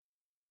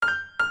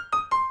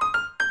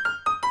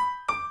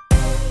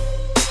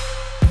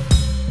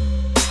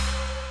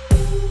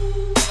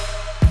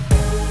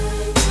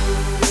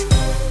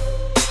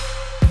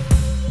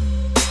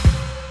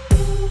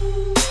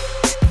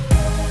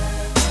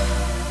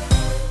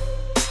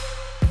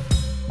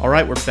All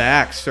right, we're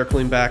back.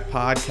 Circling Back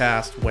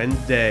podcast,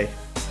 Wednesday.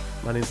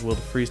 My name's Will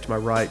DeFreeze. To my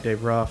right,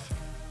 Dave Ruff.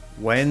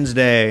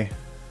 Wednesday.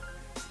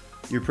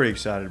 You're pretty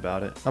excited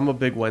about it. I'm a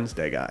big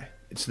Wednesday guy.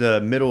 It's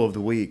the middle of the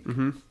week.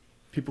 Mm-hmm.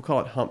 People call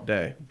it hump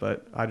day,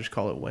 but I just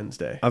call it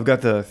Wednesday. I've got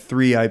the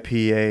 3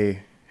 IPA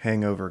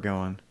hangover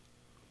going.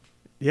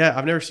 Yeah,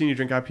 I've never seen you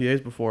drink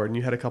IPAs before, and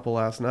you had a couple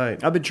last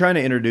night. I've been trying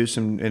to introduce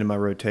them into my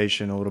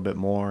rotation a little bit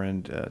more,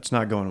 and it's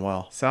not going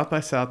well. South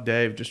by South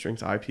Dave just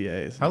drinks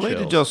IPAs. How late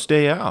did y'all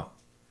stay out?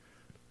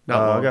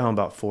 Not long. I got home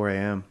about 4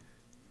 a.m.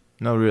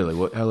 No, really.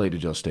 How late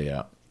did y'all stay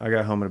out? I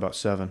got home at about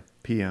 7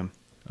 p.m.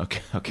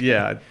 Okay.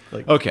 Yeah,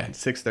 like Okay.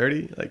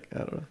 6:30. Like I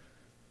don't know.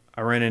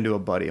 I ran into a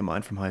buddy of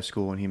mine from high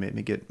school, and he made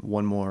me get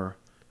one more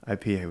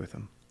IPA with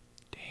him.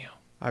 Damn.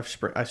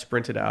 I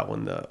sprinted out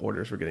when the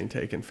orders were getting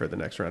taken for the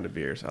next round of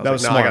beers. I That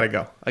was was like, no,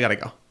 smart. I gotta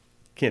go.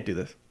 Can't do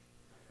this.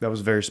 That was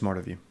very smart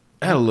of you.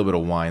 I had a little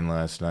bit of wine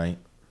last night.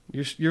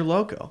 You're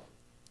loco.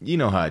 You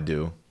know how I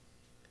do.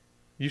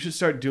 You should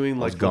start doing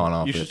was like gone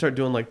off you should it. start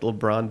doing like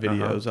LeBron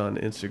videos on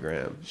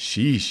Instagram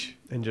Sheesh.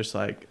 and just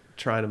like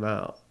trying them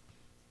out.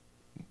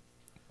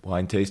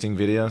 Wine tasting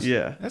videos?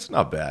 Yeah. That's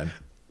not bad.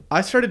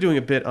 I started doing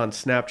a bit on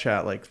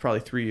Snapchat like probably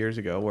 3 years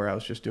ago where I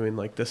was just doing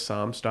like the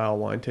Somm style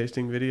wine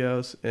tasting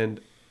videos,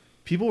 and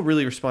people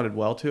really responded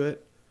well to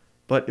it,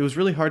 but it was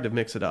really hard to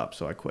mix it up,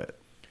 so I quit.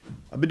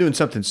 I've been doing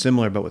something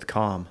similar, but with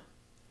calm.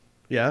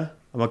 Yeah?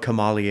 I'm a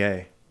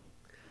sommelier.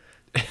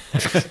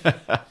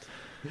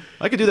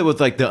 I could do that with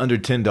like the under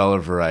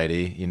 $10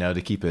 variety,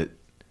 to keep it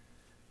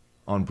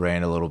on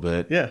brand a little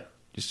bit. Yeah.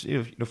 Just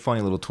a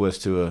funny little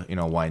twist to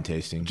a wine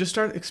tasting. Just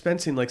start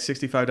expensing like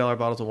 $65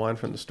 bottles of wine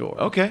from the store.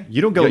 Okay.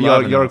 You don't go Y'all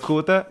live are enough. cool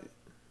with that?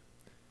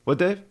 What,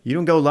 Dave? You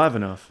don't go live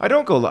enough. I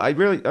don't go live.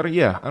 I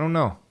don't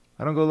know.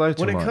 I don't go live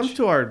too When it much. comes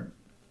to our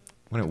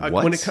When it I-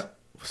 what? when it co-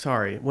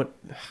 sorry, when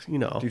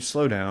Dude,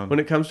 slow down. when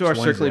it comes to our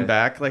It's circling Wednesday.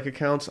 back like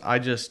accounts,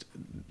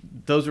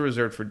 those are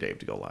reserved for Dave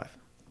to go live.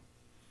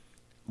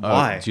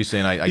 Why? So you're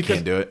saying I Because-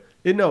 can't do it?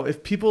 No,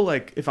 if people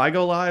if I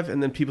go live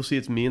and then people see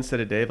it's me instead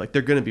of Dave, like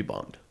they're gonna be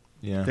bummed.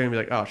 Yeah. They're gonna be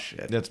like, "Oh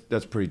shit,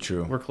 That's pretty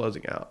true. we're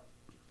closing out."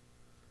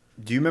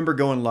 Do you remember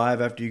going live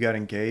after you got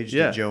engaged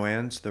Yeah. at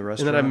Joanne's, the And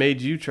restaurant? then I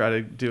made you try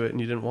to do it, and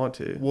you didn't want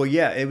to. Well,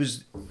 yeah, it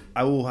was.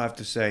 I will have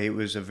to say it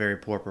was a very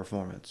poor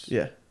performance.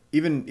 Yeah,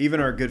 Even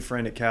our good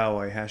friend at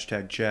Callaway,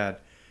 #Chad,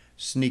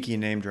 sneaky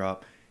name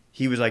drop.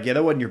 He was like, "Yeah,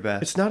 that wasn't your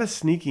best." it's not a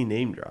sneaky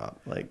name drop.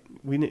 Like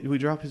we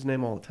drop his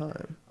name all the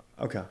time.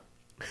 Okay,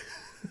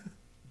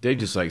 Dave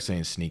just likes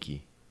saying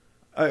sneaky.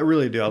 I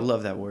really do. I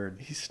love that word.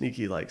 He's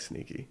sneaky like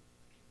sneaky.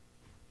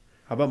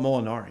 How about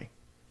Molinari?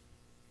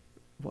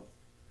 What?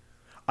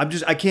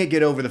 I can't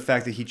get over the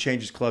fact that he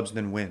changes clubs and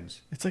then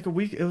wins. It's like a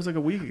week. It was like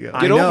a week ago.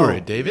 I Get know. over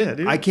it, David. Yeah,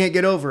 dude. I can't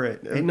get over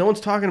it. Hey, no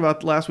one's talking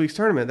about last week's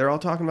tournament. They're all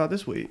talking about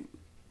this week.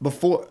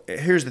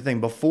 Here's the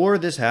thing. Before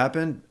this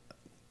happened,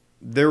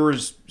 there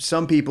was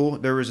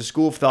a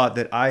school of thought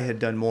that I had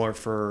done more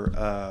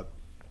for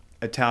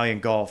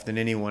Italian golf than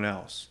anyone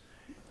else.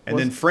 And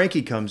then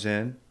Frankie comes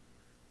in,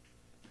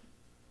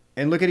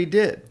 and look what he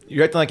did.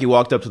 You're acting like he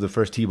walked up to the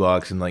first tee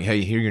box and like,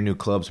 hey, here are your new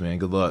clubs, man.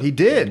 Good luck. He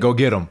did. Go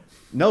get them.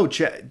 No,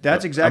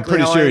 that's exactly I'm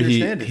pretty how sure I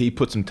understand it. he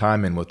put some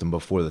time in with them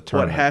before the What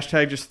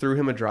tournament. # just threw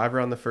him a driver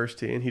on the first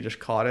tee, and he just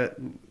caught it.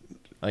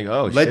 Like,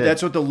 oh, shit.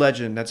 That's what the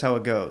legend. That's how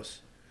it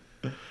goes.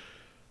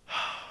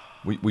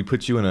 We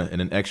put you in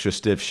an extra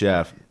stiff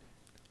shaft,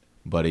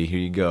 buddy. Here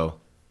you go.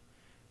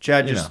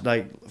 Chad You just know.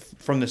 like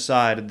from the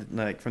side,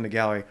 like from the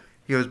gallery,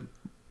 he goes,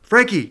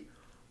 "Frankie,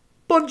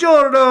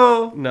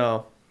 buongiorno,"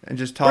 No, and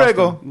just tossed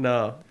Prego. him.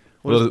 no.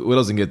 Will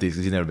doesn't get these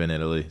because he's never been to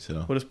Italy.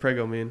 So What does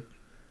prego mean?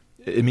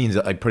 it means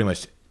like pretty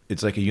much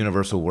it's like a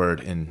universal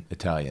word in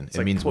Italian. It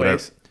like means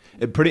pues.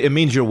 whatever. It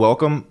means you're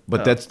welcome,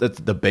 but Oh. that's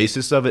the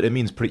basis of it. It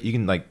means you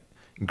can like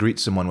greet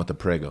someone with a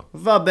prego.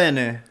 Va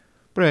bene.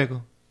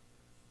 Prego.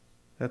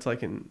 That's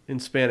like in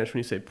Spanish when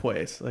you say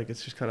pues. Like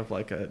it's just kind of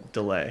like a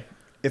delay.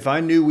 If I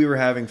knew we were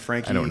having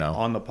Frankie I don't know.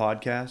 on the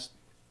podcast,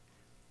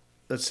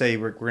 let's say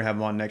we're gonna have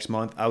him on next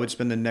month, I would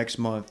spend the next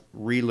month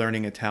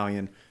relearning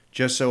Italian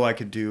just so I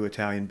could do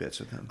Italian bits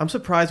with him. I'm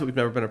surprised that we've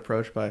never been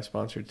approached by a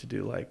sponsor to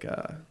do like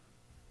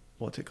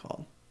what's it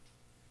called?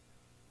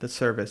 The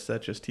service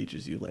that just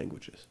teaches you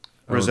languages.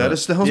 Rosetta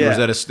Stone? Yeah.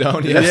 Rosetta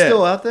Stone. Is Yeah. that Yeah.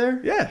 still out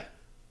there? Yeah,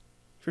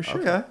 for sure.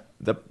 Okay.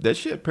 That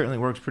shit apparently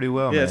works pretty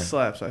well, Yeah, man. it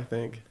slaps. I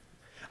think.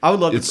 I would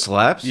love It to.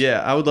 slaps? Yeah,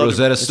 I would love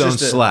Rosetta to. Stone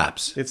just a-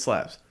 slaps. It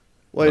slaps.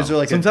 What is there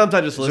like? Sometimes I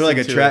just is there like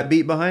a listen to trap it.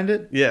 beat behind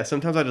it? Yeah,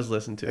 sometimes I just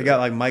listen to They it. got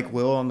like Mike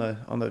Will on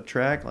the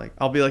track. Like,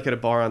 I'll be like at a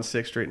bar on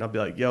 6th Street and I'll be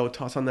like, "Yo,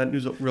 toss on that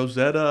news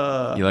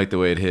Rosetta." You like the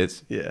way it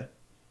hits? Yeah,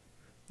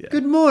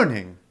 good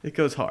morning, it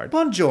goes hard.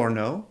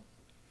 buongiorno.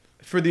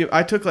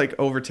 I took like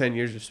over 10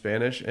 years of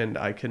Spanish and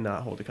I could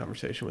not hold a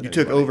conversation with You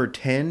took anybody. over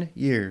 10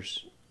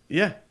 years.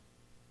 Yeah,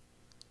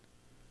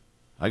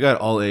 I got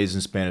all A's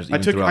in Spanish even I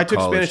took throughout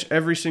college. Spanish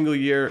every single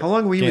year. How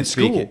long were you Can't in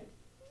speak school? it.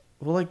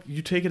 Well, like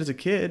you take it as a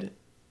kid,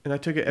 and I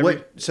took it every.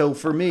 What? So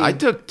for me, I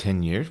took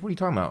 10 years. What are you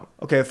talking about?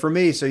 okay, for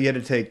me, so you had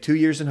to take 2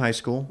 years in high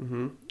school,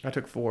 I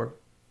took 4.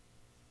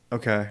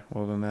 Okay,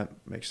 well then that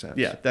makes sense.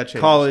 Yeah, that changes.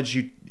 College,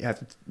 you have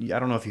to. I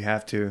don't know if you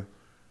have to.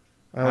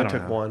 I only I don't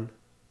took know. one.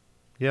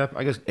 Yeah,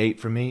 I guess 8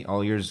 for me.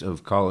 All years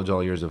of college,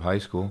 all years of high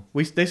school.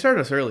 They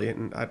started us early,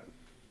 and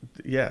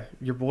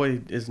your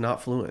boy is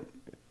not fluent.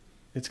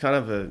 It's kind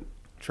of a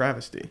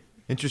travesty.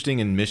 Interesting.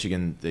 In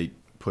Michigan, they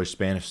push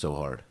Spanish so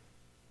hard.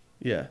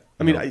 Yeah,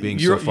 You know, being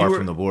so far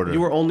from the border. You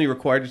were only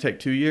required to take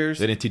 2 years.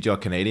 They didn't teach y'all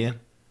Canadian.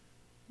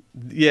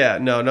 Yeah,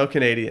 no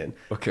Canadian.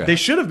 Okay. They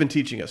should have been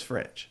teaching us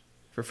French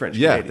for French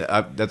Yeah,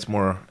 Canadian. that's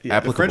more Yeah, the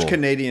applicable. The French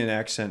Canadian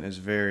accent is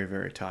very,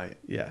 very tight.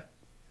 Yeah.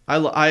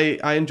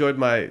 I enjoyed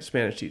my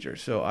Spanish teacher,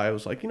 so I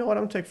was like, you know what,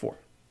 I'm going to take 4.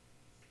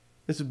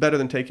 This is better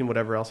than taking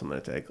whatever else I'm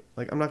going to take.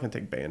 Like, I'm not going to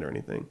take band or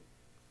anything.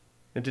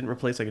 It didn't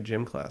replace like a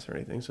gym class or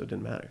anything, so it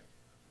didn't matter.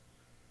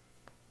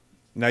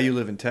 Now you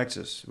live in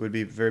Texas. It would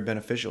be very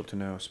beneficial to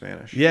know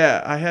Spanish.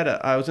 Yeah,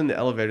 I was in the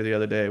elevator the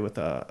other day with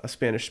a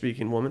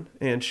Spanish-speaking woman,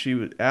 and she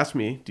would ask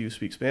me, do you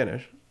speak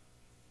Spanish?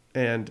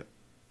 And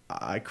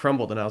I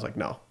crumbled, and I was like,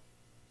 no.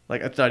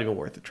 Like, it's not even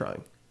worth it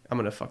trying. I'm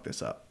going to fuck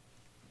this up.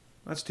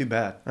 That's too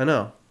bad. I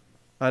know.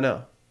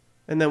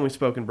 And then we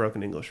spoke in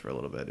broken English for a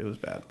little bit. It was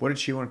bad. What did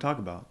she want to talk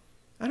about?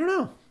 I don't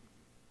know.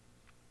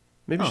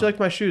 Maybe Oh. she liked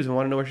my shoes and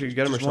wanted to know where she could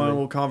get them or Just want a something.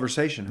 little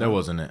conversation. That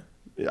wasn't it.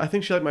 I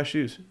think she liked my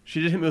shoes. She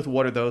did hit me with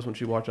what are those when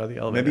she walked out of the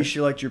elevator. Maybe she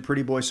liked your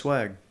pretty boy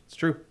swag. It's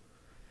true.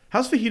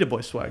 How's Fajita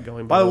Boy swag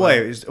going? By the way,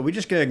 are we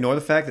just going to ignore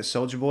the fact that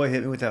Soldier Boy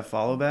hit me with that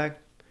follow back?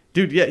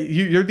 Dude, yeah,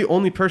 you're the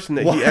only person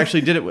that What? he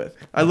actually did it with.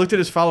 I looked at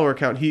his follower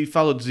account. He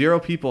followed 0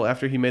 people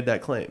after he made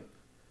that claim.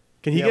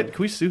 Can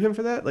we sue him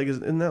for that? Like,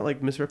 isn't that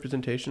like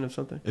misrepresentation of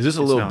something? Is this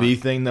a It's little not. B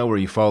thing though, where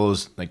he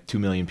follows like 2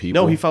 million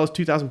people? No, he follows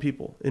 2,000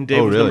 people. And Dave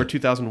Oh, was really? number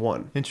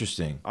 2001.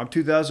 Interesting. I'm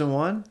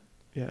 2001?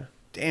 Yeah.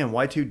 Damn,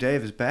 Y2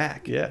 Dave is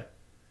back. Yeah.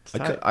 It's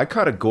tight. I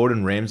caught a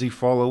Gordon Ramsay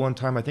follow one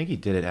time. I think he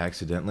did it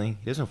accidentally.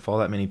 He doesn't follow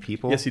that many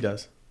people. Yes, he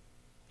does.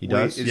 He Wait,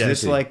 does. is Yeah,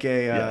 this he- like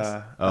a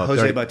Yes. Oh,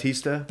 Jose 30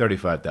 Bautista?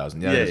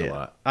 35,000. Yeah, that's a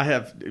lot. I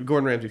have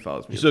Gordon Ramsay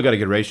follows me. You still got a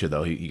good ratio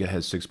though. He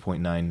has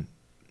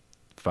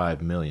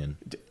 6.95 million.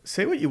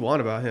 Say what you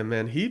want about him,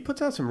 man. He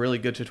puts out some really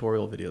good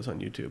tutorial videos on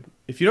YouTube.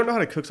 If you don't know how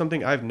to cook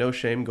something, I have no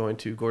shame going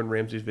to Gordon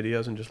Ramsay's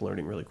videos and just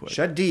learning really quick.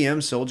 Should I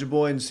DM Soldier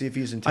Boy and see if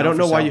he's in town? I don't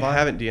know for why South you by?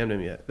 haven't DM'd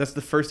him yet. That's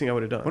the first thing I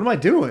would have done. What am I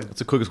doing? That's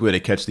the quickest way to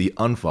catch the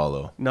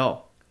unfollow.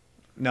 No.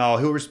 No,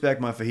 he'll respect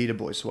my Fajita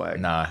Boy swag.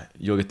 Nah,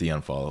 you'll get the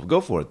unfollow.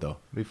 Go for it though.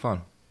 It'll be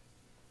fun.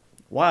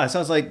 Wow, it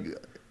sounds like.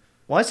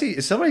 Why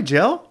is somebody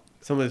gel?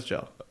 Somebody's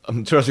Joe.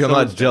 Trust me, I'm not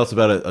Someone's jealous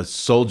about a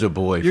Soldier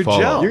Boy You're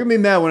follow. jealous. You're gonna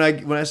be mad when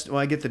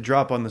I get the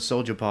drop on the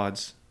Soldier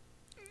Pods.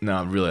 No,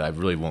 I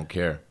really won't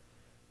care.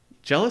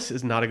 Jealous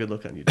is not a good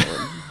look on you,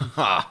 Dylan.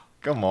 Ha!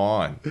 Come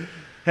on.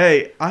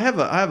 Hey, I have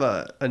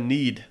a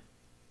need.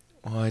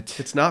 What?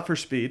 It's not for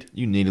speed,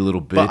 You need a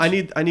little bitch. but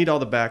I need all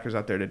the backers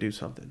out there to do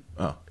something.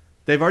 Oh.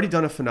 They've already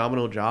done a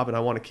phenomenal job, and I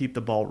want to keep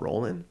the ball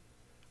rolling.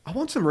 I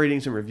want some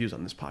ratings and reviews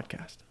on this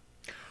podcast.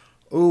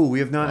 Ooh, we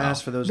have not Wow.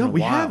 asked for those. No, in a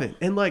we while. haven't.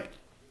 And like,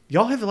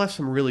 y'all have left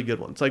some really good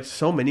ones. Like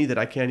so many that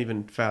I can't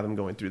even fathom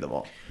going through them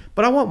all.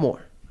 But I want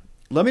more.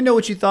 Let me know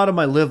what you thought of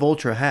my Live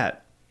Ultra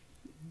hat.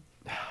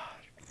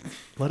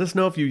 Let us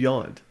know if you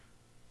yawned.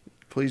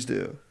 Please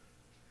do.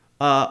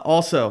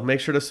 Also, make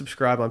sure to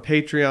subscribe on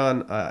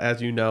Patreon.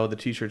 As you know, the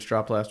t-shirts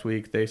dropped last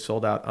week. They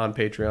sold out on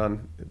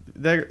Patreon.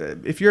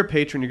 If you're a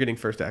patron, you're getting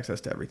first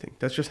access to everything.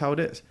 That's just how it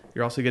is.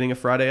 You're also getting a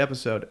Friday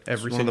episode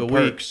every It's one of single the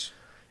week. perks.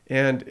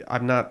 And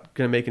I'm not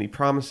going to make any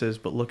promises,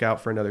 but look out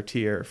for another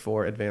tier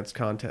for advanced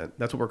content.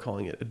 That's what we're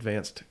calling it,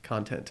 advanced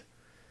content.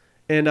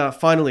 And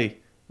finally,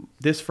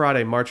 this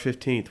Friday, March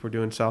 15th, we're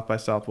doing South by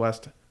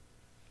Southwest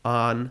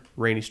on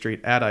Rainy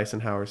Street at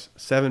Eisenhower's,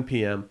 7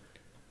 p.m.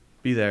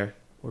 Be there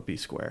or be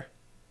square.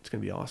 It's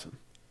going to be awesome.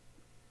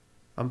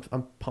 I'm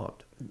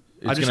pumped.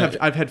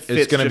 I've had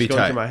fits gonna just be going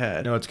tight. through my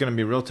head. No, it's gonna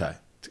be real tight.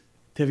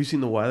 Have you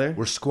seen the weather?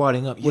 We're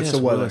squatting up. What's Yes, the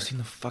Will, weather? I've seen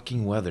the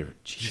fucking weather.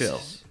 Jesus.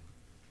 Chill.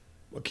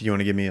 What, you want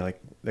to give me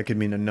that could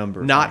mean a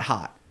number? Not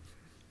hot.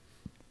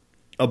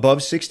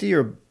 above 60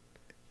 or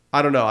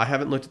I don't know. I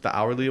haven't looked at the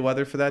hourly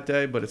weather for that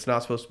day, but it's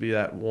not supposed to be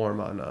that warm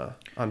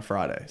on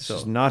Friday. this So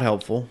is not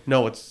helpful.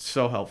 no, it's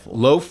so helpful.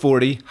 Low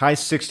 40, high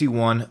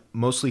 61,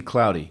 mostly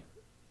cloudy.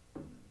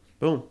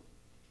 Boom.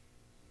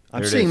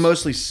 I'm There it seeing is.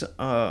 mostly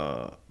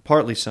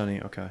partly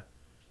sunny. Okay.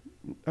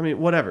 I mean,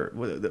 whatever.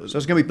 So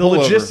it's gonna be the pullover.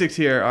 logistics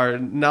here are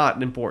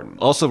not important.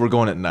 Also, we're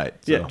going at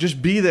night. So. Yeah,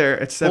 just be there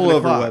at 7 Pullover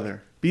o'clock.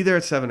 weather. Be there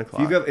at 7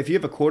 o'clock. If you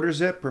have a quarter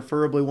zip,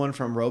 preferably one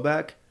from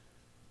Roback,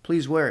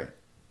 please wear it.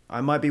 I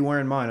might be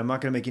wearing mine. I'm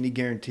not going to make any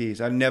guarantees.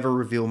 I never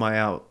reveal my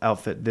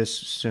outfit this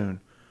soon.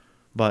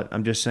 But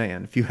I'm just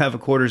saying, if you have a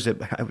quarter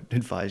zip, I would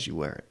advise you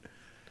wear it.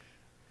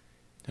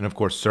 And of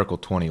course, Circle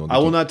 20 will get I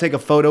will you, not take a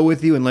photo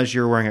with you unless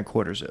you're wearing a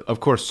quarter zip. Of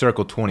course,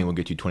 Circle 20 will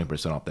get you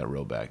 20% off that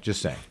row bag.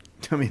 Just saying.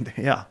 I mean,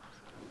 yeah.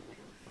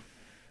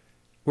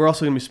 We're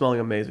also going to be smelling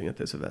amazing at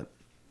this event.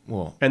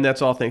 Well, And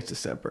that's all thanks to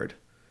Scentbird.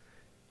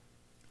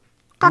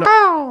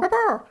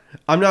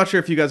 I'm not sure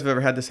if you guys have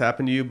ever had this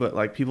happen to you, but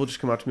like people just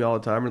come up to me all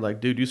the time and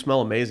like, dude, you smell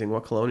amazing.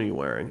 What cologne are you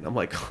wearing? I'm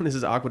like, this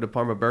is Aqua di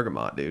Parma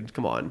Bergamot, dude.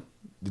 Come on.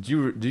 Did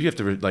you have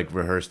to like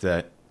rehearse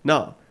that?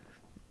 No.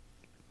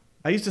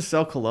 I used to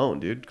sell cologne,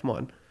 dude. Come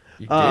on.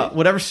 You did?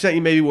 Whatever scent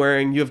you may be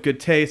wearing, you have good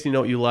taste, you know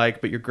what you like,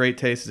 but your great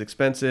taste is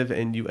expensive,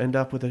 and you end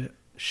up with a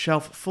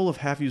shelf full of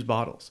half-used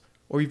bottles.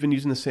 Or you've been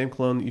using the same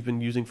cologne that you've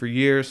been using for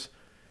years,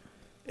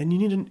 and you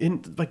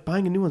need like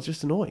buying a new one's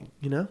just annoying,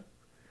 you know?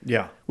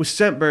 Yeah. With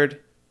Scentbird,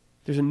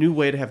 there's a new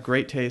way to have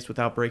great taste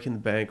without breaking the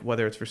bank,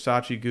 whether it's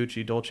Versace,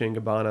 Gucci, Dolce &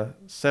 Gabbana.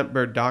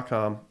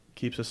 Scentbird.com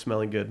keeps us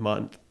smelling good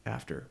month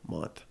after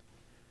month.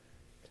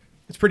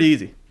 It's pretty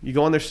easy. You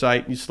go on their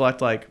site, you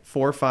select like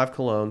 4 or 5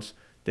 colognes.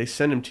 They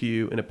send them to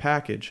you in a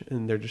package,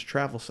 and they're just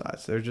travel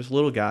size. They're just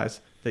little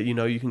guys that you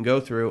know you can go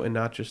through and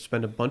not just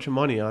spend a bunch of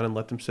money on and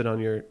let them sit on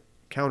your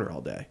counter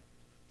all day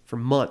for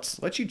months.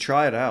 Let you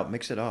try it out.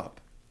 Mix it up.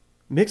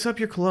 Mix up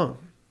your cologne.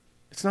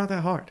 It's not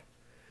that hard.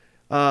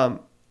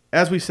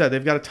 As we said,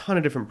 they've got a ton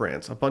of different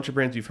brands. A bunch of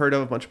brands you've heard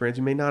of, a bunch of brands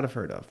you may not have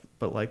heard of.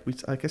 But like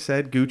I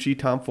said, Gucci,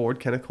 Tom Ford,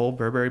 Kenneth Cole,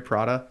 Burberry,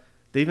 Prada.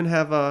 They even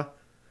have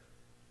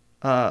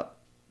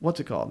what's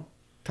it called?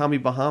 Tommy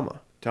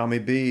Bahama. Tommy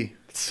B.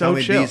 It's so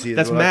Tommy chill. Beezy is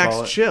That's what I call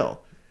max it.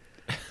 chill.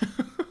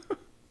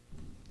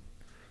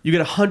 You get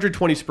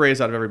 120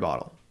 sprays out of every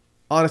bottle.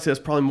 Honestly, that's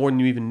probably more than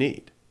you even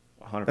need.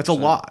 100%. That's a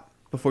lot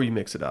before you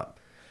mix it up.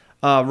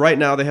 Right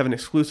now, they have an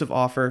exclusive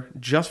offer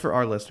just for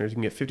our listeners. You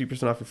can get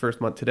 50% off your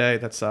first month today.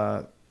 That's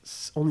only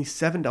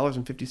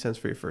 $7.50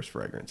 for your first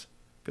fragrance.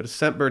 Go to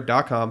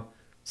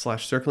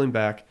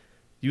scentbird.com/circlingback.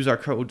 Use our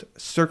code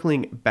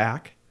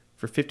CIRCLINGBACK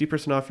for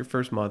 50% off your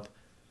first month.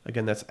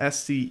 Again, that's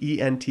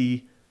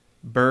SCENT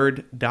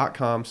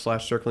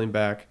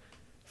bird.com/circlingback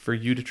for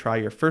you to try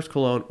your first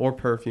cologne or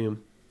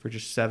perfume for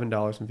just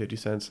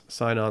 $7.50.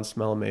 Sign on,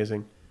 smell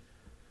amazing.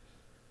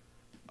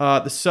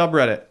 The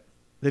subreddit,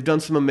 they've done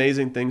some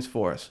amazing things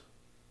for us.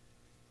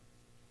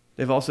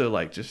 They've also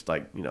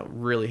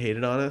really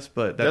hated on us,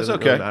 but that That's doesn't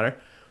okay. really matter.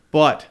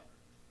 But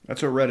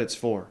That's what Reddit's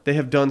for. they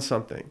have done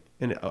something,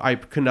 and I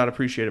could not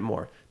appreciate it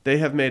more. They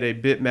have made a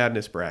Bit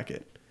Madness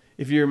bracket.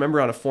 If you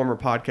remember on a former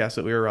podcast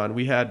that we were on,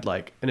 we had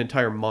like an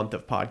entire month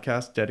of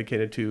podcasts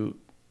dedicated to,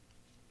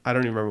 I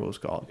don't even remember what it was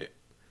called.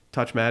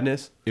 Touch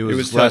Madness? It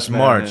was Touch last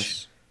March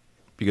Madness.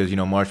 because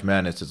March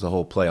Madness is a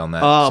whole play on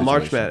that. Oh,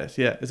 March situation. Madness.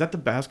 Yeah. Is that the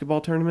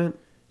basketball tournament?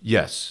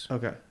 Yes.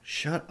 Okay.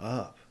 Shut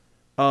up.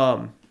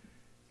 Um,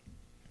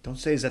 Don't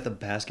say is that the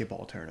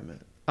basketball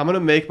tournament. I'm going to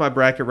make my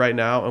bracket right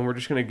now, and we're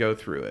just going to go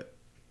through it.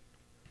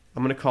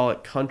 I'm going to call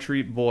it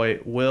Country Boy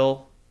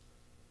Will.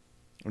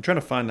 I'm trying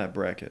to find that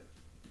bracket.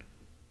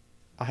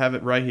 I have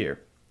it right here.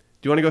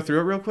 Do you want to go through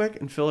it real quick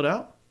and fill it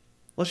out?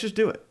 Let's just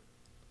do it.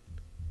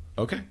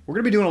 Okay. We're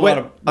gonna be doing a Wait,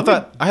 lot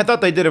of. I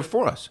thought they did it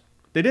for us.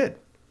 They did.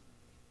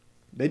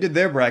 They did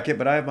their bracket,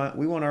 but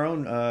we want our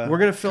own. We're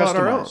gonna fill out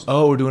our own. customized.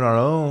 Oh, we're doing our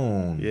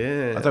own.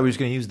 Yeah. I thought we were just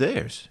gonna use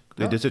theirs.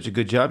 They did such a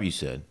good job. You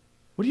said.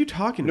 What are you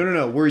talking No, about?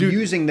 no, no. We're Dude.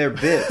 using their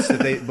bits,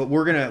 but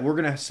we're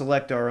gonna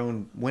select our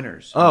own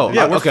winners. Oh,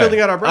 Yeah, we're okay. filling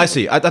out our bracket. I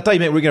see. I thought you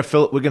meant we're gonna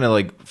fill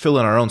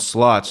in our own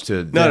slots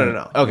to.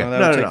 No. Okay. No,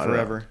 that would take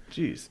forever.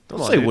 Jeez. Don't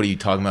come on, say dude. what are you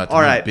talking about to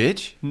All me, right.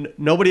 bitch.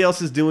 Nobody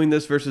else is doing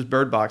this versus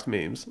Bird Box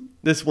memes.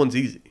 This one's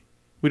easy.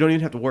 We don't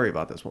even have to worry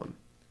about this one.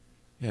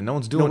 Yeah, no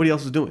one's doing. Nobody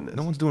else is doing this.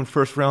 No one's doing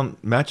first round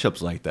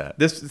matchups like that.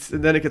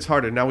 Then it gets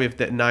harder. Now we have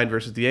the 9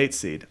 versus the 8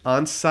 seed.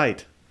 On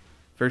site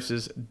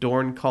versus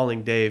Dorn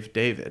calling Dave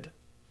David.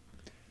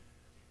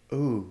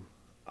 Ooh,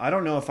 I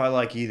don't know if I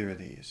like either of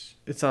these.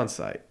 It's on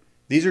site.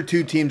 These are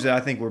two teams that I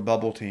think were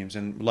bubble teams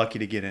and lucky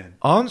to get in.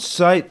 On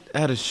site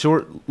had a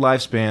short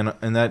lifespan,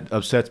 and that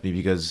upsets me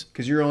because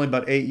Because you're only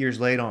about 8 years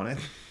late on it.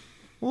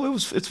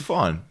 it's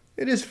fun.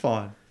 It is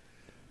fun.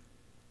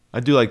 I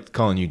do like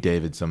calling you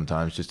David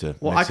sometimes just to.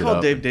 Well, mix I it called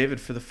up. Dave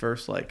David for the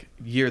first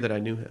year that I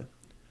knew him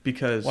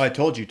because Well, I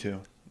told you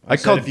to. I I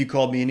said called- if you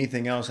called me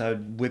anything else, I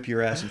would whip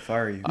your ass and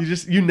fire you.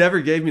 you never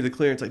gave me the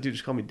clearance. Like, dude,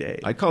 just call me Dave.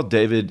 I called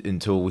David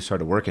until we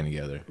started working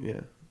together, Yeah.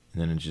 and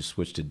then it just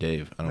switched to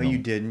Dave. I No, don't know. you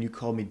didn't. You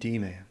called me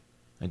D-Man.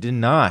 I did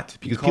not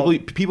because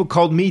called- people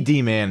called me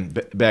D-Man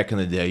back in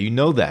the day. You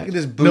know that. Look at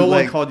this No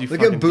bootleg. one called you Look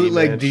fucking at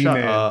bootleg D-man.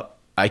 D-Man. Shut up.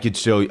 I could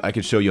show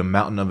you a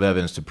mountain of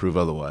evidence to prove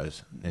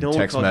otherwise. And No one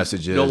text called-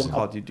 messages. No one and-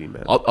 called you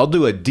D-man. I'll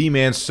do a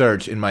D-Man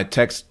search in my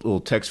little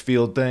text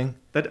field thing.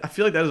 I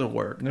feel like that doesn't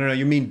work. No,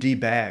 you mean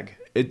D-Bag.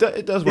 It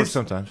does work It's-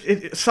 sometimes.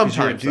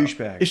 Sometimes. you're a though.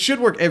 douchebag. It should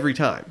work every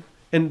time.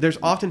 And there's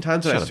often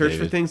times that Shut I up, search for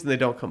David. things and they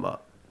don't come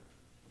up.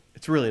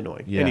 It's really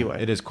annoying. Yeah,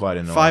 Anyway, it is quite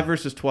annoying. 5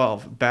 versus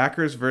 12.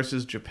 Backers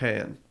versus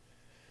Japan.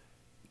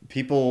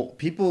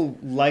 People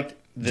liked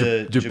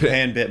the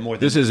Japan bit more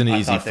than This is an I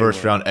easy thought they first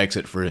would. round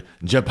exit for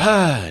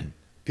Japan.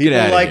 People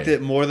Get outta liked here.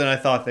 it more than I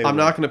thought they would. I'm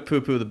not going to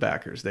poo-poo the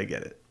backers. They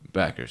get it.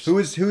 Backers. Who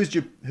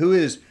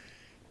is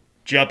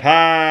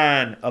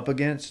Japan up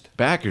against?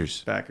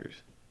 Backers? Backers.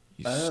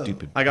 You Oh.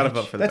 stupid. I got to bitch.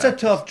 vote for the That's a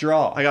backers. tough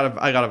draw. I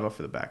gotta vote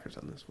for the backers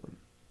on this one.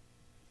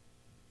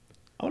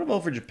 I want to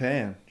vote for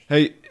Japan.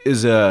 Hey,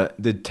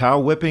 did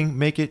towel whipping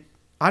make it?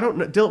 I don't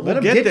know. Dylan, Let we'll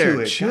him get get there. to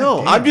it. Chill.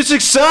 God damn. I'm just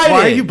excited.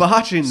 Why are you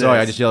botching this? Sorry,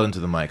 I just yelled into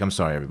the mic. I'm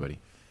sorry, everybody.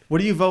 What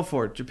do you vote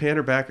for? Japan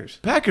or backers?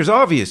 Packers,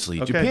 obviously.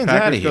 Okay, Japan's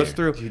backers out of here. goes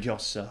through. Dude, y'all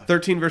suck.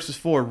 13 versus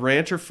 4.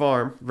 Ranch or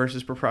farm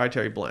versus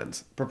proprietary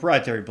blends.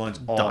 Proprietary blends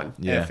all Done.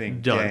 Yeah.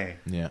 effing Done. day.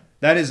 Yeah.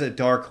 That is a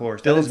dark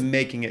horse. That Dylan's- is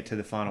making it to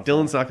the final.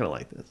 Dylan's four. not going to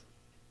like this.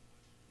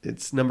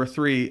 It's number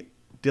 3.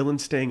 Dylan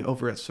staying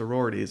over at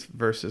sororities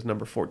versus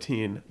number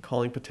 14.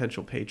 Calling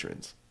potential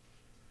patrons.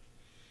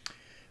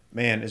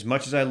 Man, as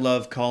much as I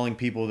love calling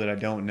people that I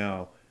don't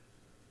know,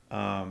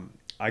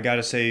 I got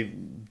to say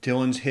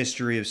Dylan's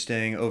history of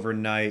staying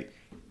overnight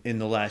in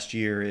the last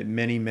year at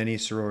many, many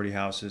sorority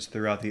houses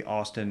throughout the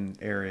Austin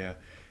area,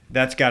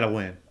 that's got to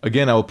win.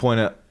 Again, I will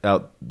point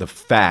out the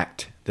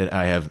fact that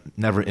I have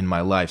never in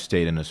my life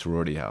stayed in a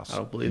sorority house. I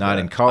don't believe Not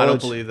that. in college. I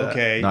don't believe that.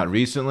 Okay. Not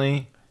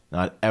recently.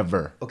 Not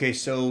ever. Okay,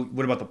 so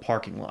what about the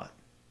parking lot?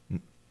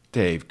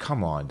 Dave,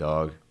 come on,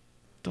 dog.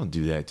 Don't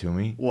do that to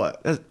me.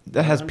 What?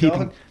 That has Come on, peeping.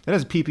 dog. That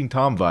has peeping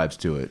Tom vibes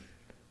to it.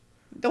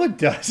 No, it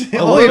doesn't.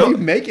 Oh, Only if no. you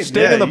make it.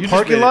 Staying Yeah, in the you just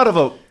parking made lot it- of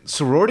a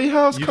sorority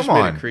house? You Come just made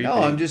it on. creepy. No,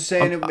 I'm just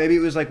saying maybe it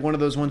was like one of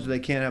those ones where they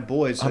can't have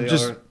boys. So I'm they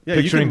just are- Yeah,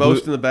 you picturing can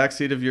most Blue- in the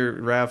backseat of your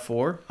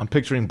RAV4. I'm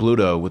picturing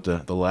Bluto with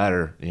the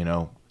ladder,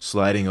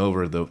 sliding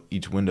over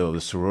each window of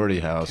the sorority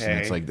house, and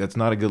it's Okay. like that's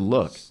not a good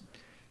look.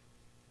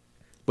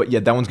 But yeah,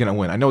 that one's gonna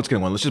win. I know it's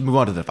gonna win. Let's just move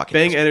on to the fucking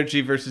Bang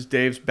Energy versus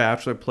Dave's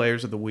Bachelor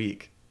Players of the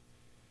Week.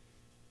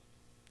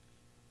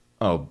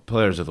 Oh,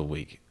 players of the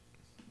week.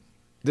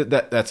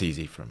 That's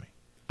easy for me.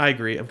 I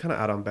agree. I'm kind of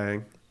out on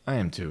Bang. I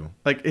am too.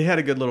 Like, it had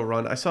a good little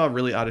run. I saw a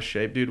really out of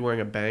shape dude wearing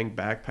a Bang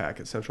backpack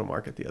at Central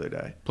Market the other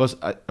day. Plus,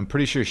 I'm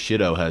pretty sure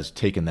Shido has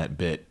taken that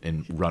bit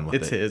and run with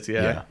It's it. his,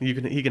 yeah.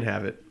 He can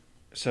have it.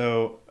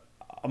 So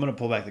I'm gonna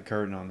pull back the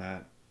curtain on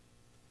that.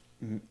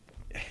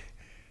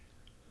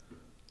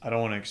 I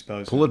don't want to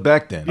expose. Pull it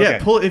back then. Yeah,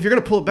 Okay. if you're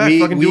gonna pull it back,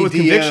 fucking do it with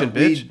conviction,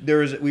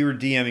 bitch. We were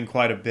DMing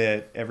quite a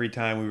bit every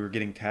time we were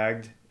getting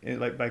tagged,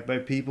 by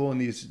people in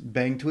these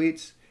Bang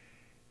tweets,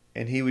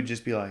 and he would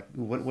just be like,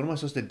 "What am I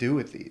supposed to do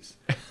with these?"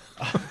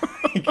 I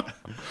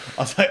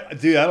was like,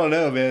 "Dude, I don't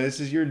know, man.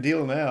 This is your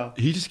deal now."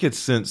 He just gets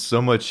sent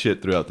so much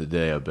shit throughout the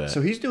day, I bet.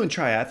 So he's doing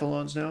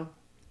triathlons now.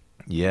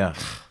 yeah.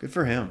 Good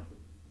for him.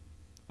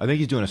 I think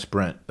he's doing a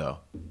sprint, though,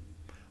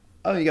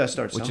 Oh, you got to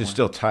start which somewhere. is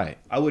still tight.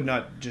 I would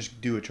not just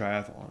do a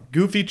triathlon.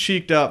 Goofy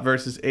cheeked up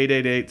versus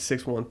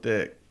 888-61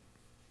 thick.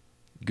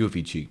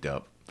 Goofy cheeked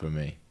up for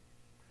me.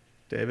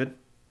 David,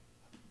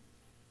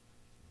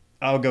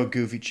 I'll go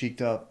goofy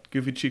cheeked up.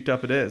 Goofy cheeked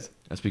up it is.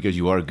 That's because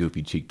you are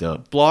goofy cheeked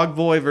up. Blog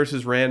Boy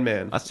versus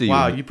Randman. I see you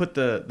Wow, in it. you put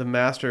the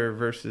master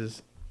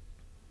versus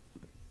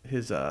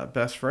his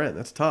best friend.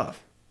 That's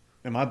tough.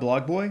 Am I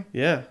blog boy?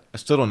 Yeah, I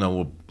still don't know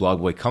where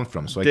Blogboy comes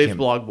from, so Dave's I can't.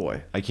 Blog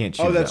Boy. I can't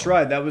choose. Oh, that's that one.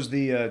 right. That was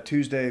the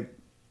Tuesday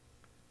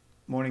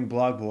morning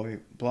blog boy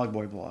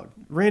blog.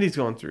 Randy's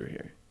going through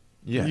here.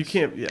 Yes. You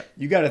can't. Yeah,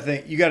 You got to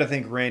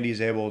think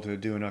Randy's able to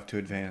do enough to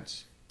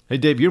advance. Hey,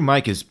 Dave, your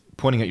mic is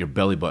pointing at your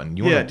belly button.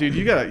 You yeah, wanna, dude.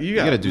 You got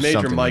gotta do major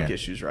something mic here.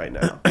 issues right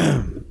now.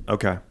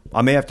 Okay.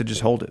 I may have to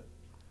just hold it.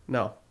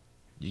 No,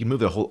 You can move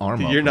the whole arm.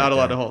 dude, up you're not right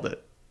allowed there. to hold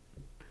it.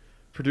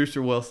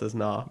 Producer Will says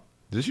nah.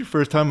 Is this your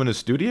first time in a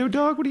studio,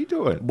 dog? What are you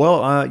doing?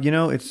 Well, I've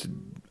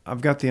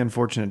got the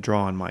unfortunate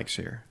draw on mics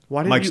here.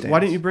 Why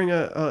didn't you bring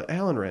a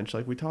Allen wrench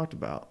like we talked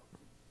about?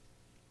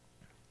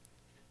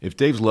 If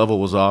Dave's level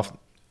was off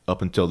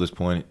up until this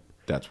point,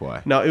 that's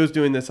why. No, it was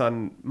doing this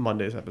on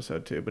Monday's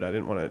episode too, but I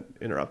didn't want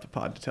to interrupt the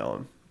pod to tell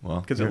him Well,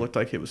 because it looked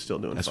like he was still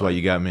doing. that's fine. why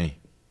you got me.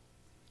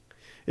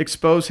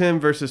 Expose him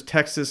versus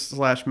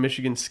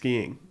Texas/Michigan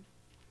skiing.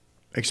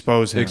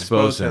 Expose him.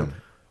 Expose him.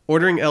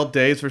 Ordering L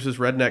Days versus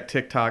Redneck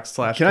TikTok /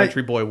 Can I-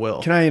 Country Boy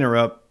Will. Can I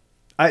interrupt?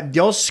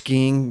 Y'all's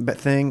skiing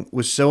thing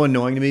was so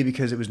annoying to me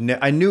because it was.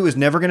 I knew it was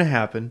never going to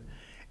happen,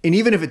 and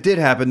even if it did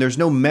happen, there's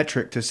no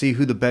metric to see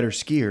who the better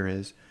skier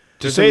is.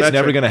 To There's say a it's metric.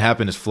 never going to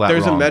happen is flat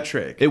There's a wrong.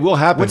 metric. It will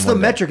happen. What's the one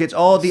day. metric? It's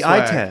all the eye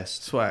Swag.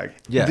 test. Swag.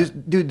 Yeah.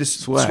 Dude, the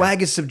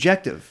swag is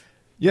subjective.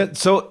 Yeah.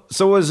 So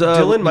was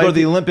Dylan you might go to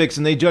be- the Olympics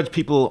and they judge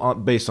people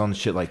based on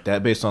shit like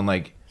that, based on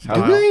like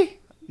Do they?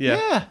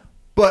 Yeah.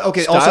 But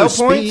okay, Style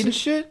also points speed. and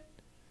shit.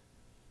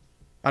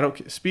 I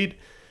don't speed.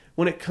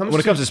 When it comes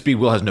To speed,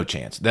 Will has no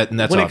chance. That's when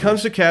obvious. it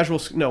comes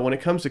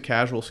to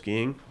casual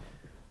skiing,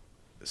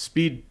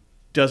 speed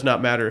does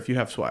not matter if you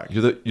have swag.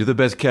 You're the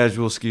best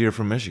casual skier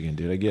from Michigan,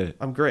 dude. I get it.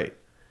 I'm great,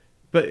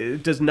 but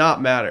it does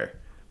not matter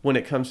when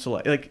it comes to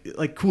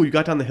like cool. You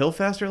got down the hill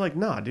faster. Like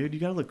nah, dude, you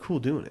gotta look cool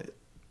doing it.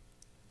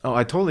 Oh,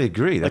 I totally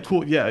agree. Like That's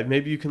cool, yeah.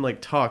 Maybe you can like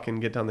talk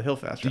and get down the hill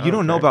faster. Dude, I you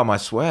don't know care. about my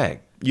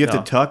swag. You have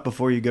No. to tuck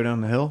before you go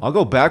down the hill. I'll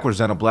go backwards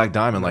down a black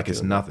diamond like not it's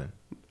doing that. nothing.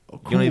 Oh,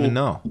 You don't even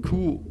know.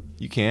 Cool.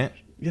 You can't.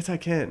 Yes, I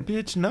can.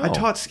 Bitch, no. I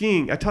taught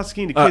skiing to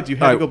kids. You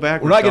had All to go right,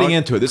 backwards. We're not getting dog.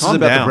 into it. This Calm is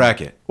about the down.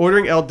 bracket.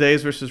 Ordering L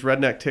Days versus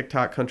Redneck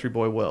TikTok Country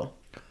Boy Will.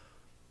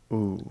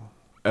 Ooh,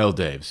 L.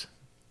 Daves.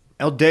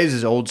 L Days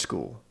is old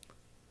school.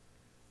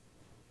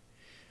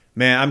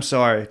 Man, I'm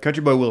sorry.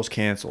 Country Boy Will's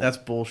canceled. That's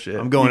bullshit.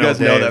 I'm going You guys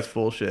L know Dave. that's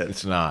bullshit.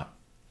 It's not.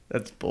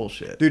 That's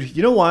bullshit. Dude,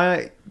 you know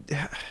why?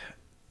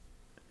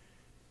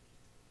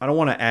 I don't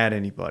want to add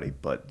anybody,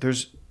 but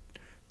there's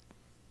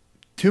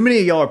too many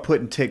of y'all are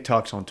putting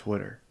TikToks on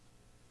Twitter.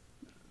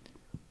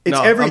 It's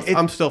no, every.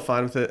 I'm still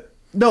fine with it.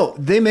 No,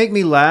 they make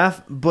me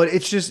laugh, but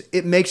it's just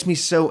it makes me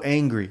so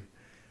angry.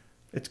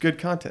 It's good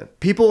content.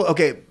 People,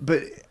 okay,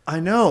 but I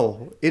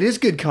know it is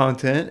good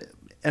content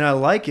and I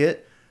like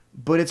it,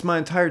 but it's my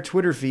entire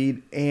Twitter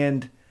feed,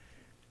 and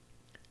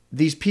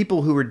these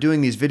people who are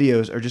doing these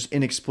videos are just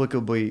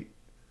inexplicably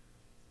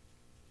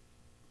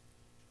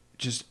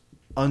just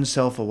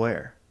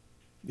unself-aware.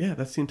 Yeah,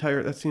 that's the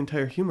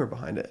entire humor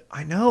behind it.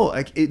 I know,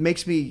 like it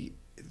makes me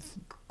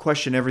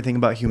question everything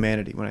about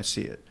humanity when I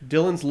see it.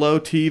 Dylan's low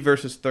T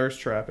versus thirst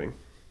trapping.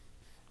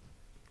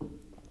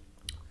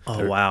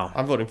 Oh wow.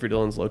 I'm voting for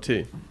Dylan's low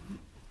T.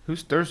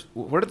 Who's thirst?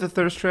 Where did the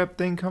thirst trap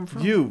thing come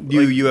from?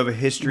 You have a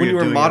history when you of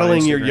were doing it on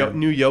modeling your Instagram.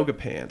 new yoga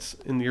pants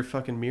in your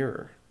fucking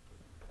mirror,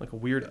 like a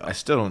weirdo. I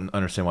still don't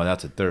understand why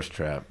that's a thirst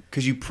trap.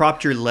 Because you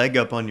propped your leg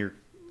up on your.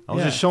 I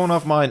was Yeah. just showing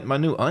off my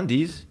new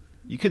undies.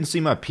 You couldn't see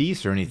my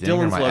piece or anything. or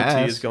Dylan's my low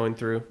ass. T is going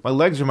through. My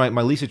legs are my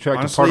least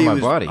attractive part of my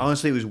body.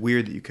 Honestly, it was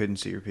weird that you couldn't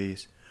see your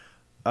piece.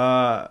 What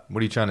are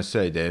you trying to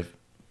say, Dave?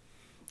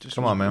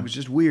 Come on, man. It was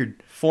just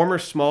weird. Former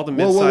small to Whoa,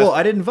 mid-sized. whoa, whoa!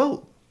 I didn't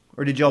vote,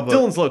 or did y'all vote?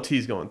 Dylan's low T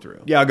is going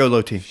through. Yeah, I'll go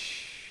low T.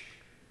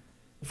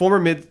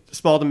 Former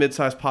small to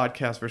mid-sized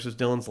podcast versus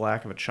Dylan's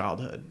lack of a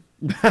childhood.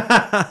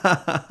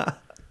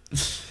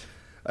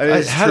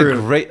 I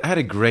had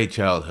a great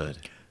childhood.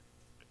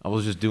 I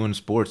was just doing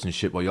sports and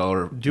shit while y'all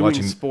were Doing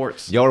watching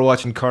sports. Y'all were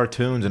watching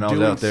cartoons, and I was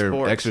Doing out there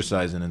sports.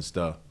 exercising and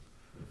stuff,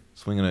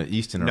 swinging an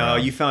Easton No,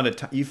 around. you found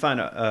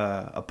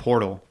a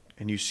portal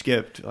and you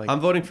skipped. Like I'm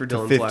voting for to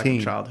Dylan's lack 15.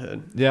 of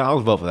childhood. Yeah, I'll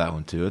vote for that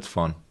one too. It's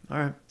fun. All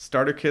right,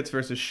 Starter kits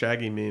versus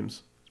Shaggy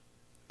memes.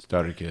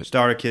 Starter kit.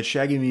 starter kit,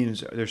 Shaggy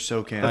memes. They're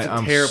so canceled.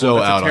 I'm Terrible. so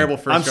that's out a on- terrible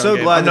first I'm round so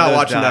game. glad I'm that not those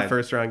watching died. that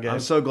first round game. I'm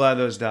so glad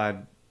those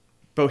died.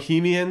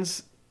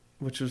 Bohemians,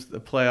 which was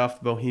the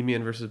playoff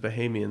Bohemian versus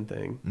Bahamian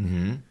thing,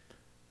 Mm-hmm.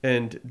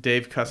 and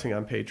Dave cussing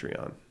on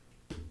Patreon.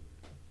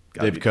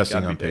 Dave cussing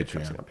gotta on be Dave Patreon.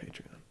 cussing on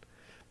Patreon.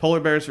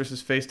 Polar Bears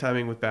versus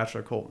FaceTiming with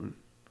Bachelor Colton.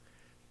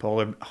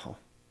 Polar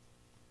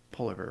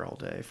bear all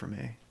day for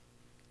me.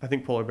 I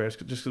think Polar Bears,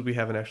 just because we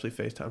haven't actually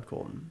FaceTimed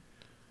Colton.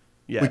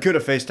 Yeah. We could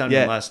have FaceTimed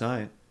Yeah. him last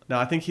night. No,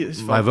 I think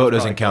his My phone vote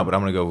was doesn't probably count, but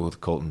I'm gonna go with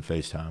Colton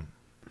FaceTime.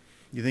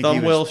 You think Thumb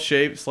he Will was,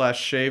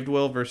 shaved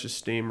Will versus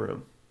Steam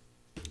Room.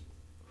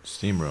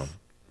 Steam room.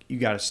 You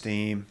got a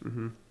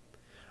Steam.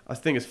 I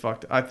think it's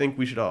fucked. I think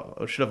we should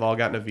have all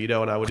gotten a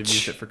veto, and I would have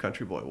used it for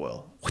Country Boy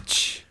Will.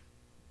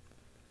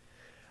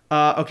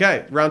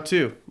 Okay, round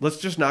 2. Let's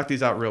just knock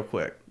these out real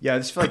quick. Yeah, I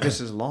just feel like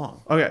this is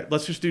long. Okay,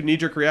 let's just do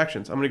knee-jerk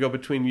reactions. I'm going to go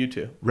between you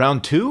two.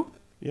 Round 2?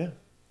 Yeah.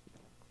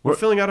 We're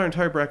filling out our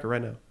entire bracket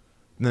right now.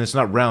 Then it's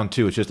not round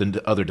 2. It's just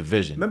the other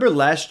division. Remember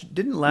last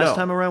No.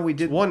 time around we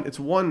did. It's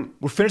one.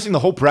 We're finishing the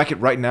whole bracket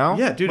right now.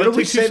 Yeah, dude, What it'll do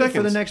we take 2 save it seconds.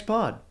 for the next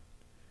pod?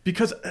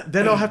 Because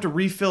then I'll have to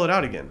refill it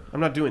out again. I'm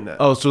not doing that.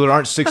 Oh, so there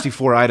aren't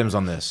 64 items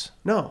on this.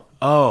 No.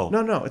 Oh.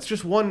 No. It's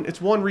just one. It's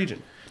one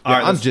region.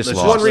 Yeah, I'm just lost.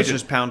 One Let's region.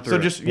 just pound through So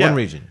it. just One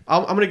region.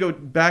 I'm going to go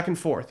back and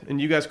forth, and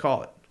you guys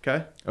call it.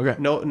 Okay. Okay.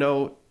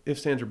 No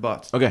ifs, ands, or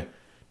buts. Okay.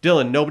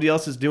 Dylan, nobody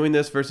else is doing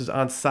this versus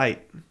on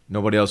site.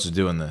 Nobody else is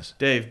doing this.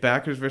 Dave,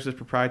 backers versus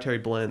proprietary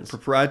blends.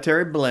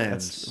 Proprietary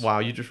blends. Wow,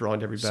 you just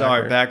wronged every backer.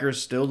 Sorry,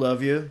 backers, still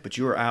love you, but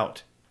you are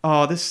out.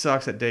 Oh, this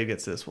sucks that Dave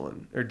gets this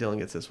one, or Dylan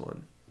gets this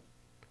one.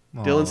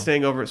 Aw. Dylan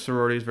staying over at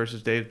sororities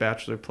versus Dave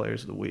Bachelor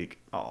Players of the Week.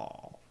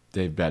 Oh,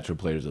 Dave Bachelor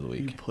Players of the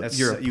Week. That's-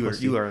 You're a you are-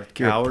 pussy. you are a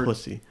You're coward.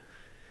 pussy.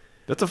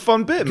 That's a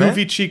fun bit, man.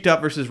 Goofy cheeked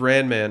up versus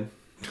Randman.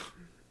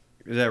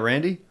 is that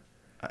Randy?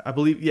 I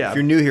believe, yeah. If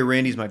you're new here,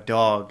 Randy's my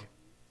dog,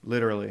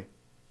 literally.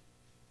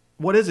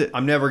 What is it?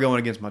 I'm never going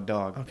against my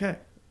dog. Okay.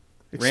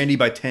 Randy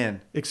by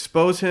 10.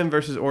 Expose him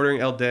versus ordering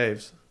El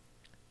Dave's.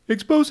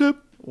 Expose him.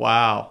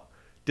 Wow.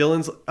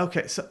 Dylan's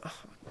okay. So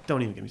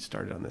don't even get me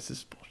started on this. This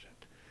is bullshit.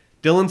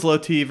 Dylan's low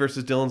T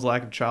versus Dylan's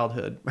lack of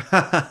childhood.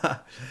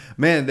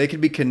 Man, they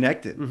could be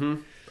connected.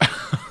 I'm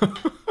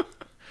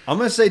going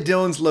to say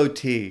Dylan's low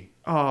T.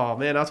 Oh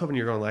man, I was hoping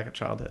you were going lack of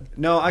childhood.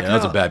 No, I Yeah,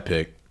 can't. that's a bad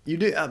pick. You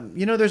do.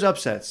 There's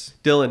upsets.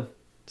 Dylan,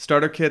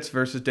 starter kits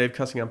versus Dave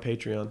cussing on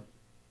Patreon.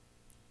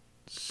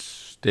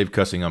 Dave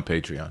cussing on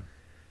Patreon.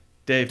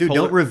 Dave, Dude,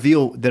 don't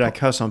reveal that I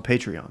cuss on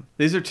Patreon.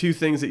 these are two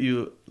things that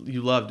you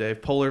love,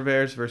 Dave. Polar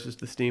bears versus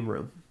the steam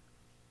room.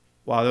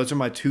 Wow, those are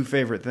my two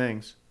favorite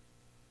things.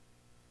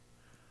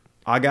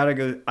 I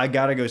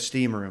gotta go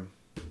steam room.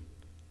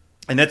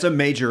 And that's a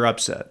major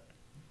upset.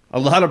 A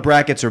lot of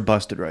brackets are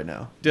busted right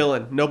now.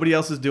 Dylan, nobody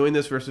else is doing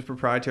this versus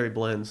proprietary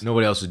blends.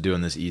 Nobody else is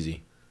doing this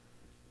easy.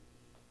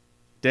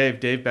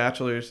 Dave's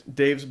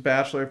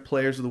Bachelor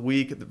Players of the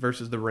Week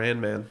versus the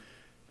Randman.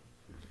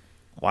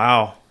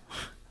 Wow.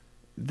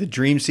 The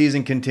dream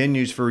season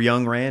continues for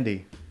young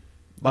Randy.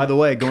 By the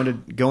way,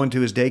 going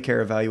to his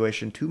daycare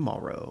evaluation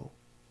tomorrow.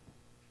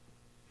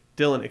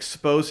 Dylan,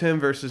 expose him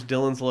versus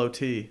Dylan's low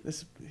T.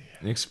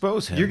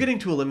 Expose him. You're getting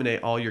to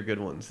eliminate all your good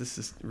ones. This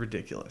is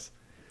ridiculous.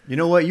 You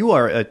know what? You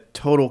are a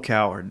total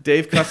coward.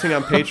 Dave cussing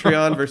on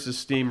Patreon versus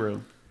Steam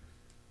Room.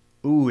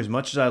 Ooh, as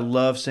much as I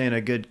love saying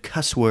a good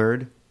cuss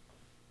word,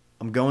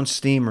 I'm going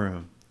steam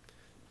room.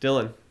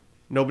 Dylan,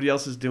 nobody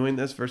else is doing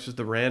this versus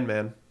the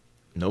Randman.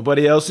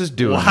 Nobody else is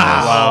doing this.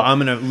 Wow, I'm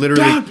gonna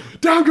literally.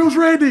 Down goes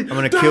Randy. I'm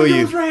gonna kill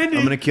you.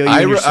 I'm gonna kill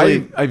you in your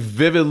sleep. I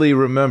vividly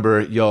remember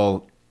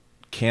y'all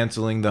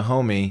canceling the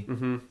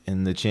homie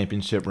in the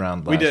championship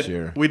round last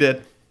year. We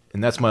did.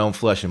 And that's my own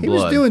flesh and He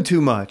blood. was doing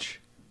too much.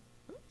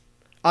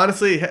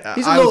 Honestly,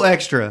 He's a little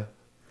extra.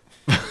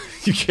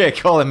 You can't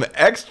call him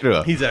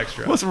extra. He's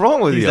extra. What's wrong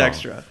with you? He's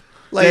extra.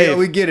 Like, Dave,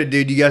 we get it,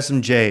 dude. You got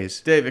some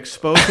J's. Dave,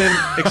 expose him.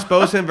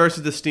 Expose him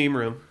versus the steam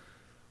room.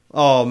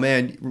 Oh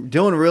man,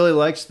 Dylan really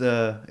likes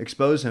the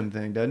expose him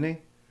thing, doesn't he?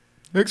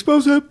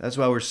 Expose him. That's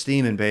why we're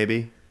steaming,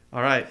 baby.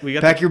 All right, we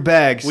got Pack your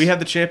bags. We have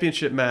the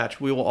championship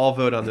match. We will all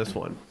vote on this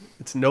one.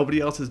 It's nobody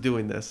else is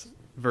doing this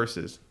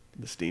versus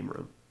the steam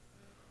room.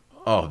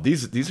 Oh,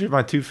 these are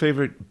my two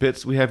favorite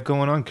bits we have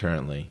going on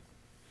currently.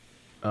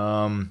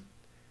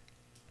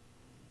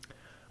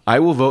 I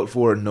will vote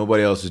for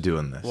nobody else is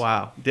doing this.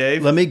 Wow,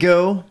 Dave. Let me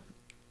go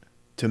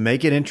to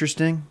make it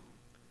interesting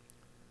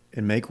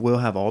and make Will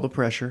have all the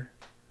pressure.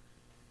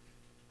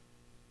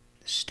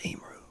 The steam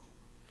room.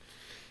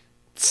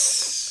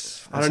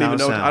 I don't even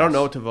know. I don't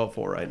know what to vote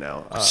for right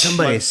now.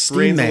 Somebody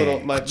steam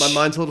my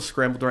mind's a little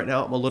scrambled right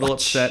now. I'm a little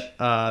upset.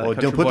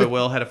 Country Boy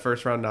Will had a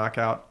first round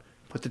knockout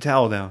Put the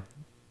towel down.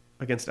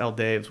 against L.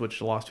 Daves,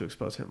 which lost to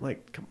expose him.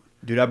 Like, come on.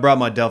 Dude, I brought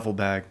my duffel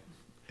bag.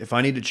 If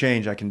I need to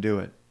change, I can do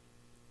it.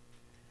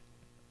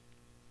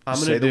 I'm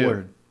Just gonna say do the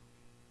word.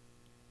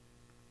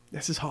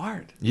 This is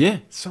hard. Yeah.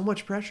 So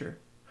much pressure.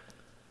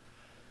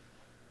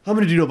 I'm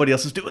gonna do nobody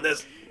else is doing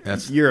this.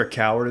 That's You're a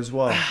coward as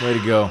well. way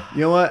to go.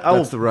 You know what?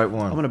 That's the right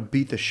one. I'm gonna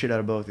beat the shit out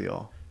of both of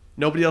y'all.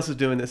 Nobody else is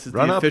doing this. Is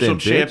Run the up official then,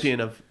 bitch. champion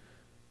of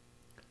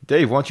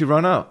Dave, why don't you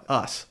run up?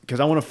 us. Because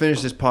I want to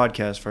finish this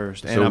podcast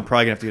first, and So- I'm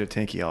probably gonna have to get a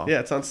tinky off.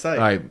 Yeah, it's on site.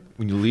 All right,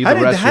 when you leave How the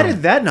did, restroom, how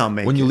did that not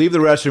make when it? you leave the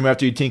restroom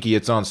after you tinky,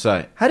 it's on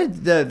site. How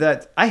did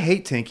that? I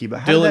hate Tinky, but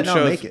how Dylan did that not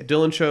shows. make it?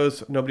 Dylan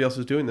shows nobody else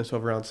is doing this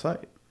over on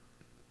site.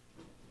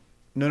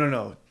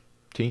 No.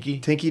 Tinky?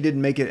 Tinky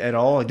didn't make it at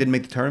all. It didn't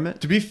make the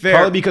tournament. To be fair,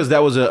 Probably because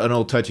that was an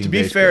old touching to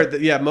be base fair,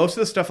 bit. yeah, most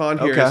of the stuff on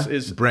here Okay.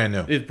 is Brand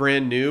new. Is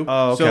brand new.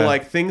 Oh, okay. So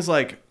like things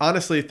like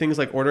honestly things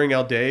like ordering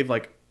Al Dave,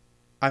 like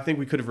I think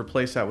we could have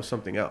replaced that with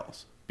something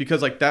else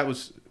because like that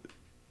was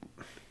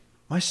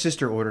My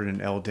sister ordered an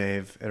El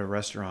Dave at a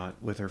restaurant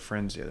with her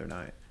friends the other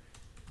night,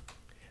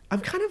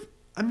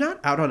 I'm not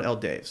out on El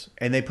Dave's.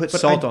 and they put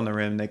But salt I- on the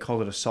rim. And they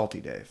called it a salty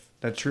Dave.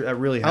 That's true. That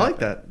really I happened. like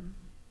that.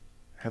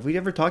 Have we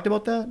ever talked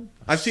about that?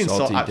 I've seen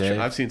Salty Dave.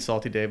 I've seen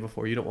Salty Dave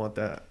before. You don't want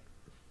that.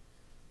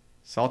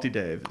 Salty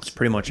Dave. It's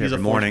pretty much he's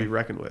every a force to morning. be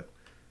reckoned with.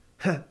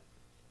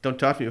 Don't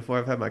talk to me before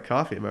I've had my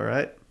coffee. Am I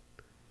right?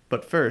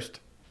 But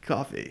first,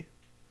 coffee.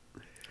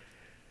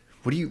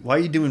 Why are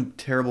you doing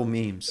terrible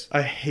memes?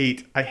 I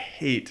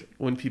hate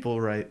when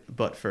people write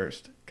 "but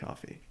first,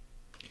 coffee."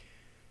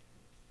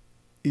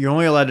 You're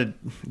only allowed to.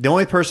 The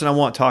only person I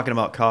want talking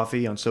about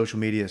coffee on social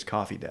media is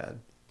Coffee Dad.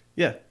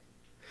 Yeah.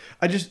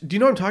 Do you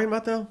know what I'm talking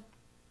about though?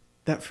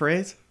 That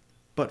phrase,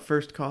 "but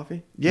first,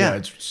 coffee." Yeah,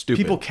 it's stupid.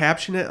 People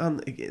caption it on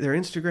their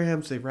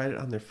Instagrams. They write it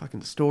on their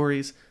fucking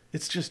stories.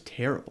 It's just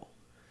terrible.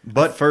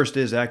 but first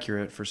is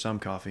accurate for some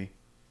coffee.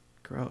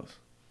 Gross.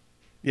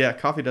 Yeah,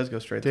 coffee does go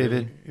straight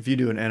David. through. If you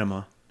do an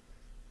enema,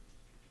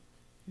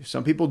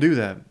 some people do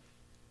that.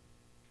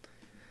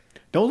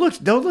 Don't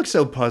look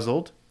so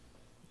puzzled.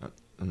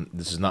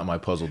 This is not my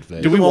puzzled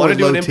face. Do we One want to with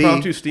do an low T.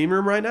 impromptu steam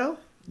room right now?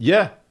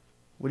 Yeah.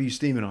 What are you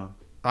steaming on?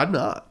 I'm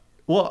not.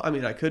 Well, I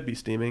mean, I could be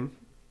steaming,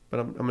 but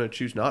I'm going to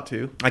choose not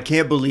to. I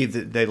can't believe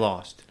that they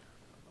lost.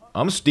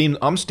 I'm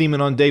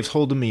steaming on Dave's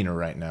whole demeanor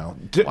right now.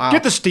 Wow.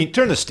 Get the steam.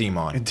 Turn the steam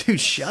on. Dude,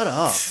 shut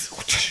up.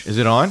 Is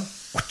it on?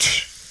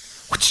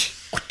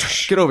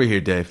 Get over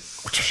here, Dave.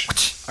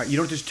 All right, you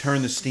don't just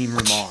turn the steam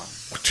room on.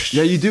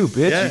 Yeah, you do,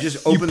 bitch. Yeah. You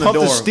just open the pump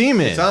door. the steam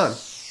in. It's on.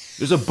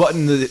 There's a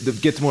button that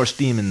gets more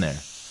steam in there.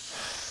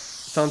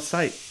 It's on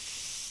site.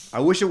 I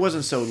wish it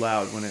wasn't so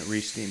loud when it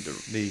re-steamed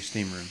the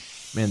steam room.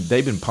 Man,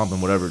 they've been pumping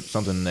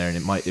something in there, and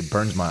it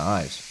burns my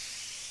eyes.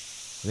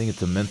 I think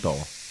it's a menthol.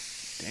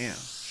 Damn.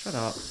 Shut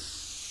up.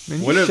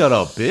 Man, What you if- shut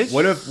up, bitch.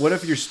 What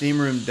if your steam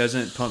room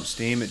doesn't pump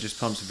steam? It just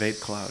pumps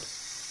vape cloud.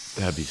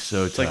 That'd be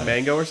so It's tight. like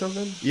mango or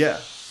something? Yeah,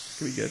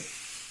 Could be good.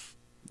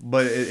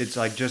 but it's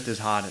like just as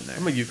hot in there.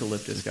 I'm a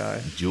eucalyptus guy.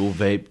 Juul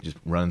vape just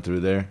running through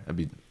there.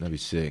 That'd be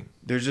sick.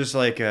 There's just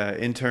like a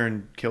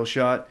intern kill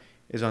shot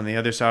is on the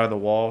other side of the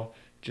wall,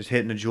 just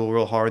hitting the jewel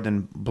real hard,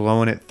 then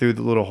blowing it through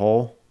the little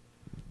hole.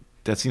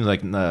 That seems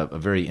like a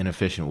very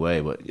inefficient way,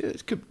 but yeah,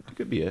 it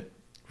could be it.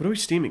 What are we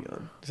steaming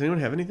on? Does anyone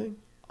have anything?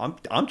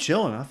 I'm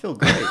chilling. I feel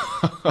great.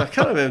 I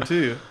kind of am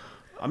too.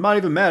 I'm not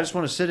even mad. I just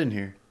want to sit in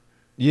here.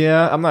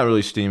 Yeah, I'm not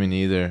really steaming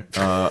either.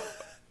 Yeah,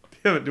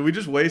 did we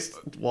just waste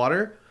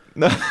water?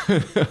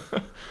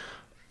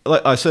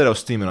 Like I said, I was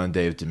steaming on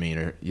Dave's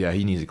demeanor. Yeah,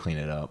 he needs to clean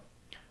it up.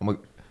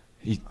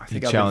 He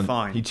think I'll be challenged.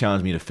 fine. He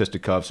challenged me to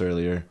fisticuffs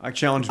earlier. I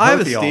challenge I have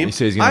both a of y'all. steam. He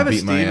says he's I gonna have a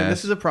beat my steam, and ass.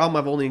 this is a problem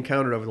I've only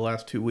encountered over the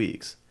last 2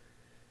 weeks.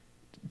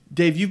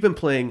 Dave, you've been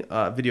playing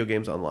video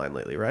games online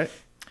lately, right?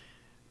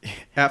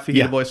 At Fajita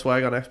Yeah. Boy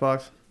Swag on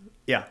Xbox.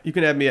 Yeah. You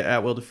can add me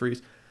at Will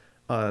DeFreeze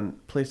on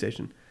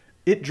PlayStation.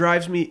 It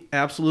drives me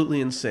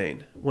absolutely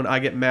insane when I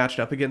get matched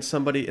up against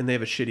somebody and they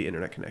have a shitty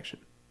internet connection.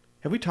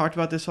 Have we talked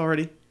about this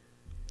already?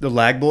 The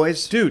lag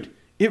boys? Dude,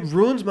 it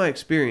ruins my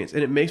experience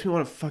and it makes me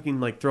want to fucking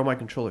like throw my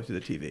controller through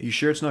the TV. You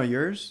sure it's not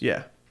yours?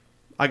 Yeah.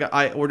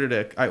 I ordered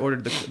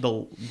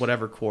the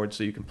whatever cord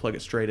so you can plug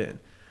it straight in.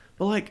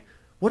 But like,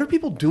 what are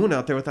people doing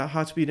out there without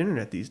hot speed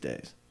internet these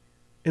days?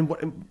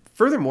 And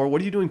furthermore,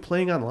 what are you doing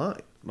playing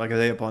online? Like, are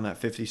they up on that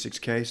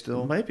 56K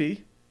still? It might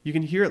be. You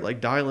can hear it like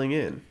dialing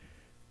in.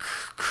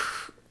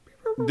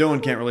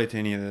 Dylan can't relate to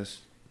any of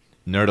this.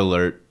 Nerd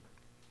alert.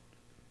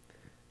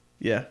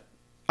 Yeah.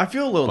 I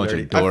feel a little Bunch of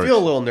nerdy. I dorks. feel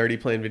a little nerdy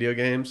playing video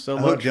games so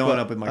I much. hooked Dylan but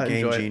up with my I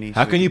Game enjoy it. Genie.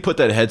 How can you put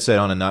that headset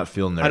on and not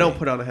feel nerdy? I don't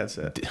put on a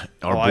headset.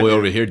 Our I boy do.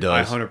 over here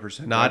does. I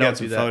 100%. No, I got don't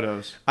some do that.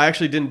 photos. I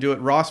actually didn't do it.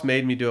 Ross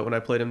made me do it when I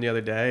played him the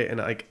other day,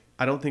 and I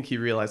don't think he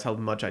realized how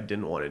much I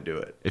didn't want to do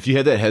it. If you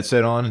had that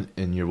headset on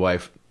and your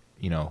wife,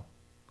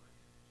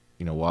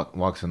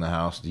 walks in the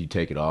house, do you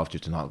take it off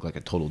just to not look like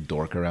a total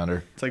dork around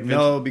her? It's like Vince,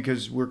 No,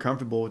 because we're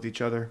comfortable with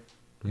each other.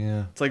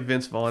 Yeah. it's like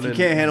Vince Vaughn. If you in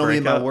can't handle me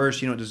at my Breakout.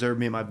 worst, you don't deserve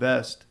me at my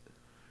best.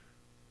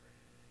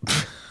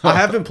 I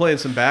have been playing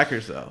some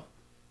backers though.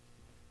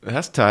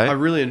 That's I tight.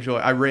 really enjoy.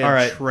 I ran All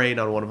right. train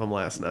on one of them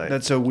last night.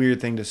 That's a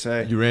weird thing to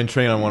say. You ran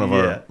train on one of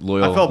our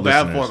loyal I felt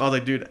bad listeners. for him. I was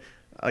like, dude,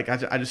 like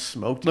I just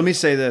smoked. Let me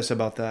say this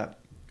about that.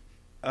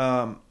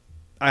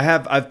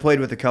 I've played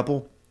with a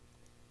couple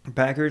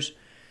backers.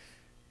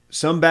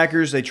 Some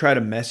backers, they try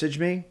to message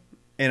me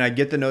and I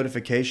get the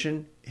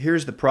notification.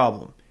 Here's the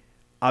problem.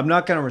 I'm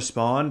not going to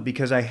respond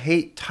because I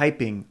hate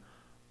typing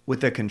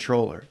with a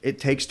controller. It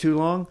takes too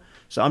long.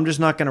 So I'm just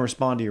not going to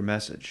respond to your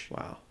message.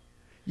 Wow.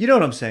 You know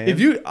what I'm saying?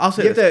 I'll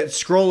say you have this. to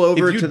scroll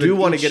over If you to do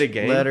want to each get a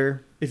game,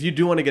 letter. if you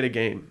do want to get a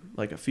game,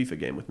 like a FIFA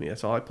game with me,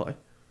 that's all I play.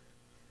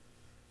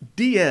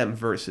 DM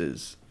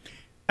versus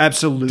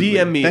Absolutely.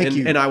 DM me Thank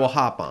you. and I will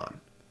hop on.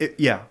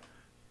 Yeah.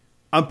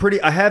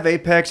 I have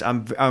Apex.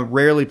 I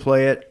rarely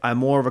play it. I'm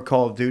more of a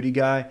Call of Duty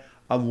guy.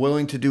 I'm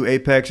willing to do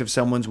Apex if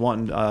someone's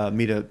wanting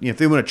me to, if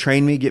they want to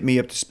train me, get me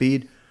up to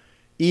speed,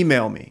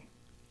 email me.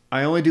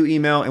 I only do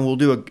email, and we'll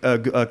do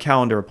a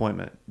calendar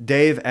appointment.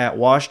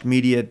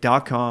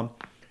 Dave@washedmedia.com.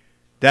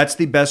 That's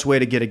the best way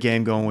to get a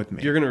game going with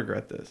me. You're gonna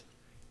regret this.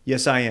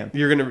 Yes, I am.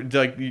 You're gonna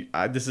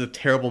this is a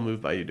terrible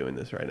move by you doing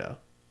this right now.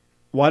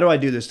 Why do I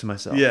do this to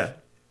myself? Yeah.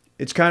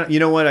 It's kind of, you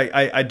know what,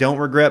 I don't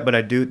regret, but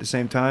I do at the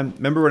same time.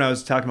 Remember when I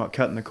was talking about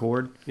cutting the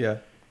cord? Yeah.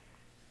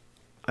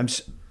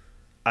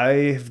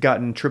 I've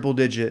gotten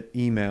triple-digit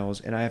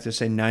emails, and I have to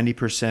say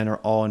 90% are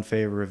all in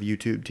favor of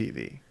YouTube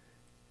TV.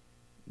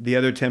 The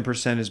other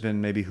 10% has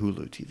been maybe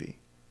Hulu TV.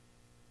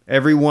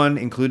 Everyone,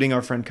 including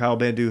our friend Kyle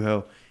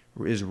Banduho,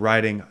 is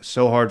writing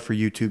so hard for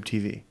YouTube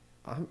TV.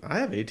 I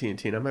have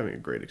AT&T and I'm having a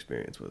great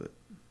experience with it.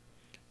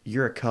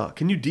 You're a cuck.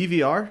 Can you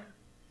DVR?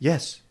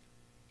 Yes.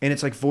 And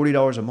it's like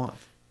 $40 a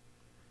month.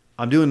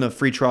 I'm doing the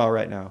free trial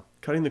right now.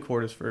 Cutting the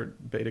cord is for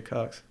beta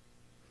cucks.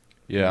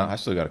 Yeah, I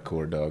still got a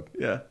cord, dog.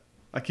 Yeah.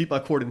 I keep my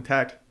cord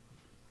intact.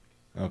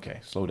 Okay,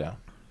 slow down.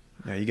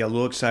 Yeah, you got a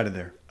little excited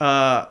there.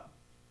 Uh,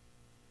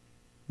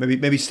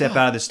 Maybe step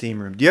out of the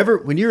steam room. Do you ever,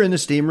 when you're in the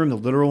steam room, the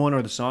literal one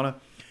or the sauna,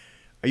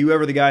 are you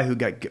ever the guy who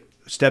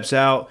steps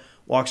out,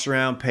 walks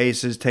around,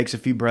 paces, takes a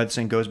few breaths,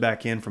 and goes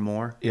back in for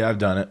more? Yeah, I've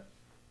done it.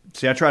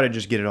 See, I try to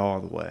just get it all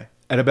the way.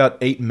 At about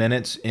 8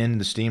 minutes in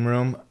the steam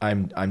room,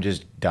 I'm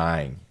just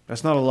dying.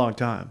 That's not a long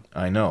time.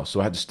 I know.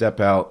 So I had to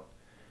step out,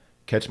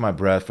 catch my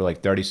breath for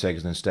like 30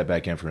 seconds, then step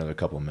back in for another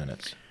couple of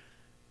minutes.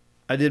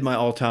 I did my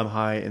all-time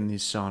high in the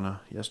sauna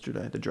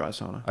yesterday, the dry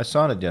sauna. I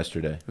saw it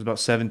yesterday. It was about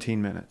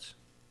 17 minutes.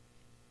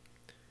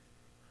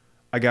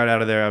 I got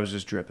out of there, I was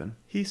just dripping.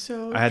 he's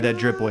so I had that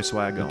drip boy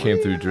swag going. Came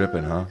through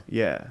dripping, huh?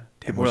 Yeah.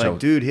 People wish were I like,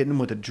 was- dude, hitting him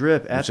with a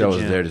drip at Wish the I was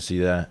gym. there to see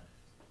that.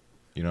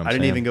 You know what I'm I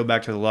didn't saying? even go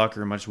back to the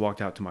locker room. I just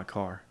walked out to my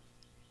car.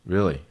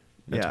 Really?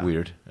 That's Yeah.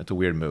 weird. That's a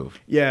weird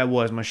move. Yeah, it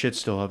was. My shit's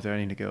still up there. I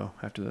need to go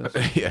after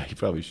this. Yeah, you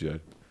probably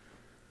should.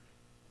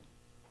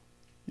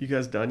 You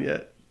guys done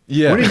yet?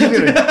 Yeah. When are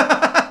you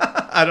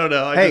gonna? I don't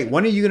know. Hey,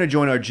 when are you gonna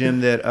join our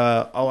gym that?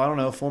 I don't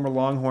know. Former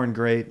Longhorn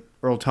great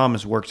Earl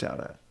Thomas works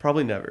out at.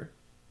 Probably never.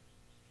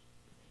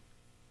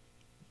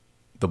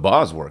 The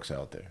Boz works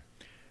out there.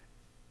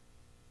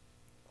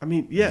 I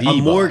mean, yeah. The-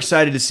 I'm more Boz.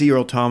 excited to see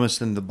Earl Thomas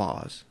than the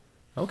Boz.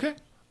 Okay.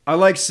 I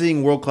like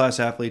seeing world class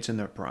athletes in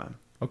their prime.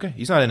 Okay.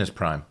 He's not in his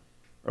prime.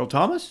 Earl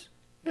Thomas?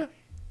 Yeah.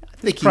 I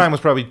think His prime was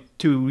probably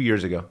 2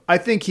 years ago. I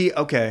think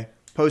okay.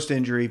 Post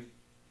injury.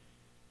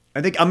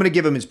 I think I'm gonna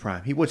give him his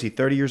prime. What's he?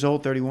 30 years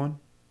old? 31?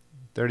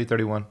 30,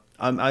 31.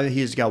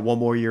 He's got one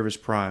more year of his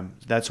prime.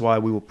 That's why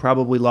we will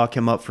probably lock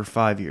him up for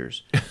 5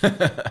 years.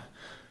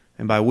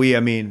 And by we, I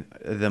mean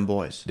them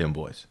boys. Them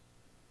boys.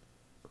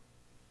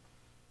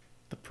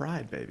 The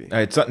pride, baby.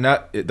 It's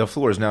the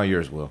floor is now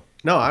yours, Will.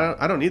 No,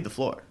 I don't need the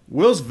floor.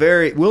 Will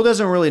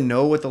doesn't really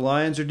know what the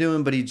Lions are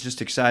doing, but he's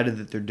just excited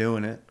that they're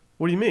doing it.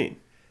 What do you mean?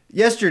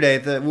 Yesterday,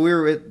 we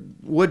were at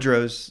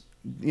Woodrow's,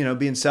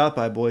 being South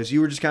by boys. You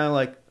were just kind of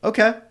like,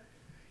 okay.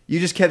 You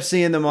just kept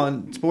seeing them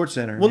on Sports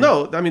Center. Well,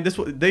 no, I mean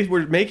they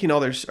were making all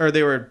their, or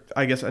they were,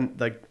 I guess,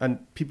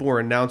 people were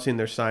announcing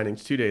their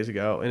signings 2 days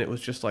ago, and it was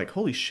just like,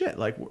 holy shit!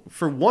 Like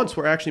for once,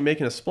 we're actually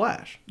making a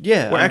splash.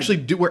 Yeah, we're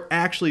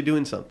actually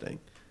doing something.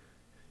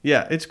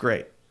 Yeah, it's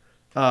great.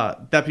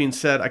 That being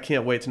said, I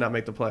can't wait to not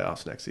make the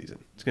playoffs next season.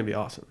 It's gonna be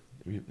awesome.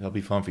 That'll be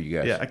fun for you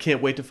guys. Yeah, I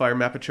can't wait to fire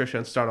Matt Patricia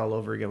and start all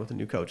over again with a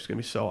new coach. It's gonna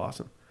be so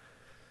awesome.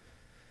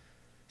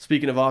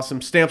 Speaking of awesome,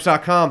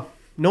 Stamps.com.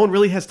 No one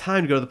really has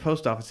time to go to the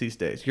post office these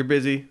days. You're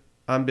busy.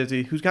 I'm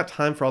busy. Who's got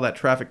time for all that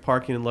traffic,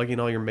 parking, and lugging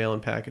all your mail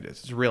and packages?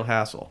 It's a real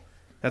hassle.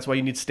 That's why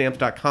you need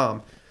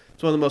Stamps.com.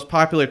 It's one of the most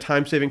popular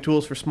time-saving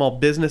tools for small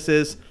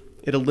businesses.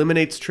 It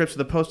eliminates trips to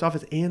the post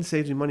office and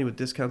saves you money with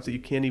discounts that you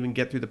can't even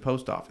get through the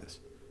post office.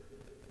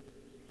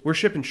 We're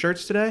shipping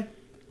shirts today.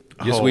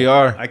 Yes, we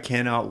are. I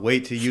cannot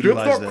wait to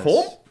utilize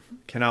this.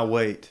 Cannot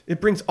wait. It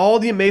brings all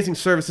the amazing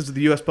services of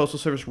the U.S. Postal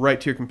Service right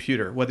to your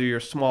computer, whether you're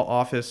a small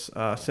office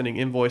sending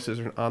invoices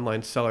or an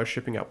online seller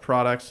shipping out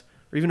products,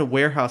 or even a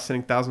warehouse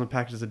sending thousands of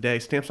packages a day.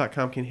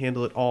 Stamps.com can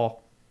handle it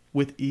all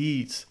with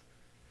ease.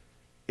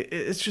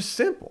 It's just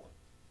simple.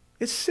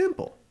 It's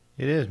simple.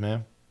 It is,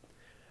 man.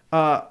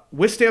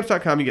 With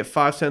Stamps.com, you get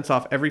 5 cents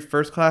off every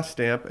first-class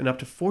stamp and up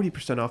to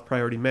 40% off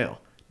priority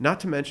mail.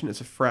 Not to mention,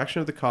 it's a fraction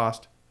of the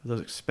cost of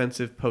those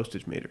expensive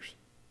postage meters.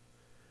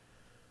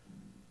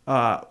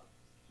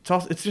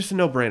 It's just a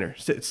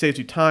no-brainer. It saves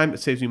you time. It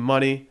saves you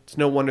money. It's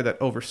no wonder that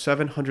over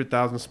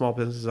 700,000 small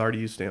businesses already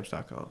use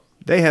Stamps.com.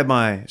 They have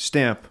my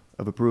stamp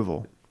of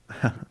approval.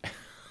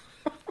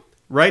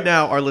 Right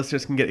now, our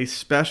listeners can get a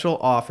special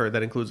offer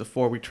that includes a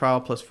 4-week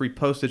trial plus free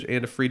postage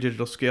and a free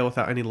digital scale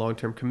without any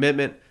long-term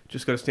commitment.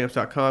 Just go to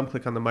Stamps.com,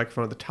 click on the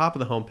microphone at the top of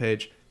the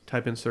homepage,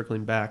 type in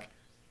Circling Back.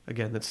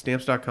 Again, that's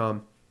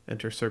Stamps.com.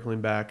 Enter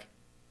Circling Back.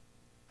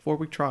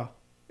 4-week trial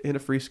and a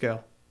free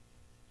scale.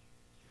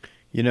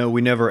 You know,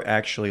 we never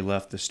actually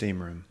left the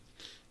steam room.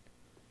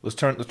 Let's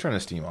turn the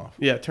steam off.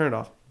 Yeah, turn it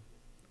off.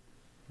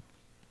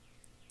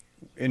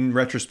 In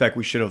retrospect,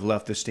 we should have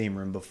left the steam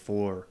room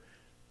before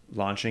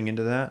launching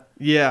into that.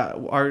 Yeah,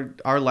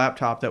 our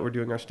laptop that we're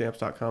doing our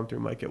Stamps.com through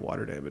might get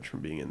water damage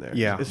from being in there.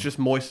 Yeah. It's just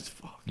moist as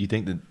fuck. Do you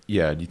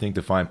think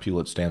the fine people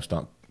at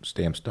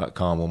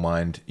Stamps.com will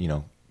mind,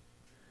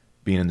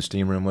 being in the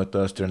steam room with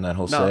us during that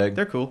whole No, seg?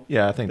 they're cool.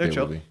 Yeah, I think They're they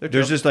chill. will be. They're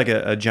There's chill. just like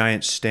a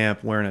giant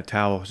stamp wearing a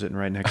towel sitting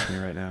right next to me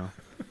right now.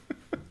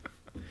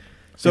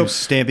 So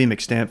Stampy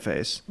McStamp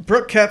face.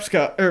 Brooke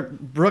Kepska.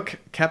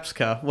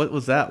 What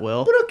was that,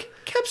 Will? Brooke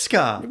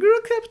Kepska.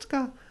 Brooke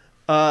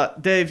Kepska.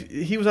 Dave,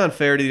 he was on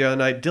Faraday the other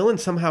night. Dylan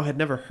somehow had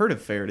never heard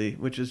of Faraday,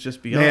 which is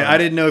just beyond. Man, I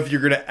didn't know if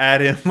you're going to add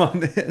him on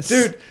this.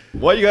 Dude,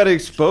 Why you got to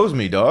expose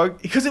me,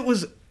 dog? because it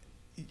was...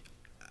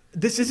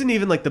 This isn't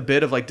even like the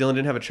bit of like Dylan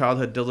didn't have a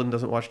childhood, Dylan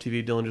doesn't watch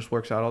TV, Dylan just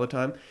works out all the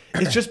time.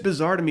 It's just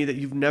bizarre to me that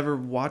you've never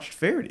watched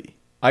Faraday.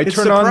 It's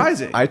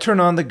surprising. I turn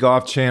on the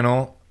golf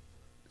channel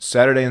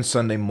Saturday and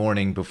Sunday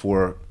morning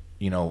before,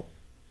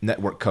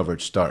 network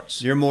coverage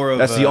starts. You're more of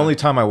That's the only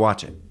time I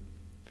watch it.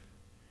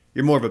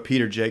 You're more of a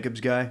Peter Jacobs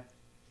guy.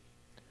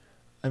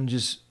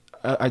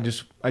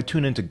 I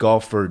tune into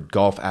golf for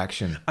golf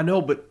action. I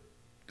know, but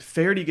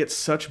Faraday gets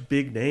such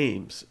big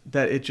names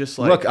that it just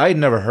like... Look, I had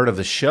never heard of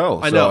the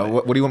show. I So know.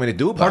 what do you want me to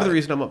do about it? Part of the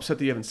reason I'm upset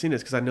that you haven't seen it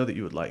is because I know that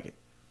you would like it.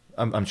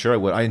 I'm sure I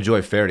would. I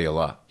enjoy Faraday a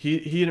lot.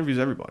 He interviews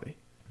everybody.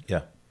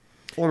 Yeah.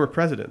 Former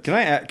presidents. Can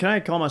I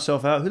call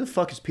myself out? Who the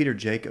fuck is Peter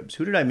Jacobs?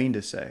 Who did I mean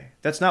to say?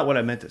 That's not what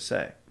I meant to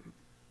say.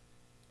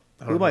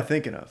 Who am I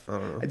thinking of? I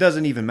don't know. It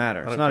doesn't even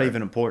matter. It's not care.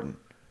 even important.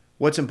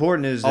 What's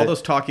important is All that,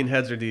 those talking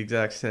heads are the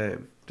exact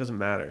same. Doesn't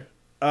matter.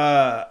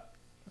 I'm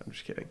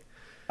just kidding.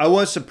 I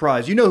was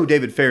surprised. You know who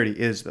David Faraday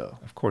is, though.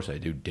 Of course I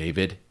do,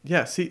 David.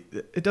 Yeah, see,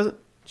 it doesn't...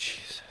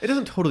 Jesus. It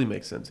doesn't totally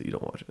make sense that you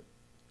don't watch it.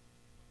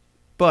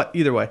 But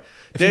either way,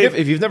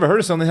 If you've never heard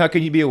of something, how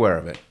can you be aware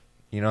of it?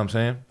 You know what I'm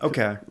saying?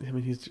 Okay. I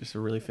mean, he's just a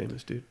really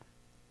famous dude.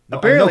 No,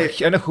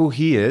 Apparently- I know who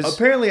he is.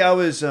 Apparently, I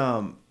was.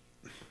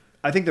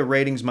 I think the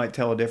ratings might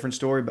tell a different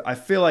story, but I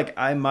feel like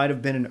I might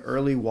have been an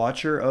early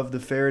watcher of the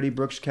Faraday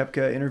Brooks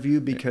Koepka interview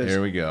because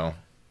Here we go.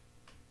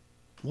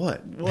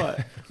 what?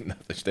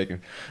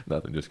 Nothing.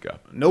 Just go.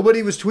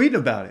 Nobody was tweeting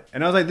about it,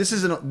 and I was like,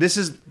 "This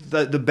is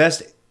the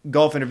best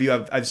golf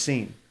interview I've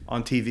seen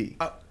on TV."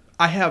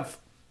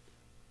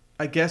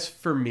 I guess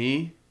for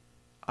me,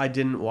 I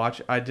didn't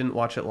watch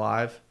it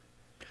live.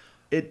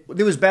 It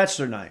was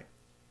Bachelor Night.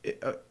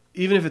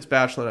 Even if it's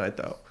Bachelor Night,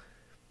 though,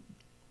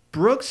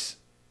 Brooks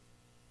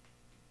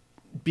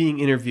being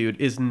interviewed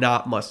is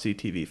not must-see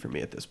TV for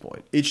me at this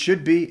point. It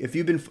should be. If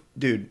you've been,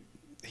 dude,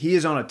 he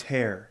is on a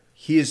tear.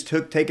 He is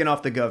taken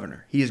off the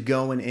governor. He is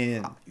going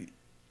in.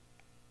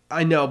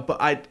 I know, but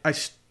I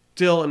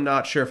still am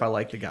not sure if I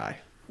like the guy.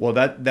 Well,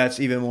 that's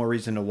even more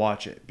reason to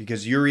watch it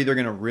because you're either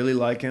going to really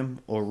like him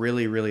or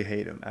really, really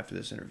hate him after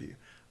this interview.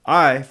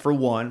 I, for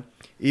one,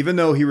 even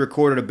though he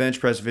recorded a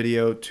bench press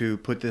video to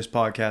put this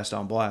podcast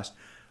on blast,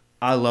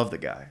 I love the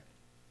guy.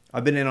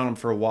 I've been in on him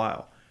for a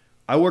while.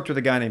 I worked with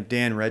a guy named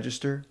Dan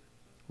Regester,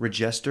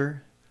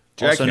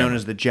 also known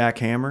as the Jack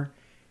Hammer.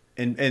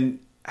 And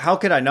how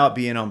could I not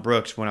be in on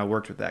Brooks when I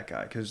worked with that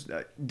guy? Because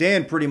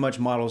Dan pretty much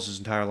models his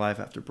entire life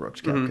after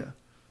Brooks Koepka.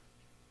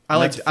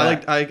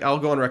 I'll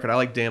go on record. I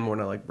like Dan more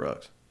than I like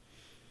Brooks.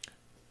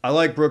 I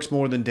like Brooks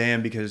more than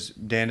Dan because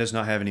Dan does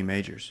not have any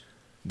majors.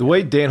 The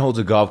way Dan holds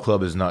a golf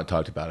club is not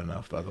talked about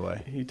enough, by the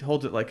way. He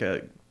holds it like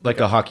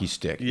a hockey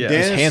stick. Yeah.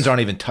 His Dan's- hands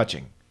aren't even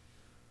touching.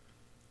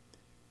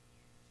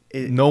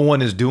 No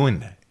one is doing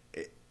that.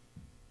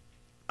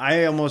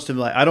 I almost am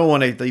like, I don't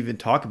want to even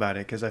talk about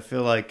it because I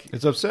feel like,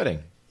 It's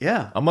upsetting.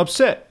 yeah, I'm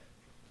upset.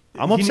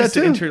 I'm he upset needs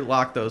too. to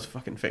interlock those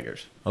fucking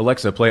fingers.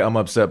 Alexa, play I'm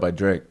Upset by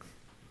Drake.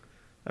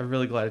 I'm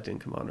really glad it didn't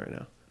come on right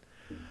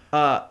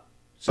now.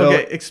 So-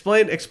 okay,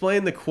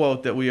 explain the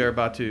quote that we are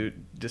about to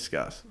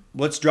discuss.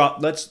 Let's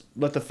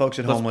let the folks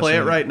at Let's home play it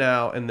listen. right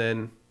now, and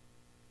then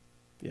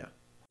yeah.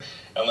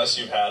 Unless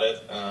you've had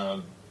it,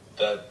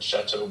 that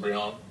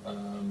Chateaubriand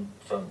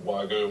from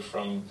Wagyu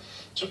from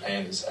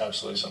Japan is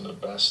absolutely some of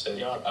the best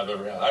steak I've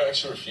ever had. I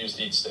actually refuse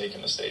to eat steak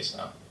in the States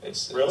now. It's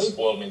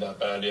spoiled me that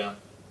bad, yeah.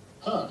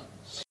 Huh.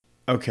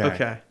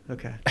 Okay.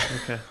 Okay.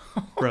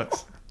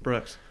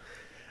 Brooks.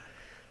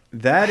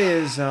 That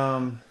is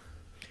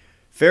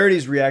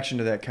Faraday's reaction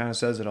to that kind of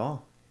says it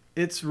all.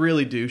 It's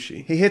really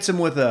douchey. He hits him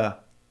with a,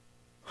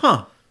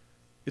 huh.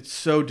 It's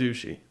so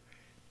douchey.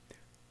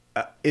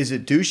 Is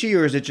it douchey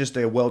or is it just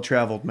a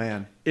well-traveled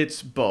man?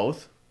 It's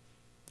both.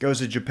 Goes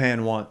to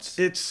Japan once.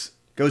 It's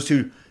Goes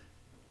to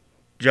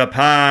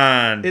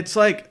Japan. It's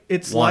like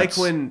Once.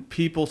 when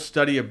people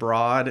study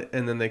abroad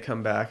and then they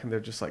come back and they're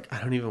just like, I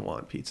don't even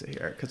want pizza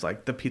here because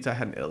like the pizza I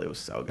had in Italy was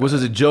so good. Was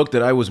it a joke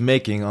that I was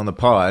making on the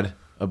pod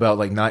about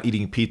like not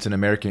eating pizza in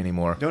America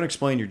anymore? Don't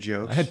explain your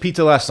jokes. I had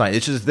pizza last night.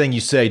 It's just a thing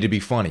you say to be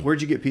funny.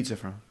 Where'd you get pizza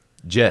from?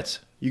 Jets.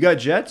 You got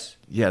Jets?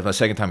 Yeah, my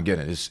second time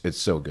getting it. It's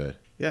so good.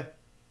 Yeah,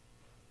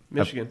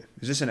 Michigan.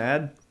 Is this an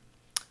ad?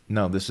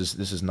 No, this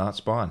is not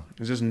Spawn.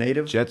 Is this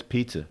native? Jets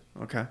Pizza.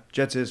 Okay.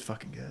 Jets is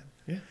fucking good.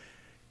 Yeah.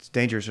 It's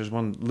dangerous. There's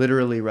one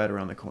literally right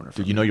around the corner.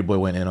 From Dude, you know your boy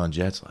went in on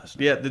Jets last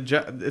night.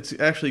 Yeah, it's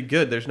actually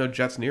good. There's no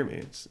Jets near me.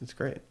 It's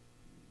great.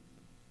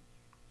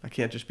 I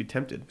can't just be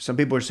tempted. Some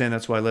people are saying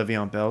that's why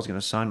Le'Veon Bell's going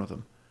to sign with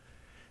them.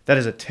 That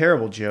is a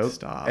terrible joke.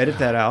 Stop. Edit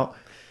that out.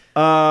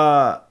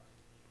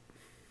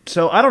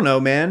 So I don't know,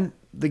 man.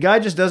 The guy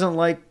just doesn't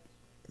like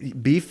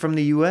beef from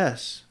the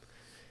U.S.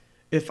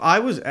 If I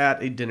was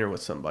at a dinner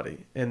with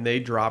somebody and they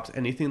dropped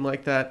anything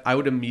like that, I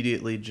would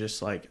immediately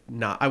just like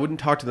not. I wouldn't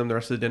talk to them the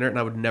rest of the dinner, and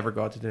I would never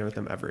go out to dinner with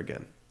them ever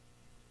again.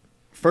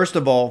 First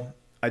of all,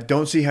 I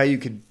don't see how you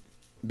could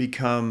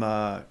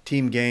become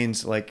Team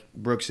Gaines like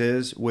Brooks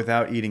is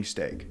without eating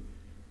steak.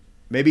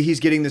 Maybe he's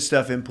getting this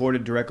stuff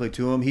imported directly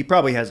to him. He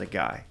probably has a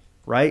guy,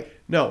 right?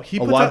 No, he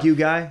A puts out, Wagyu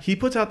guy? He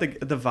puts out the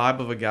vibe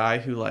of a guy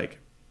who like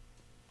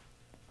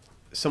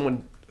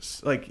someone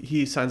like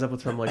he signs up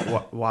with some like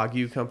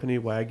Wagyu company,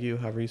 Wagyu,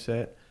 however you say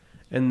it,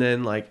 and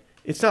then like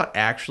it's not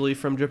actually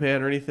from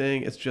Japan or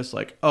anything. It's just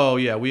like, oh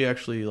yeah, we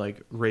actually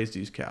like raise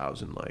these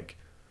cows in like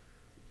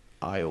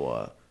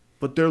Iowa,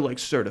 but they're like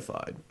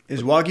certified.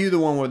 Is Wagyu the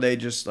one where they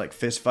just like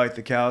fist fight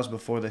the cows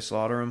before they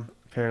slaughter them?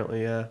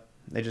 Apparently, yeah.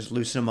 They just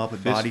loosen them up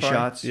with Fist body fight?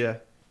 shots? Yeah,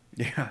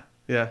 Yeah.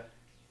 yeah.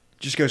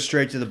 Just go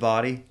straight to the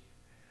body.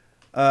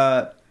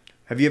 Have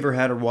you ever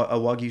had a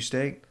Wagyu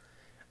steak?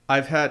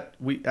 I've had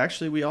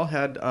we all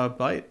had a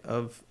bite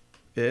of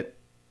it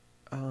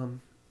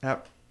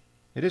at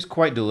It is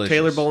quite delicious.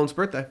 Taylor Boland's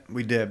birthday.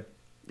 We did.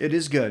 It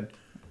is good.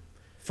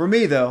 For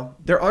me though,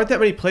 There aren't that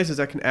many places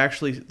that can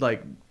actually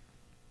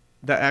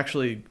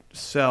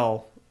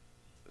sell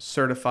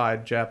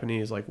certified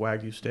Japanese like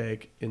Wagyu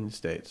steak in the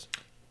States.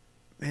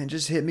 man,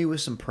 just hit me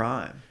with some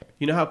prime.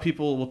 You know how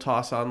people will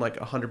toss on like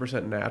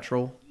 100%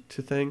 natural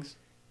to things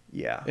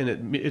Yeah.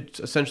 and it's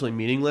essentially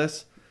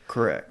meaningless?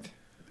 Correct.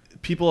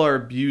 People are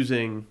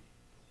abusing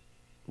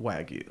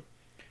Wagyu.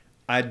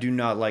 I do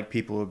not like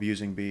people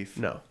abusing beef.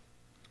 No.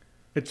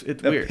 It's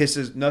That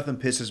weird. nothing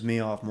pisses me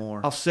off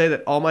more. I'll say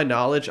that all my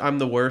knowledge, I'm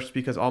the worst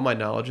because all my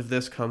knowledge of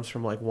this comes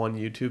from like one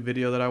YouTube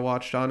video that I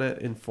watched on it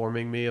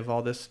informing me of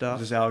all this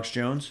stuff. Is this Alex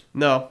Jones?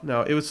 No,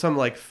 it was some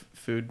like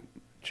food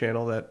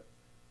channel that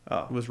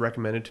Oh. was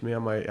recommended to me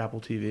on my Apple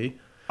TV.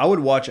 I would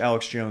watch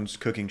Alex Jones'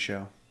 cooking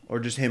show or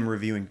just him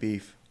reviewing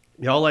beef.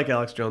 Y'all like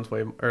Alex Jones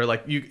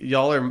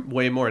y'all are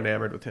way more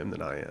enamored with him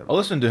than I am. I'll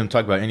listen to him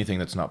talk about anything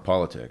that's not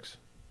politics.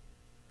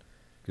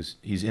 Because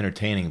he's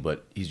entertaining,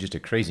 but he's just a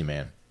crazy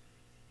man.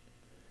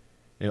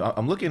 You know,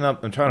 I'm looking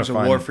up. I'm trying There's to a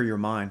find. war for your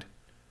mind.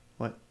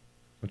 What?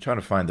 I'm trying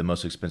to find the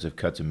most expensive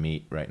cuts of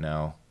meat right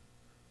now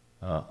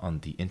on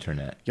the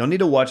internet. Y'all need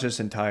to watch this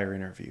entire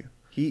interview.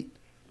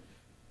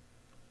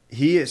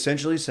 He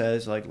essentially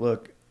says, like,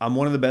 look, I'm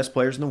one of the best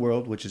players in the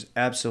world, which is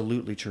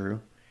absolutely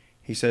true.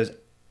 He says,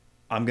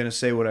 I'm going to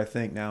say what I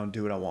think now and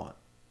do what I want.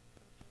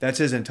 That's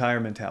his entire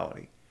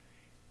mentality.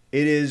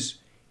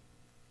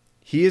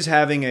 He is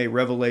having a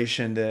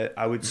revelation that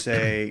I would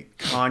say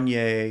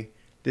Kanye,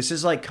 this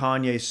is like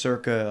Kanye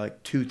circa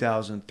like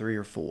 2003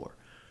 or 4.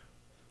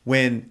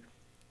 When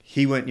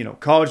he went,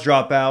 college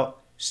dropout,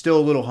 still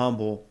a little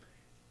humble.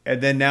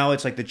 And then now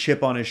it's like the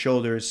chip on his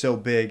shoulder is so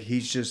big,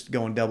 he's just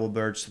going double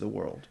birds to the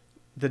world.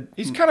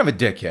 He's kind of a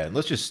dickhead.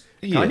 Let's just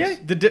he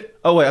Kanye? is.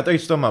 Oh wait, I thought you were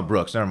talking about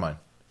Brooks. Never mind.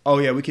 Oh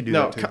yeah, we could do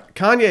no, that too.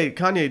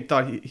 Kanye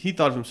thought he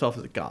thought of himself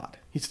as a god.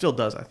 He still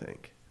does, I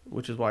think,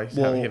 which is why he's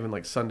having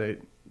like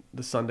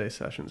the Sunday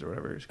sessions or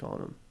whatever he's calling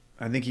them.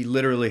 I think he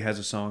literally has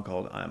a song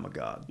called "I'm a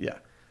God." Yeah.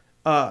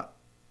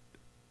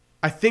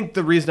 I think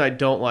the reason I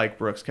don't like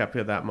Brooks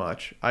Koepka that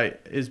much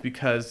is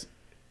because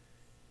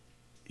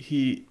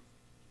he's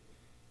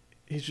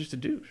just a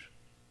douche.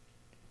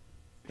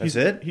 That's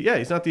it?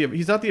 He's not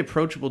the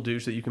approachable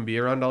douche that you can be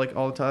around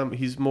all the time.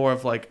 He's more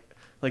of like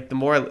the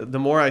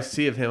more I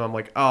see of him, I'm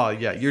like, oh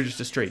yeah, you're just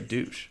a straight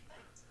douche.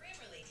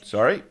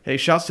 Sorry. Hey,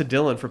 shouts to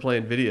Dylan for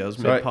playing videos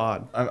mid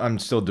pod. I'm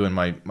still doing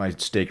my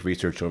steak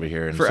research over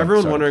here. And For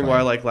everyone wondering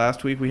why, like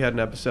last week we had an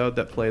episode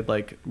that played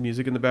like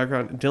music in the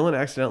background. Dylan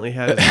accidentally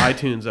had his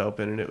iTunes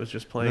open and it was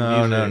just playing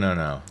music.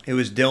 No. It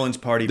was Dylan's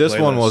party. This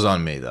playlist. one was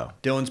on me though.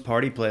 Dylan's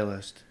party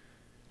playlist.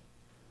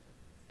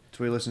 That's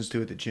what he listens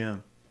to at the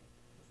gym.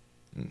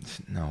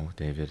 No,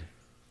 David.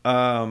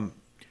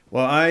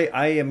 Well, I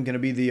am going to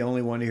be the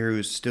only one here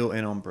who's still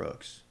in on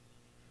Brooks.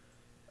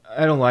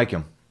 I don't like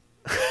him.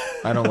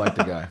 I don't like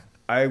the guy.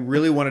 I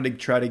really wanted to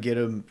try to get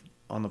him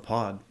on the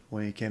pod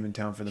when he came in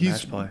town for the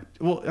match play.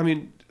 Well, I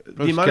mean, the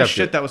Brooks amount of kept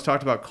shit it. that was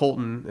talked about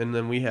Colton, and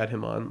then we had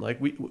him on. Like,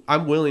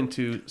 I'm willing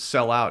to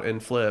sell out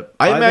and flip.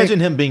 I I imagine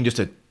think- him being just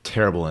a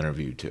terrible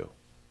interview too.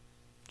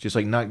 Just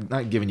like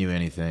not giving you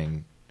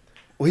anything.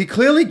 Well, he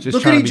clearly Just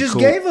look trying what to he be just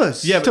cool. gave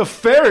us. Yeah, To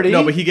Faraday.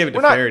 No, but he gave it to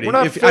Faraday. We're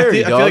not I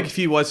Faraday, feel like dog. if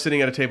he was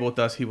sitting at a table with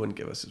us, he wouldn't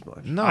give us as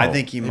much. No, I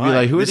think he It'd be might.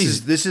 Like, who are this these?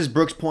 is this is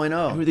Brooks point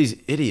oh. Who are these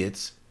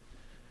idiots?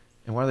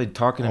 And why are they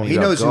talking to Oh, me? he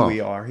about knows golf? who we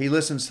are. He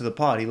listens to the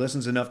pod. He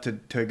listens enough to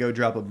go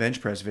drop a bench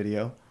press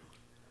video.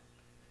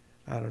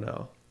 I don't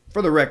know.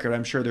 For the record,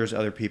 I'm sure there's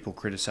other people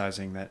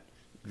criticizing that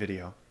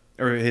video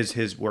or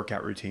his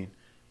workout routine,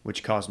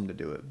 which caused him to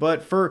do it.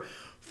 But for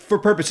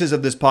purposes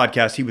of this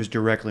podcast, he was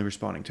directly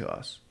responding to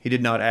us. He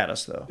did not add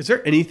us though. Is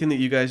there anything that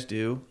you guys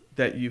do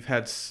that you've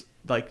had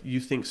like you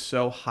think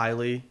so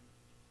highly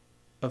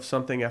of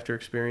something after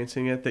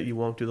experiencing it that you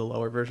won't do the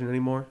lower version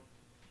anymore?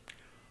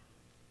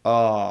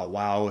 Oh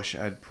wow! I wish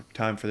I had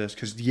time for this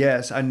because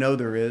yes, I know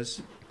there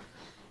is.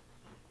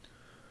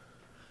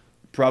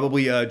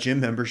 Probably gym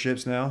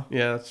memberships now.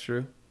 Yeah, that's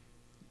true.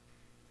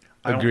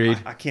 Agreed.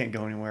 I can't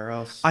go anywhere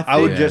else. I I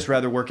would think- just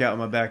rather work out in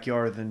my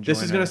backyard than. This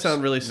join is gonna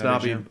sound really another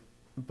snobby, gym.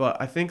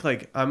 but I think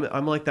like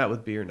I'm like that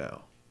with beer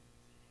now.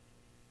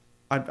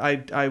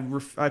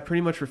 I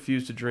pretty much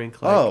refuse to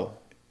drink like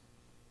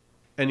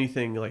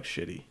anything like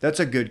shitty. That's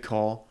a good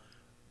call.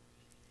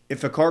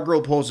 If a car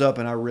girl pulls up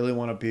and I really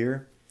want a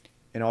beer,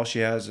 and all she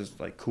has is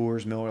like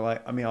Coors, Miller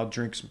Lite, I mean, I'll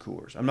drink some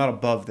Coors. I'm not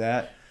above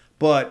that,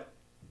 but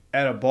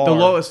at a bar, The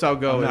lowest I'll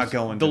go I'm is not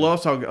going. the to-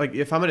 lowest I'll go, like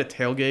if I'm at a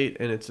tailgate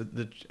and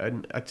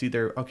it's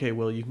either okay,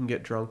 well you can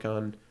get drunk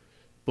on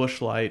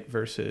Busch Light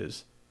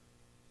versus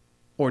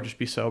or just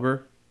be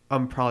sober.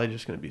 I'm probably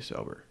just gonna be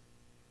sober.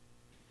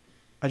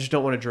 I just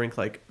don't want to drink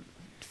like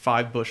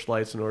 5 Busch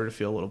Lights in order to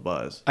feel a little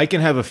buzz. I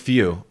can have a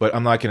few, but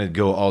I'm not going to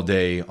go all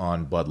day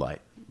on Bud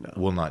Light. No.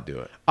 Will not do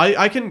it.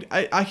 I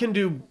can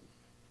do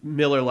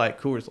Miller Lite,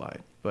 Coors Light,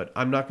 but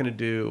I'm not gonna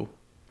do.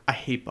 I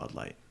hate Bud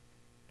Light.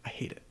 I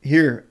hate it.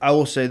 Here, I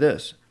will say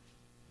this: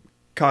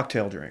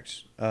 cocktail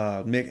drinks,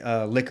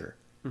 liquor,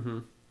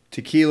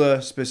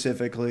 tequila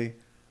specifically.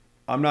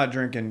 I'm not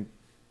drinking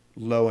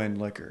low end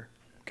liquor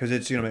because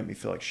it's gonna make me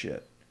feel like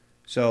shit.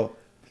 So,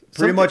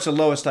 pretty much the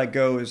lowest I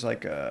go is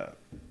like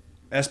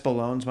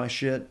Espolone's my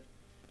shit,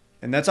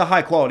 and that's a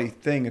high quality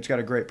thing. It's got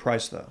a great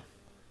price though.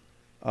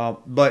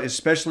 But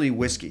especially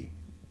whiskey,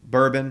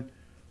 bourbon,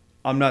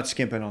 I'm not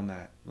skimping on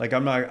that. Like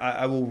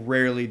I will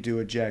rarely do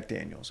a Jack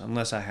Daniels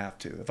unless I have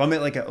to. If I'm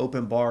at like an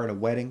open bar at a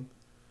wedding,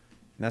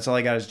 and that's all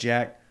I got is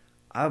Jack,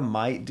 I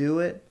might do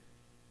it,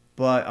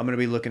 but I'm gonna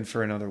be looking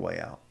for another way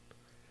out.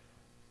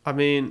 I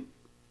mean,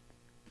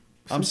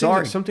 I'm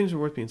sorry. Some things are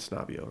worth being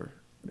snobby over,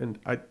 and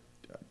I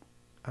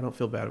don't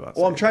feel bad about.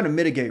 Well, I'm saying trying to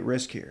mitigate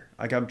risk here.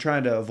 Like I'm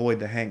trying to avoid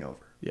the hangover.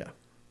 that. Yeah.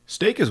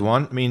 Steak is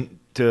one. I mean,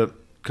 to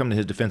come to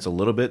his defense a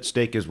little bit,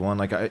 steak is one.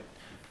 Like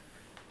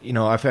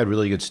I've had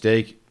really good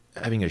steak.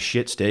 Having a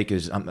shit steak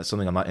is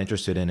something I'm not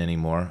interested in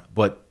anymore.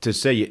 But to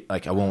say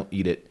like I won't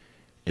eat it.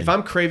 If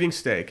I'm craving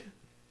steak,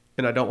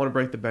 and I don't want to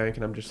break the bank,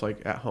 and I'm just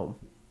like at home,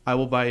 I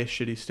will buy a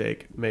shitty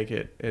steak, make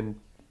it, and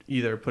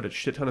either put a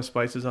shit ton of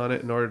spices on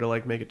it in order to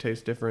like make it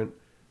taste different,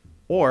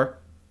 or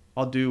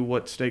I'll do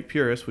what steak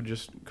purists would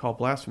just call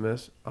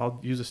blasphemous. I'll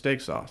use a steak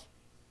sauce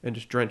and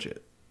just drench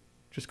it,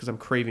 just because I'm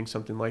craving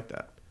something like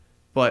that.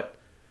 But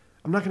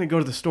I'm not going to go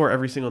to the store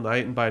every single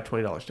night and buy a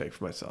 $20 steak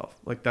for myself.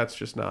 Like that's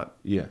just not.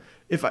 Yeah.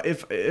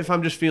 If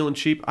I'm just feeling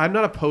cheap, I'm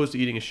not opposed to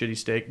eating a shitty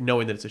steak,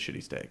 knowing that it's a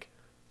shitty steak.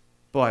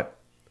 But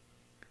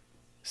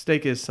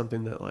steak is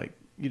something that like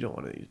you don't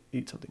want to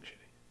eat something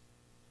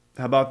shitty.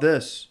 How about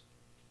this?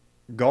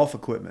 Golf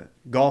equipment,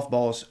 golf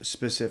balls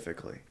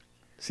specifically.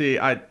 See,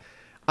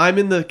 I'm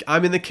in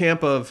the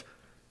camp of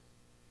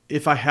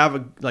if I have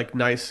a like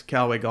nice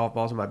Callaway golf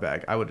balls in my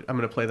bag, I'm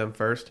gonna play them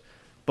first.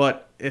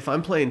 But if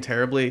I'm playing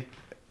terribly,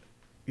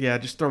 yeah,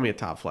 just throw me a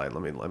Top Flight.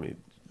 Let me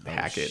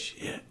hack it.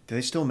 Shit. Do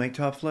they still make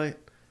Top Flight?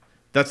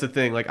 That's the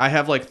thing. Like I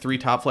have like 3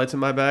 Top Flights in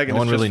my bag, and No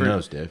one it's just really for,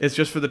 knows, Dave. It's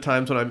just for the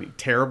times when I'm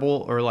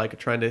terrible or like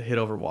trying to hit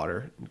over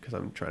water because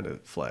I'm trying to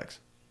flex.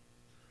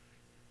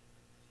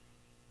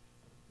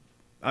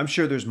 I'm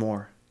sure there's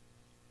more.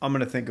 I'm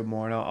gonna think of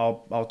more, and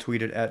I'll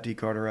tweet it at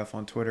DCarterF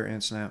on Twitter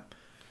and Snap.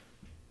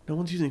 No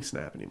one's using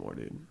Snap anymore,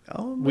 dude.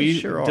 Oh, We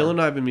sure are. Dylan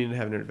and I have been meaning to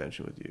have an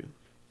intervention with you.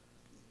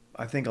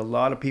 I think a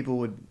lot of people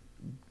would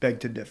beg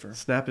to differ.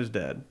 Snap is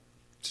dead.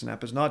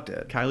 Snap is not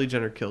dead. Kylie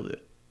Jenner killed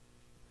it.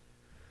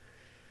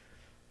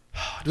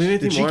 Do we have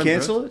anything Did she more on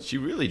cancel Brooks? it? She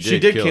really did. She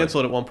did kill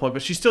cancel it at one point,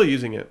 but she's still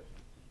using it.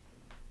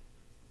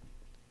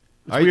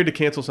 It's weird to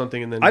cancel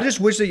something and then. I just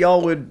wish that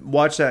y'all would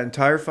watch that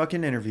entire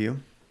fucking interview,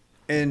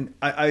 and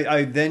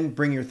I then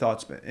bring your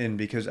thoughts in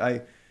because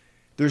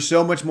there's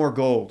so much more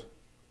gold.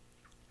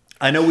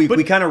 I know we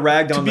kind of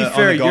ragged on to the. be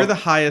fair, on the golf. you're the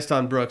highest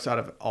on Brooks out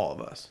of all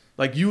of us.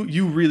 Like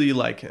you really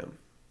like him.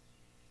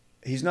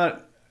 He's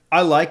not.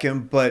 I like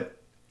him, but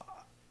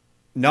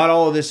not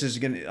all of this is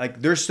gonna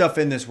like. There's stuff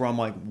in this where I'm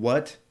like,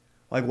 what?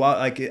 Like, why?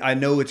 Like, I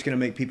know it's gonna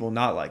make people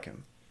not like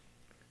him.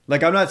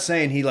 Like, I'm not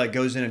saying he like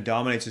goes in and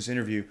dominates this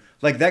interview.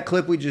 Like that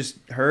clip we just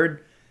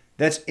heard,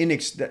 that's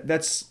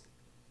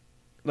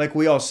like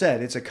we all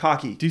said, it's a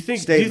cocky. Do you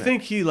statement.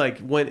 think he like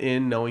went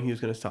in knowing he was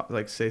going to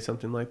like say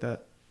something like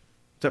that?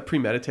 Is that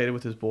premeditated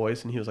with his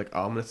boys? And he was like,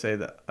 "Oh, I'm going to say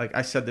that." Like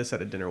I said this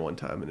at a dinner one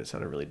time, and it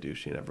sounded really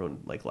douchey, and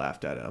everyone like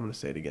laughed at it. I'm going to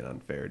say it again on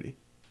Faraday.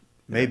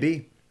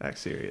 Maybe. Act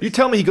serious. You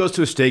tell me he goes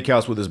to a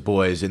steakhouse with his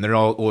boys and they're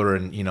all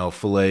ordering,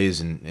 fillets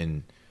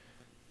and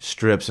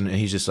strips, and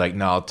he's just like,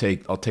 "No, I'll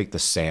take the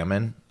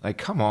salmon." Like,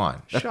 come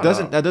on, that Shut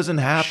doesn't up. that doesn't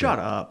happen. Shut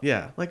up.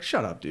 Yeah, like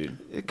shut up, dude.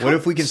 What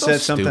if we can So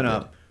set something stupid.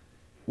 up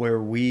where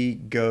we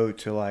go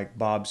to like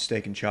Bob's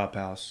Steak and Chop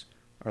House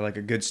or like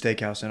a good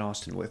steakhouse in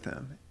Austin with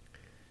him?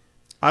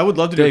 I would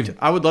love to Dave,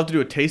 I would love to do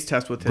a taste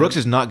test with him. Brooks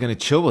is not going to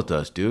chill with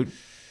us, dude.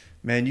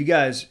 Man, you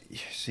guys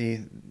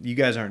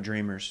aren't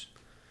dreamers.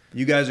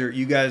 You guys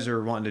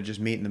are wanting to just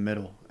meet in the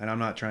middle, and I'm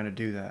not trying to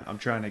do that. I'm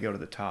trying to go to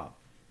the top.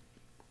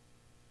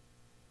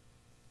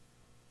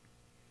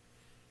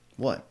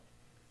 What?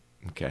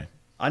 Okay.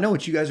 I know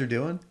what you guys are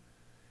doing.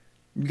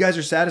 You guys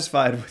are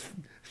satisfied with.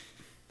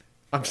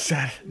 I'm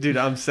sad, dude.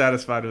 I'm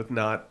satisfied with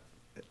not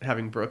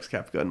having Brooks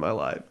Koepka in my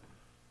life.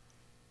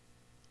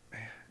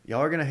 Y'all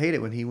are gonna hate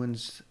it when he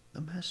wins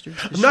the Masters.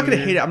 I'm not gonna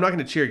hate it. I'm not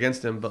gonna cheer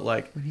against him, but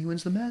like when he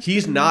wins the Masters.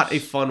 he's not a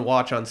fun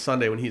watch on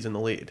Sunday when he's in the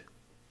lead.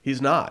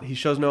 He's not. He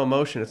shows no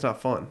emotion. It's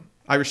not fun.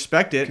 I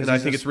respect it, and I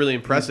think it's really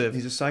impressive.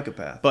 He's a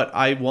psychopath. But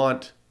I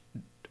want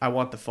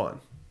the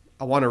fun.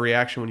 I want a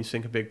reaction when you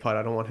sink a big putt.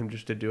 I don't want him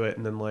just to do it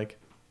and then like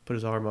put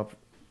his arm up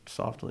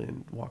softly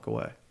and walk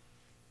away.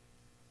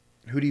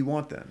 Who do you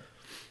want then?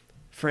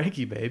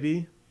 Frankie,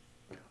 baby.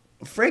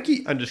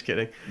 Frankie. I'm just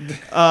kidding.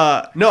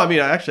 No, I mean,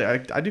 I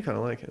do kind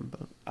of like him.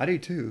 But I do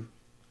too.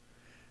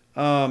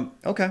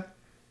 Okay.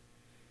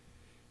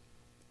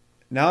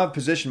 Now I've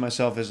positioned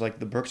myself as like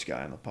the Brooks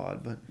guy on the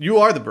pod, but you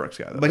are the Brooks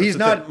guy, though. but he's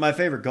That's the not my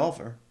favorite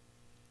golfer.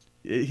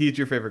 thing. He's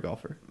your favorite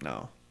golfer.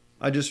 No,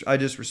 I just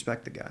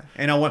respect the guy,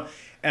 and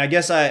I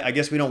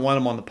guess we don't want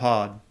him on the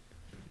pod.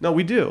 No,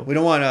 we do. We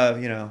don't want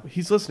to,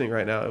 He's listening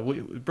right now.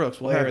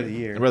 Brooks, we'll player have of the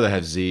year. I'd rather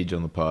have Zeege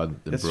on the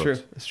pod than That's Brooks.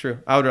 true. That's true.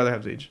 I would rather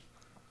have Zeege.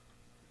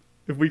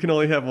 If we can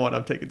only have one,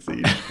 I'm taking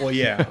Zeege. Well,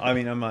 yeah. I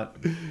mean, I'm not.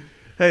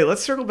 Hey,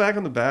 let's circle back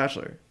on The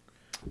Bachelor.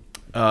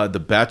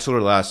 The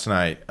Bachelor last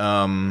night.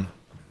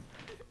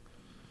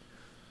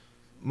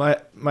 My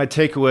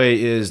takeaway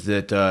is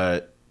that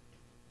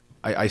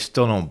I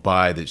still don't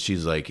buy that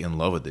she's like in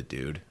love with the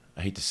dude.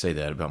 I hate to say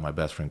that about my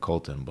best friend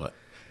Colton, but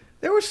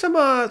There were some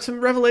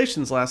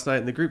revelations last night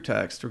in the group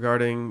text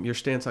regarding your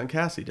stance on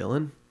Cassie,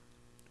 Dylan.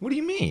 what do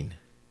you mean?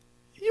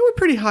 You were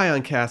pretty high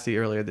on Cassie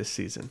earlier this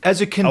season.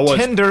 As a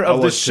contender I of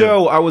the was too.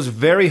 show, I was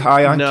very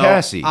high on No,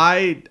 Cassie.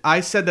 I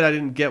said that I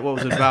didn't get what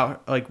was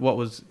about what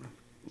was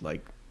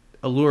like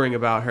alluring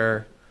about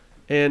her,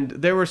 and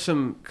there were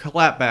some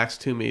clapbacks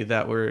to me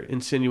that were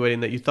insinuating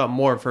that you thought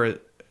more of her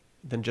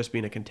than just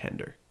being a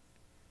contender.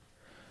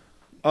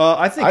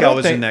 I think I I, don't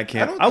was think- in that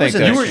camp. I don't I was think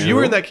in that's that true. You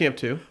were in that camp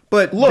too.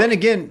 But Look. then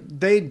again,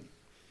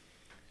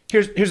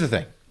 Here's the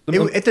thing.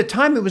 at the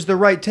time it was the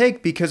right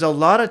take because a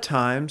lot of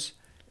times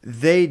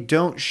they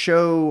don't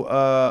show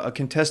a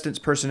contestant's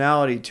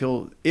personality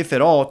if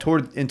at all,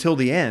 until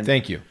the end.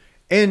 Thank you.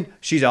 And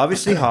she's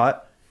obviously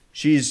hot.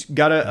 She's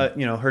got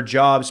her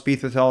job,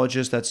 speech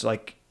pathologist. That's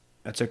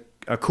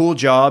a cool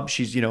job.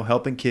 She's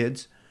helping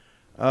kids.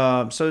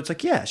 So it's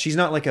like, yeah, she's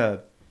not like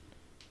a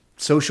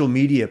social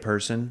media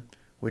person,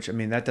 which I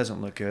mean that doesn't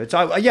look good. So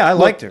I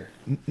liked her.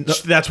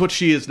 That's what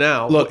she is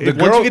now. Look, the Once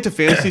girl- you get to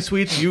fantasy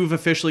suites, you've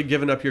officially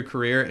given up your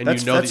career, and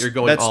you know that you're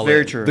going that's all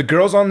very in. true. The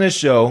girls on this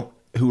show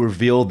who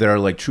revealed their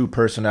like true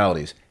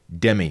personalities,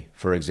 Demi,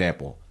 for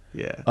example.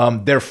 Yeah.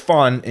 They're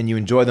fun and you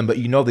enjoy them, but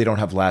you know they don't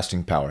have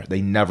lasting power. They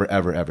never,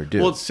 ever, ever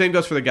do. Well, same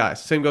goes for the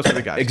guys.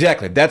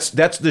 Exactly. That's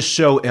the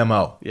show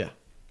MO. Yeah.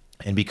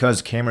 And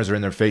because cameras are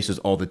in their faces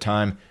all the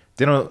time,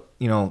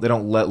 they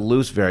don't let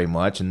loose very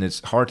much, and it's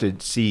hard to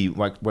see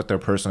like what their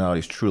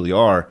personalities truly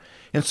are.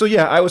 And so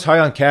yeah, I was high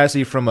on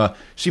Cassie from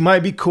she might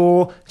be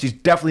cool, she's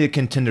definitely a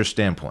contender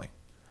standpoint.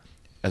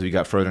 As we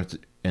got further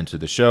into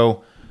the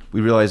show,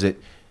 we realized that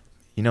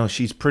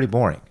she's pretty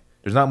boring.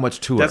 There's not much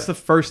to her. That's the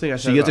first thing I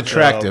said. She is about her.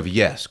 attractive,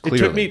 yes,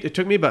 clearly. It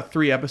took me about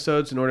 3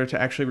 episodes in order to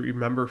actually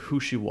remember who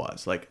she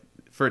was. Like,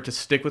 for it to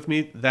stick with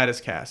me, that is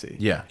Cassie.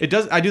 Yeah. It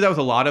does. I do that with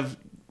a lot of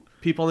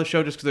people on the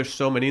show just because there's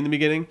so many in the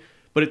beginning.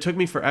 But it took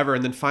me forever,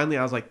 and then finally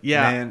I was like,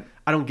 yeah, Man,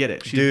 I don't get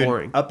it. She's dude,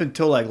 boring. Up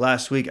until like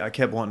last week, I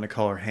kept wanting to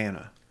call her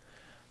Hannah.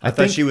 I thought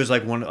think she was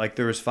like one. Like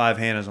there was 5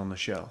 Hannahs on the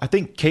show. I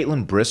think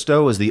Caitlin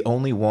Bristow is the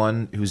only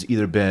one who's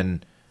either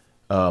been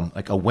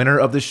like a winner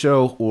of the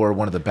show or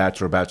one of the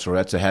Bachelor or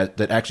Bachelorettes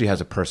that actually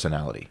has a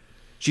personality.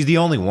 She's the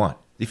only one,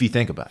 if you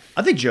think about it.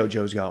 I think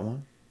JoJo's got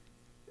one.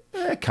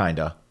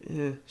 Kinda.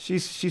 Yeah.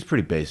 She's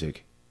pretty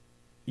basic.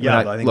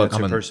 Yeah, but I think that's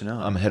her I'm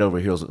personality. I'm head over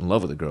heels in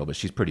love with the girl, but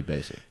she's pretty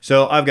basic.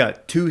 So I've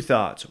got 2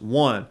 thoughts.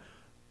 One,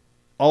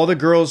 all the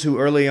girls who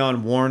early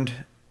on warned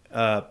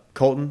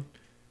Colton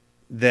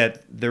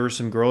that there were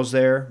some girls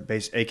there,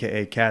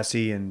 aka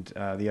Cassie and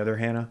the other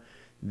Hannah,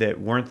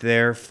 that weren't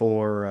there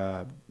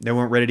they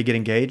weren't ready to get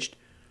engaged.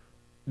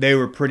 They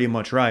were pretty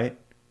much right.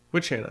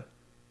 Which Hannah?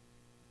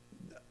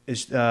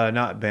 It's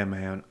not Bama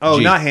Hannah. Oh,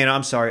 G. not Hannah.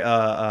 I'm sorry.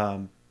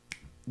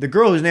 The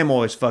girl whose name I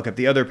always fuck up.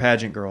 The other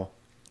pageant girl,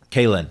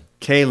 Kaylin.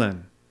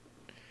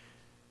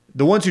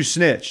 The ones who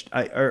snitched,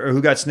 or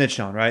who got snitched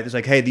on, right? It's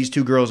like, hey, these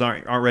 2 girls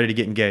aren't ready to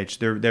get engaged.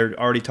 They're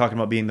already talking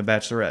about being the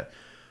Bachelorette.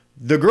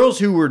 The girls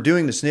who were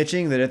doing the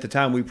snitching that at the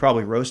time we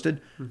probably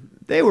roasted,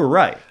 they were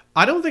right.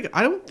 I don't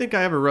think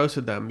I ever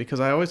roasted them because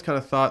I always kind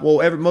of thought.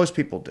 Well, most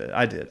people did.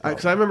 I did.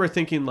 Because I remember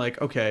thinking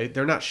like, okay,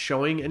 they're not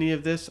showing any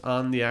of this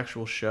on the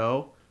actual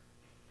show,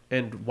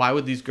 and why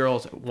would these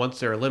girls, once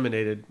they're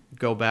eliminated,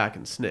 go back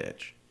and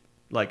snitch?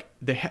 Like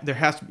there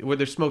has to be, where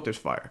there's smoke, there's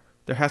fire.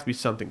 There has to be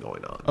something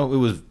going on. Oh, it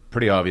was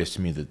pretty obvious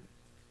to me that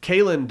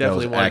Kaylin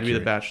definitely was wanted to be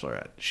the accurate.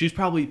 Bachelorette. She's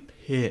probably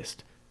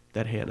pissed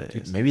that Hannah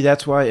is. maybe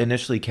that's why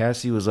initially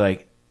Cassie was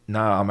like,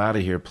 "Nah, I'm out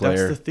of here,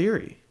 player." That's the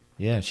theory.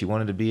 Yeah, she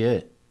wanted to be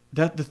it.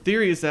 That the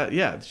theory is that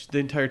the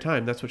entire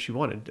time that's what she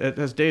wanted.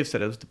 As Dave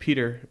said, it was the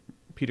Peter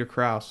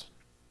Krause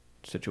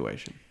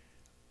situation.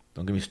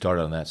 Don't get me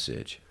started on that,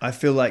 Sidge. I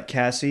feel like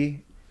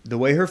Cassie, the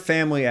way her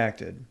family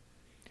acted,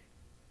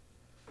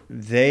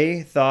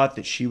 they thought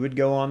that she would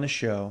go on the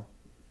show,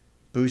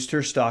 boost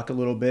her stock a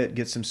little bit,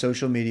 get some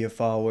social media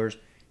followers,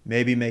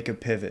 maybe make a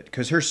pivot.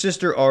 Because her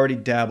sister already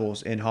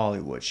dabbles in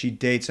Hollywood. She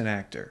dates an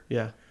actor.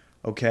 Yeah.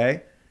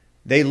 Okay?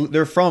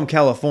 They're from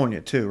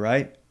California too,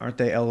 right? Aren't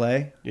they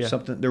LA? Yeah.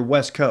 Something. They're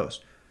West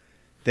Coast.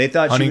 They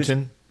thought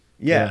Huntington.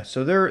 she was. Yeah.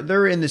 So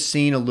they're in the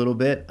scene a little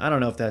bit. I don't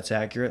know if that's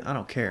accurate. I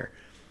don't care.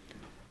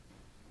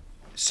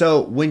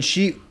 So when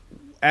she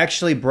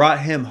actually brought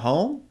him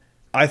home,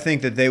 I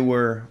think that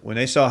when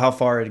they saw how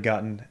far it had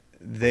gotten,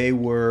 they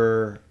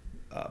were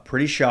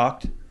pretty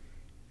shocked.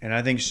 And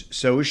I think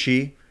so was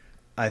she.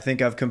 I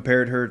think I've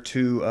compared her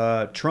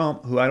to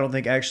Trump, who I don't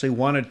think actually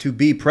wanted to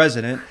be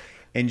president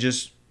and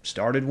just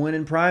started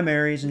winning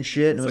primaries and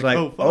shit. And it was like,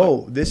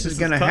 oh, this is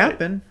going to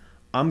happen.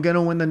 I'm going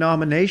to win the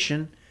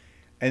nomination.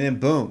 And then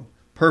boom,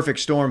 perfect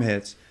storm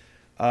hits.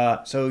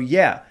 So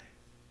yeah,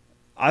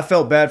 I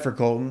felt bad for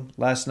Colton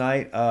last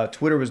night.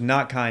 Twitter was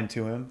not kind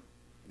to him.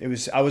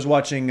 I was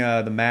watching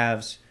the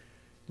Mavs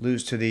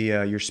lose to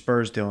your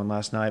Spurs, Dylan,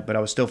 last night, but I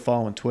was still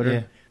following Twitter.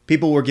 Yeah.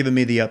 People were giving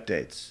me the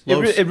updates.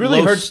 It really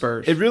low hurts.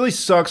 Spurs. It really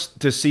sucks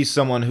to see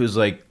someone who's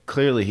like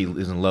clearly he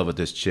is in love with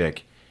this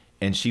chick,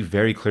 and she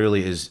very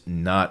clearly is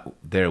not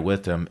there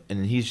with him,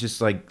 and he's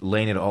just like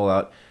laying it all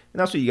out. And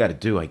that's what you got to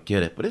do. I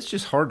get it, but it's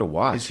just hard to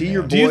watch. Is he man.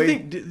 your boy? Do you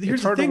think? Here's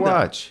It's the hard thing, to though.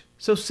 watch.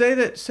 So say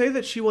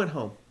that she went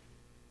home.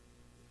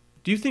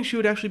 Do you think she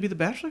would actually be the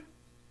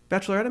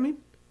Bachelorette? I mean,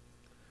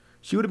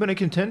 She would have been a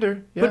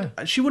contender. Yeah,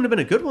 but she wouldn't have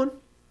been a good one.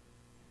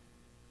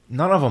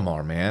 none of them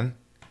are, man.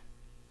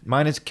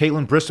 Mine is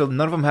Caitlin Bristol.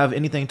 None of them have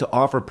anything to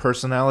offer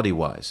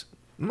personality-wise.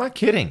 I'm not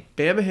kidding.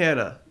 Bama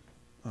Hannah,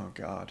 Oh,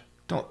 God.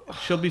 Don't.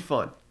 she'll be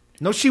fun.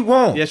 No, she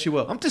won't. Yes, she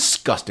will. I'm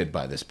disgusted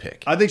by this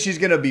pick. I think she's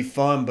going to be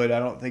fun, but I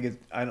don't think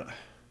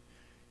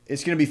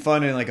it's going to be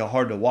fun in like a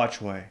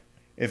hard-to-watch way.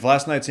 If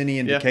last night's any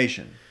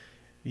indication.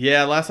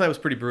 Yeah, last night was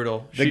pretty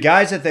brutal. The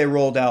guys that they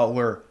rolled out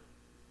were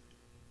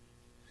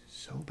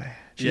so bad.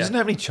 She doesn't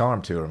have any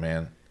charm to her,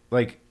 man.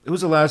 Like, who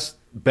was the last?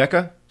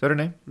 Becca? Is that her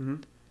name? Mm-hmm.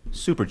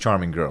 Super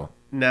charming girl.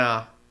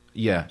 Nah,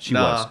 Yeah, she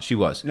Nah. was. She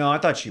was. No, I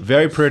thought she was.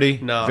 Very pretty.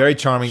 no, Very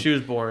charming. She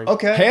was boring.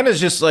 Okay. Hannah's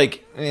just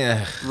like,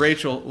 eh.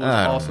 Rachel was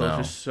I don't also know.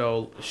 just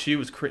so she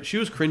was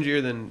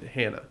cringier than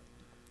Hannah.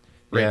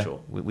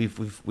 Rachel. Yeah,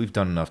 we've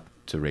done enough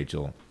to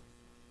Rachel.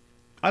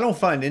 I don't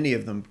find any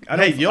of them.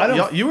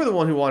 You were the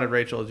one who wanted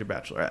Rachel as your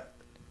Bachelorette.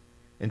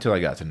 Until I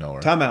got to know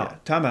her. Time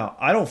out.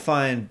 I don't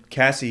find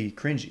Cassie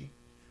cringy.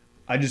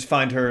 I just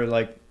find her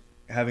like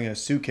having a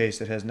suitcase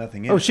that has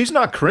nothing in Oh, it. she's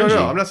not cringy.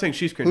 No, I'm not saying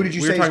she's cringy. Who did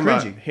you we say were is talking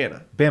about cringy?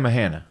 Hannah. Bama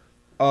Hannah.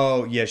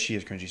 Oh, yes, she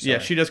is cringy. Sorry. Yeah,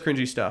 she does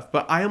cringy stuff.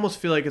 But I almost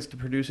feel like it's the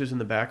producers in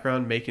the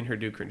background making her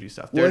do cringy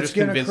stuff. They're Well, it's just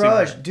gonna convincing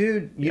crush, her.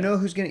 dude. You Yeah. know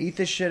who's gonna eat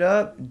this shit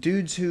up?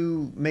 Dudes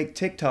who make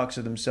TikToks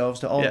of themselves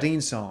to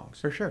Aldine songs.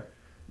 For sure.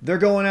 They're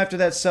going after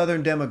that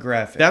Southern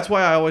demographic. That's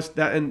why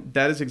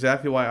that is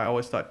exactly why I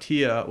always thought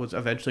Tia was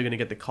eventually going to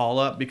get the call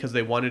up, because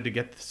they wanted to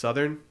get the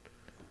Southern.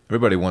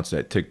 Everybody wants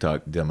that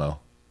TikTok demo.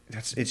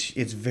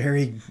 It's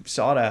very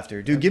sought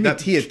after, dude. Give me That-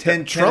 Tia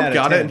 10. Trump 10 out of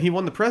got 10. it, and he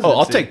won the presidency. Oh,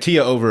 I'll take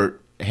Tia over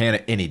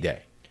Hannah any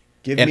day.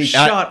 Give And me.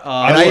 Shut up.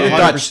 And I even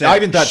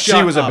 100%. thought she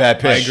Shut was a up. bad I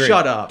pick. agree.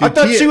 Shut up. I Dude,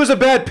 thought Tia- she was a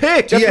bad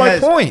pick. That's Tia my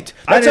has- point.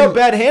 I That's how didn't-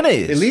 bad Hannah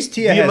is. At least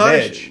Tia The has amount of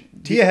edge.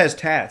 Tia has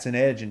tats and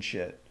edge and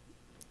shit.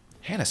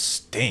 Hannah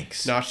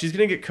stinks. No, she's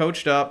going to get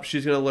coached up.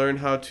 She's going to learn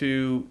how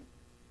to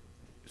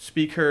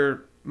speak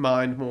her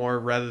mind more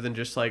rather than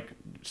just like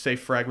say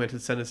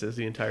fragmented sentences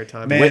the entire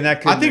time. Man,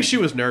 that could I think she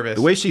was nervous.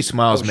 The way she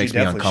smiles Oh, she makes me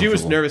definitely- uncomfortable.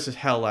 she was nervous as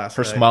hell last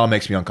Her night. smile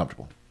makes me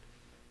uncomfortable.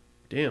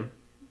 Damn.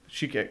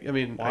 She can't, I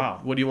mean,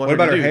 Wow. what do you want What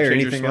about her her to do? hair?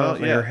 Change Anything smile? else?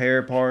 Like her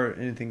hair part?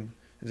 Anything?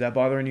 Is that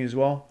bothering you as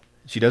well?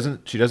 She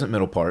doesn't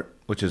middle part,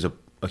 which is a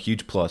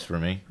huge plus for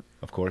me,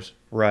 of course.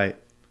 Right.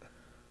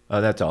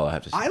 That's all I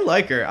have to say. I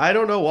like her. I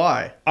don't know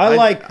why. I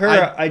like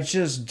her. I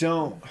just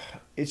don't.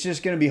 It's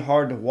just going to be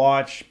hard to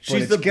watch. But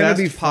She's it's the going best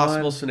to be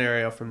possible fun.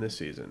 scenario from this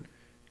season.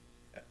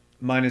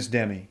 Minus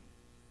Demi.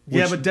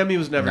 Yeah, Which- but Demi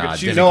was never Nah, good.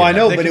 She Demi was, No, I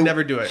know, they but could it-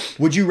 never do it.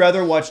 Would you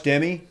rather watch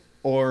Demi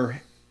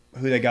or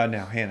who they got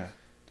now, Hannah?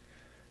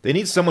 They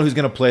need someone who's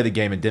going to play the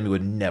game, and Demi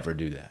would never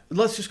do that.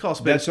 Let's just call a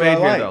spade a That's what spade I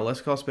here, like. though.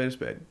 Let's call a spade a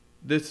spade.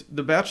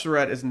 The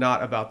Bachelorette is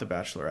not about the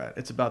Bachelorette.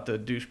 It's about the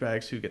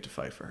douchebags who get to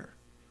fight for her.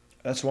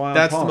 That's why.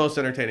 That's I'm the pumped. most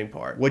entertaining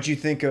part. What'd you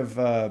think of?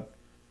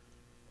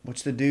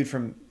 What's the dude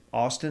from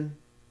Austin?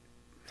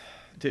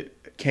 Dude,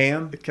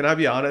 Cam. can I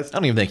be honest? I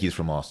don't even think he's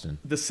from Austin.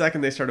 The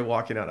second they started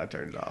walking out, I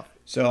turned it off.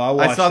 So I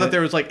watched. I saw it. that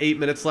there was like 8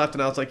 minutes left,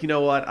 and I was like, you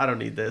know what? I don't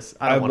need this.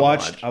 I don't want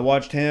watched. to watch. I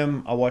watched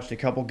him. I watched a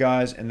couple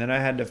guys, and then I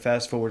had to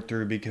fast forward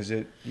through because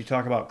you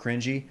talk about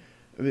cringy.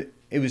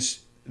 It was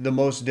the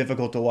most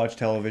difficult to watch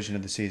television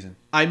of the season.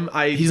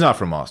 He's not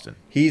from Austin.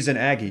 He's an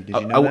Aggie. Did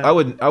you know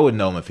that? I would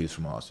know him if he's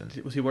from Austin.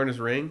 Was he wearing his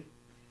ring?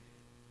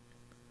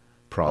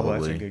 Probably.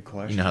 Oh, that's a good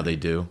question. You know how they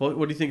do. What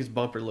do you think his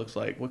bumper looks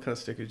like? What kind of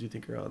stickers do you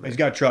think are on there? He's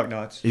got truck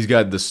nuts. He's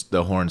got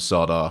the horn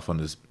sawed off on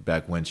his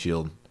back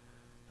windshield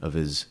of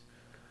his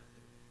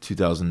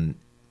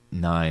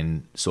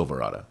 2009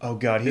 Silverado. Oh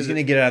God, he's Is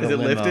gonna it- get out of is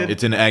the it limo. lifted?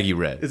 It's an Aggie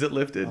red. Is it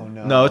lifted? Oh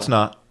no. No, it's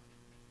not.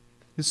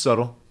 It's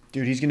subtle.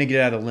 Dude, he's gonna get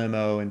out of the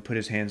limo and put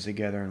his hands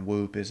together and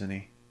whoop, isn't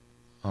he?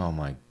 Oh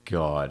my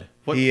god.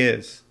 What- He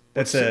is.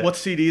 That's it. What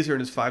CDs are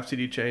in his 5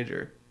 CD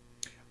changer?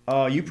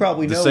 You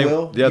probably The know, same-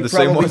 Will. yeah, You the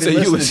same probably ones been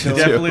that you listening listen to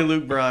to. him. Definitely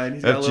Luke Bryan.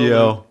 He's got a little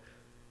FGL. Luke.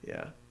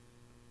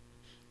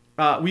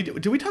 Yeah.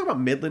 Did we talk about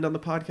Midland on the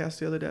podcast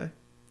the other day?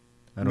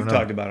 I don't We've know.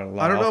 talked about it a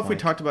lot. I don't know off if we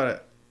mic. talked about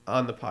it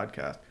on the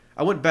podcast.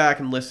 I went back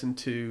and listened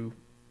to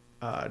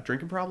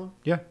Drinking Problem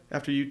Yeah.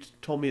 after you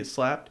told me it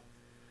slapped.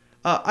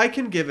 I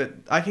can give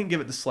it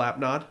the slap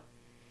nod.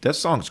 That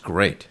song's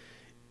great.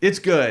 It's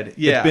good.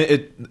 Yeah.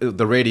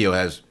 The radio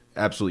has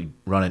absolutely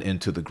run it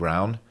into the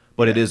ground,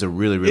 but it is a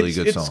really, really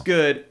good song. It's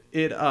good.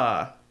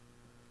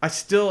 I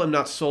still am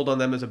not sold on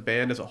them as a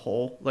band as a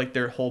whole, like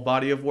their whole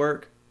body of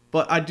work,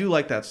 but I do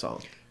like that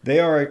song. They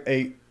are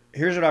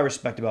here's what I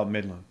respect about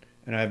Midland,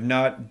 and I have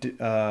not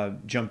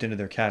jumped into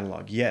their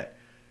catalog yet.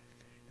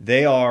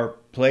 They are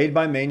played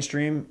by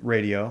mainstream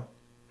radio.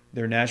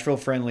 They're Nashville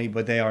friendly,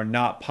 but they are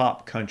not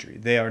pop country.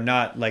 They are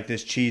not like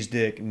this cheese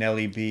dick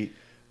Nelly beat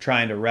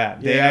trying to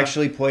rap. They Yeah.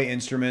 actually play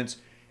instruments,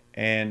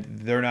 and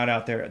they're not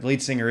out there. The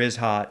lead singer is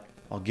hot.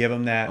 I'll give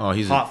him that. Oh,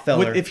 he's hot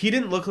feller. If he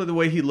didn't look like the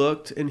way he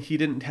looked and he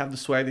didn't have the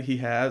swag that he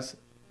has,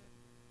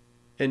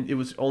 and it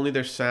was only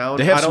their sound,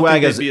 They have I don't swag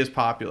think as- they'd be as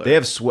popular. They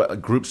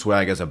have group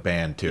swag as a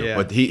band too, Yeah.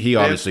 but he They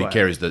have obviously swag.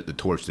 carries the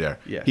torch there.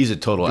 Yeah. He's a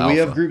total Do alpha. we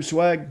have group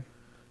swag?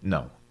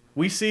 No,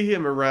 We see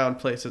him around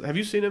places. Have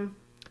you seen him?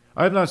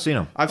 I have not seen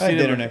him. I've I had seen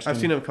dinner him. next to I've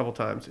him. seen him a couple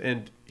times,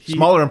 and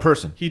Smaller in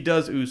person. He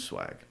does ooze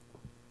swag.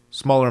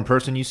 Smaller in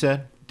person, you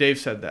said? Dave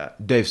said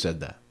that. Dave said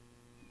that.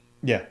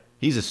 Yeah.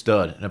 He's a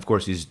stud, and of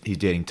course he's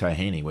dating Ty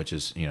Haney, which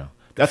is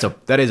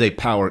that is a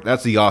power.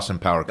 That's the awesome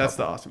power couple. That's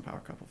the awesome power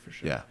couple for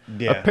sure. Yeah.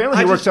 Yeah. Apparently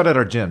he works out at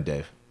our gym,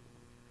 Dave.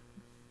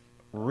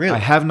 Really? I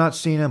have not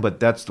seen him, but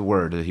that's the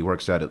word that he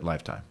works out at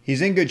Lifetime.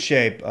 He's in good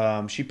shape.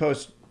 She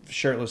posts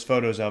shirtless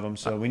photos of him,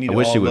 so we need I to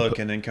wish all he would look put-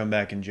 and then come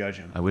back and judge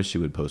him. I wish he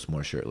would post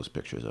more shirtless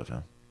pictures of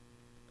him.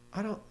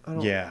 I don't.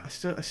 Yeah.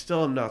 I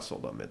still am not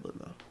sold on Midland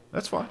though.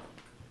 That's fine.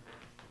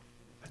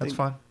 That's think-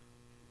 fine.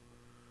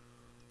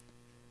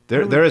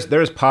 There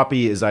is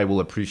poppy as I will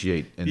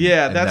appreciate. In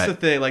That's that, the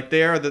thing. Like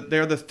they're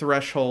the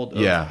threshold of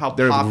Yeah, how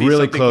they're poppy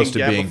really something close can to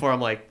get being- before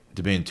I'm like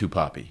to being too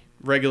poppy.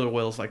 regular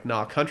Will's like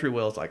nah. Country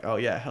Will's like oh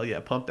yeah hell yeah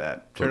pump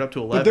that turn up to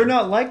 11. But they're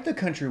not like the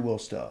Country Will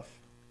stuff.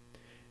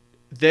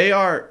 They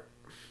are.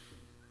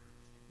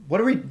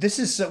 What are we?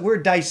 We're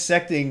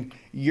dissecting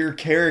your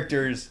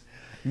characters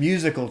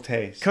musical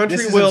taste. Country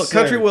This is Will absurd.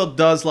 Country Will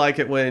does like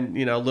it when,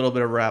 a little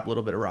bit of rap, a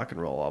little bit of rock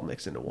and roll all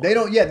mixed into one. They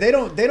don't. Yeah, they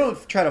don't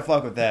try to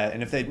fuck with that.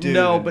 And if they do,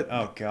 No, then- but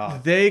oh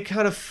god, they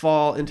kind of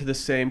fall into the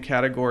same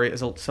category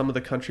as some of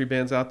the country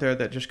bands out there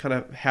that just kind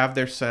of have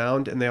their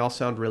sound and they all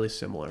sound really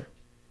similar.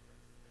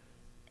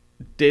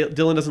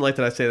 Dylan doesn't like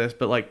that I say this,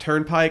 but like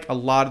Turnpike, a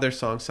lot of their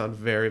songs sound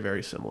very,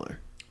 very similar.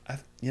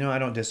 I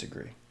don't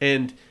disagree.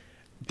 And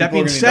that People are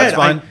being gonna be- said, that's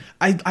fine.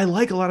 I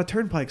like a lot of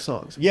Turnpike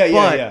songs. Yeah,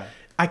 but yeah.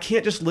 I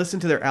can't just listen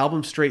to their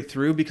album straight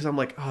through because I'm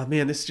like, oh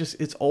man,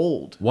 it's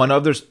old. One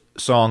other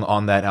song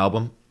on that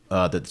album,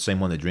 the same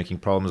one that Drinking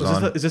Problem is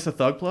on. Is this a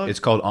Thug plug? It's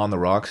called On the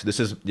Rocks. This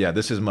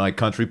is my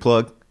country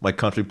plug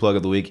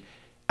of the week.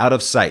 Out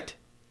of Sight.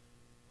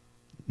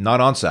 Not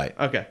on sight.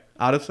 Okay.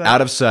 Out of Sight?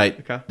 Out of Sight.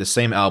 Okay. The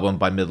same album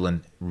by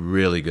Midland.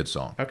 Really good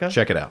song. Okay.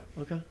 Check it out.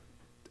 Okay.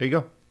 There you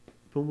go.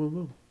 Boom, boom,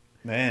 boom.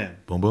 Man,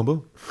 Boom, boom,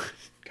 boom.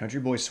 country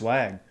boy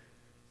swag.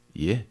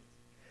 Yeah.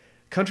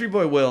 Country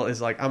Boy Will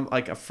is like, I'm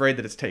like afraid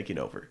that it's taking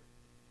over.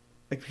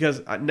 Like,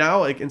 because now,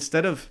 like,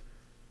 instead of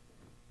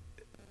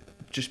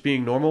just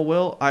being normal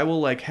Will, I will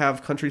like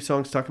have country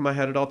songs stuck in my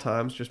head at all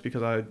times just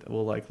because I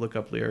will like look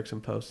up lyrics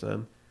and post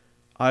them.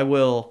 I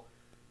will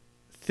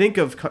think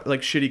of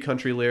like shitty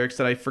country lyrics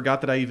that I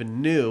forgot that I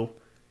even knew.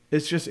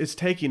 It's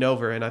taking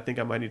over, and I think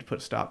I might need to put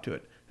a stop to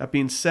it. That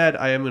being said,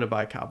 I am going to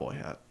buy a cowboy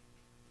hat.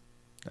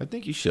 I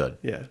think you should.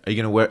 Yeah, Are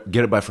you gonna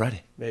get it by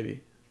Friday?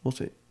 maybe. We'll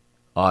see.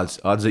 Odds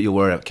that you'll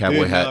wear a cowboy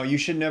Dude, hat. no, you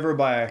should never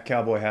buy a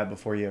cowboy hat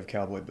before you have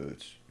cowboy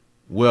boots.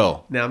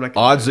 Will. No, I'm not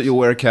gonna Odds do that you'll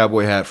wear a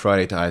cowboy hat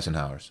Friday to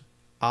Eisenhower's.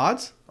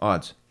 Odds?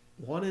 Odds.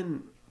 1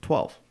 in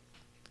 12.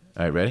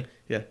 All right, ready?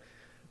 Yeah.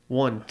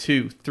 1,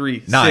 2,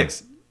 3, 9.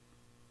 6.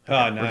 Oh,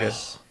 we're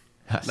nice.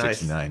 Nice.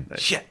 69. Nice.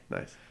 Shit.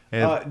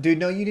 Nice. Dude,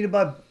 no, you need to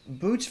buy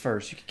boots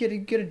first. You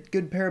could get a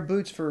good pair of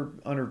boots for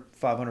under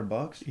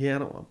 $500. Yeah, I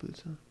don't want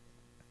boots. Huh?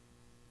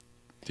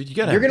 Dude, you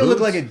gotta You're have gonna look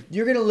boots.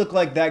 you're gonna look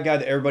like that guy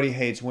that everybody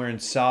hates wearing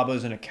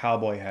Sabas and a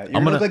cowboy hat. You're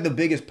I'm gonna look gonna- like the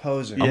biggest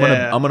poser.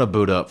 Yeah. I'm gonna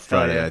boot up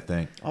Friday. yeah. I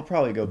think I'll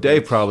probably go.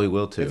 Dave boots. probably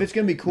will too. If it's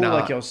gonna be cool, Nah.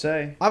 like y'all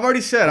say. I've already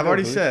said. I'll go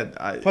boots.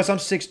 Plus, I'm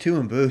 6'2"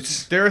 in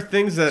boots. There are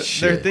things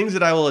Shit.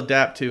 that I will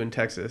adapt to in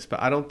Texas, but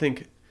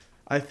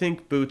I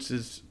think boots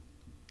is.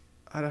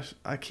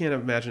 I can't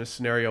imagine a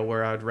scenario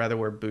where I'd rather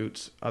wear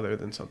boots other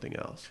than something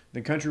else.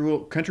 The country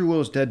will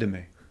is dead to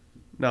me.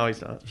 No,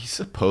 he's not. He's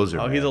a poser.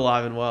 Oh, man. he's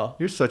alive and well.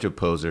 You're such a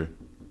poser.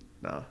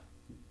 No.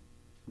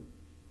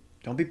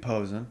 Don't be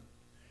posing.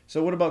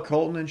 So what about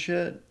Colton and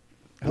shit?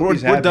 I hope We're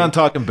he's happy. done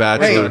talking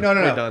Bachelor. Hey, We're no.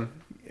 done.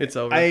 It's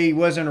over. I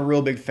wasn't a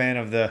real big fan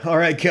of the. All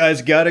right,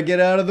 guys, gotta get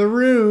out of the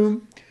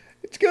room.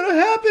 It's gonna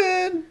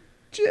happen.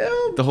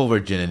 Jim. The whole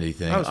virginity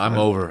thing. That was I'm fun.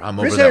 over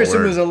Chris that Harrison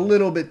word. was a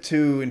little bit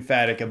too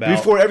emphatic about.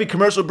 Before every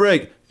commercial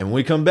break, and when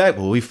we come back,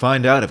 will we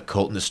find out if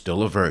Colton is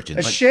still a virgin?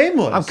 It's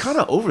shameless. I'm kind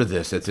of over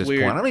this at this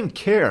weird. point. I don't even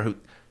care.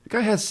 The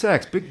guy has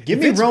sex. Give if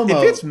me it's, Romo.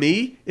 If it's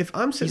me, if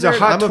I'm sitting He's a there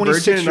hot and I'm a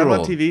virgin and I'm on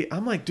 26-year-old. TV,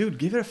 I'm like, dude,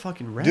 give it a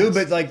fucking rest. Dude,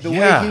 but like the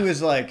Yeah. way he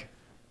was like,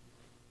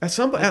 at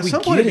some we point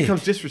it get it.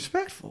 becomes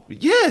disrespectful.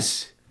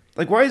 Yes.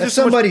 Like, why is there that's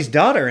so much- somebody's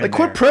daughter in Like,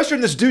 there. quit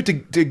pressuring this dude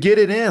to get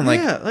it in. Like,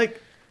 yeah,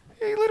 like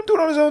hey, let him do it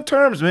on his own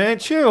terms, man.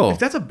 Chill. if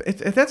that's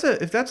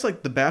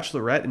like the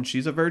Bachelorette and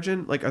she's a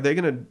virgin, like are they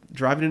gonna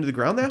drive it into the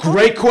ground that hard?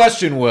 Great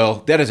question,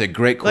 Will. That is a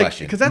great Like,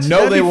 question. 'cause that's- no,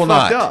 that'd they be will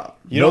fucked not. up.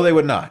 No, they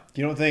would not.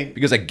 You don't think?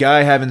 Because a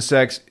guy having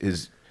sex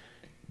is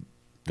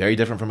very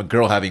different from a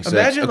girl having sex,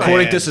 Imagine, like-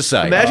 according Man. to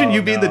society. Imagine Oh,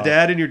 you being no. the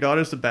dad and your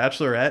daughter's the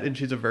Bachelorette and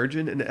she's a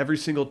virgin, and every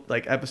single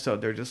like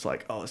episode they're just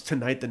like, oh, is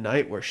tonight the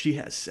night where she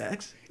has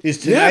sex?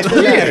 Is Yeah,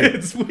 tonight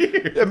it's the weird.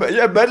 night? It's weird.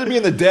 Yeah, imagine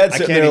being the dad I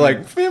sitting can't there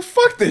even- like, man,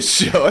 fuck this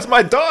show. That's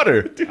my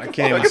daughter. I can't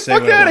even Get the say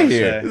fuck what I out of wanna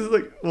here. say. This is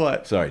like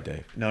what? Sorry,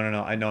 Dave. No.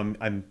 I know.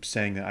 I'm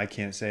saying that I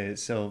can't say it.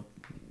 So,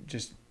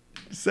 just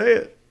Say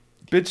it.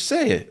 Bitch,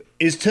 say it.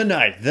 is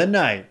tonight the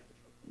night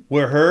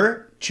where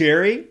her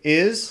Cherry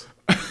is?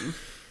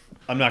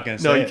 I'm not gonna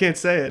say No, you it. can't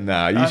say it.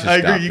 Nah, you should I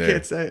stop agree. You there.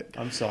 can't say it.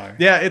 I'm sorry.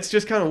 Yeah, it's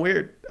just kind of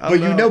weird. I But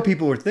don't you know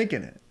people were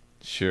thinking it.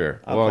 Sure.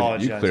 I Well,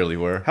 apologize. you clearly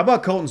were. How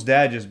about Colton's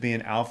dad just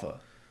being alpha?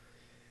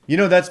 You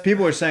know, that's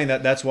people are saying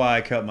that's why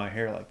I cut my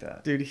hair like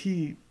that.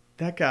 dude.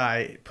 That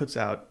guy puts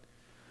out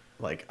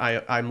like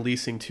I'm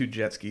leasing 2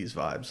 jet skis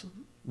vibes.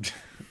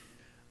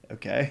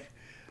 Okay.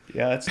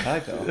 Yeah, that's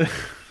tight though.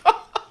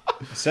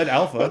 I said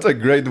alpha. That's a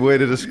great way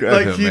to describe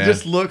Like him, he man.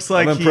 just looks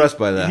like I'm impressed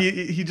by that.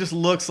 He just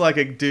looks like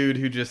a dude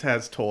who just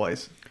has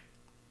toys.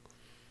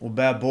 Well,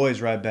 bad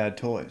boys ride bad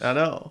toys. I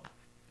know.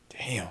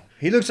 Damn.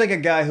 He looks like a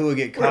guy who would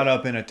get caught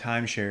up in a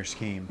timeshare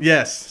scheme.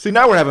 Yes. See,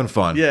 now we're having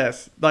fun.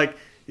 Yes. Like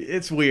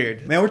it's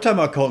weird. Man, we're talking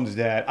about Colton's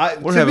dad.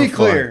 We're to having be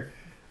clear,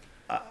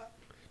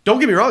 Don't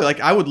get me wrong. Like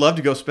I would love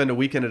to go spend a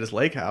weekend at his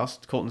lake house,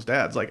 Colton's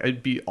dad's. Like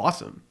it'd be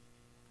awesome.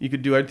 You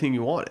could do everything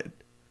you wanted.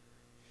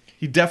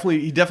 He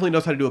definitely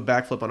knows how to do a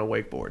backflip on a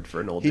wakeboard for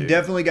an old he dude.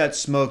 definitely got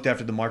smoked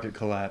after the market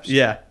collapsed.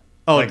 Yeah.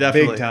 Oh, like,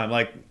 definitely. big time.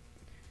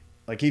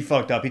 Like he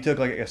fucked up. He took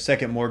like a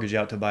second mortgage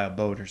out to buy a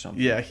boat or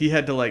something. Yeah, he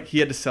had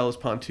to sell his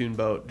pontoon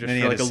boat just And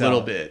he for had like to a little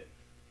sell it. bit.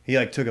 He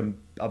like took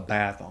a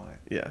bath on it.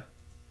 Yeah.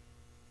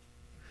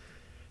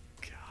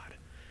 God.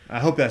 I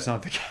hope that's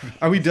not the case.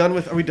 Are we done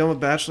with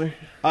Bachelor?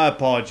 I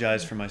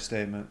apologize for my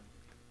statement.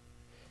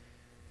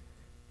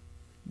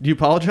 Do you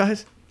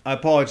apologize? I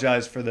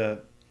apologize for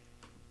the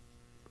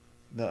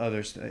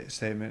other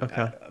statement.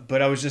 Okay.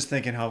 But I was just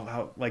thinking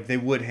how like they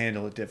would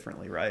handle it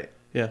differently, right?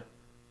 Yeah.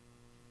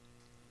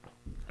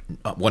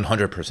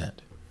 100%.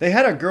 They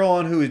had a girl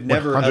on who had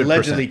never 100%.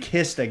 allegedly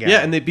kissed a guy. Yeah,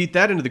 and they beat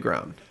that into the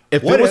ground.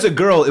 If What it was if- a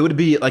girl, it would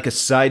be like a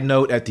side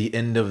note at the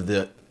end of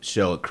the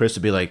show. Chris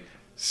would be like,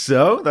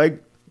 so,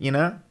 like, you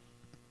know,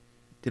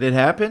 did it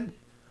happen?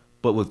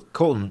 But with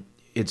Colton,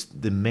 it's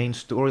the main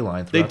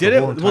storyline. They throughout did the it.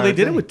 whole Well, entire they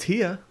did it thing. with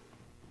Tia.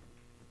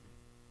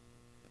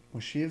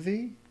 Was she a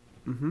V?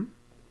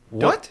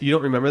 What? You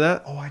don't remember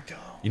that? Oh, I don't.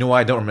 You know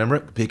why I don't remember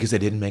it? Because they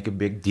didn't make a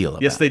big deal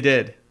about Yes, it. they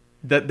did.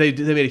 That they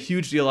made a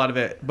huge deal out of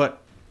it.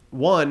 But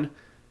one,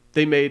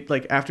 they made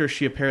like after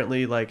she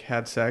apparently like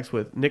had sex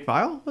with Nick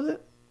Vial, was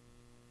it?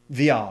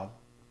 Vial.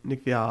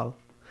 Nick Vial.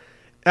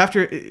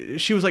 After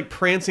she was like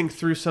prancing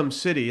through some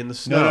city in the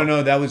snow.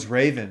 No. That was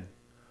Raven.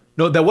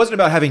 No, that wasn't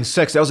about having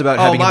sex. That was about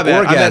Oh having my an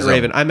bad.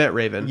 orgasm. I meant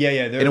Raven. Yeah.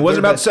 And it wasn't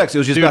about sex. It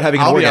was just Dude, about having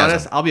an I'll be orgasm.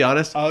 honest. I'll be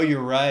honest. Oh,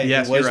 you're right.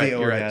 Yes, it was you're right, the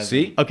you're right. orgasm.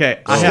 See?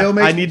 Okay,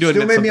 I need to still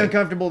admit made something. me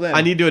uncomfortable then.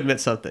 I need to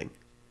admit something.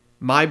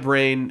 My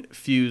brain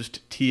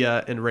fused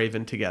Tia and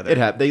Raven together. It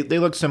happened. They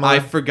look similar. I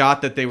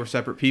forgot that they were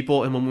separate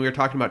people, and when we were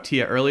talking about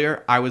Tia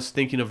earlier, I was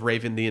thinking of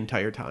Raven the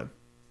entire time.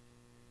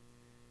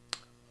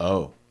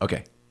 Oh,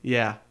 okay.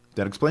 Yeah,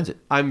 That explains it.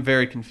 I'm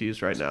very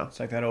confused right now. It's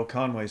like that old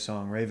Conway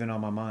song, Raven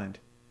on My Mind.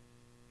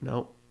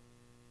 No,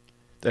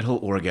 That whole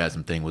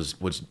orgasm thing was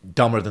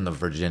dumber than the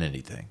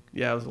virginity thing.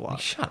 yeah, it was a Like, lot,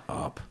 shut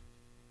up.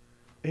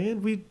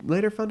 and we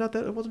later found out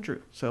that it wasn't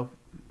true. So,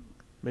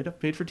 made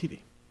for TV.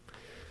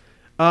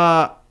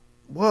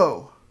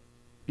 Whoa,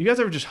 you guys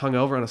ever just hung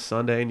over on a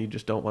Sunday and you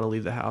just don't want to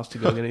leave the house to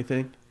go get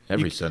anything?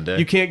 Every You- Sunday.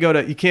 You can't go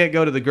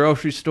to the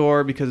grocery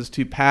store because it's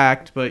too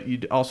packed, but you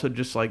also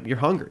just like you're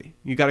hungry.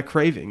 You got a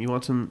craving. You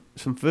want some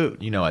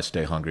food. You know I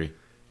stay hungry.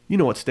 You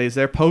know what stays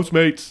there?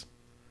 Postmates.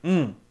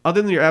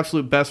 Other than your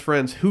absolute best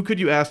friends, who could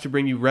you ask to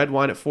bring you red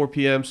wine at 4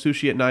 p.m.,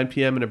 sushi at 9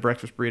 p.m., and a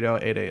breakfast burrito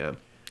at 8 a.m.?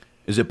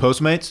 Is it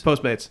Postmates?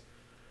 Postmates.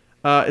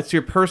 It's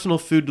your personal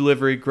food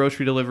delivery,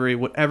 grocery delivery,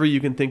 whatever you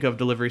can think of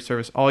delivery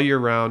service all year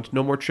round.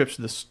 No more trips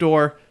to the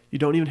store. You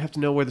don't even have to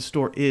know where the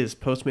store is.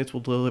 Postmates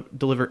will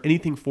deliver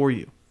anything for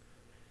you.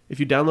 If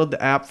you download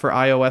the app for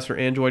iOS or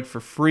Android for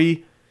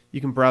free,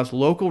 you can browse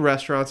local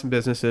restaurants and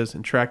businesses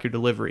and track your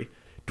delivery.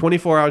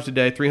 24 hours a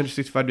day,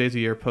 365 days a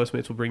year,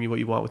 Postmates will bring you what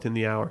you want within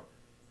the hour.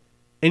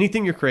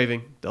 Anything you're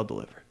craving, they'll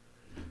deliver.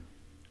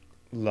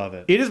 Love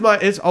it.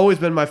 It's always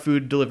been my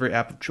food delivery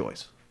app of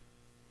choice.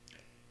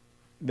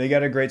 They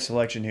got a great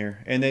selection here,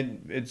 and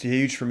it's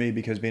huge for me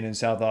because being in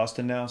South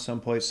Austin now,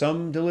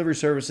 some delivery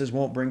services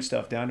won't bring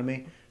stuff down to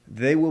me.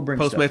 They will bring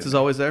stuff Postmates to is me.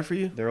 always there for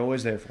you. They're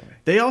always there for me.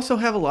 They also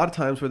have a lot of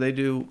times where they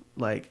do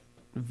like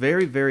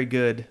very, very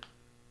good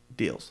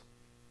deals.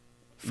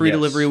 Free Yes.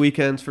 delivery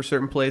weekends for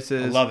certain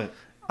places. I love it.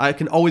 I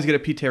can always get a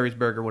Pete Terry's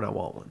burger when I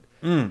want one.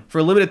 For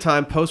a limited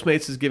time,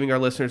 Postmates is giving our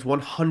listeners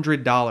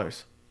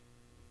 $100.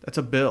 That's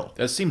a bill.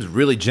 That seems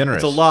really generous.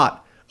 It's a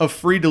lot of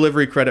free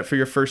delivery credit for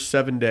your first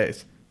 7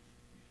 days.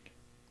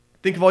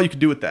 Think of all you could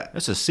do with that.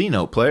 That's a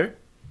C-note, player.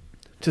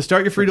 To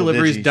start your free Triple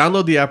deliveries, digis.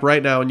 download the app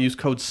right now and use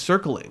code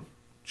CIRCLING.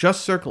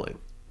 Just CIRCLING.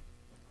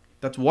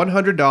 That's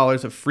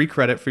 $100 of free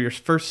credit for your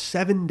first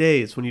 7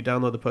 days when you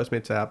download the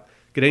Postmates app.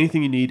 Get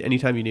anything you need,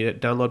 anytime you need it.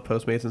 Download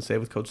Postmates and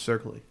save with code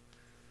CIRCLING.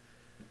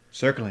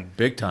 Circling.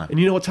 Big time. And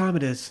you know what time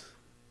it is.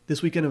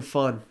 This weekend of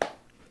fun.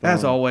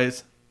 As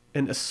always,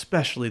 and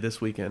especially this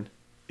weekend,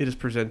 it is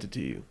presented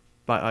to you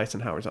by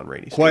Eisenhower's on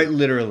Rainy Street. Quite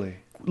literally.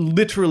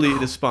 Literally,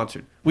 it is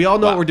sponsored. We all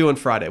know Wow. what we're doing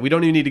Friday. We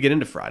don't even need to get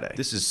into Friday.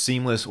 This is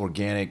seamless,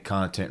 organic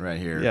content right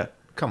here. Yeah.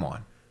 Come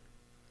on.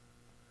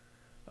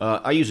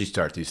 I usually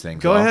start these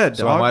things Go off, ahead,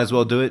 so dog. I might as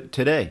well do it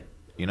today,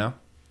 you know?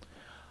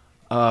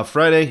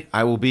 Friday,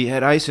 I will be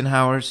at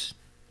Eisenhower's.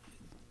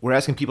 We're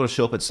asking people to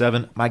show up at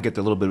 7. Might get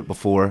there a little bit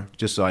before,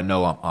 just so I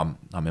know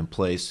I'm in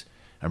place.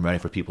 I'm ready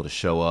for people to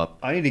show up.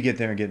 I need to get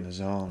there and get in the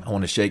zone. I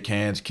want to shake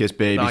hands, kiss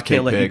babies, No, I can't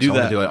take let you pics. do I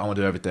want that. to do it. I want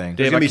to do everything.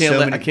 Dave, gonna I be can't, so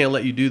let, many- I can't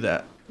let you do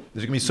that.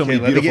 There's gonna be so Can't many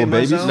let me get beautiful in my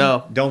babies. zone?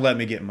 No. Don't let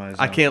me get in my zone.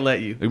 I can't let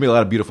you. There's gonna be a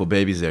lot of beautiful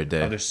babies there, Oh,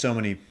 Dave. there's so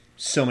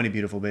many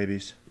beautiful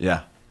babies.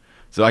 Yeah.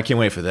 So I can't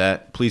wait for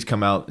that. Please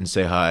come out and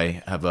say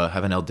hi. Have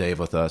an El Dave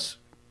with us.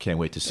 Can't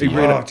wait to see you.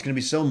 Oh, it's gonna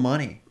be so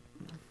money.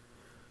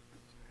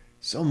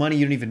 So money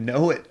you don't even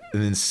know it.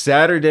 And then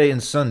Saturday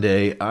and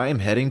Sunday, I am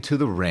heading to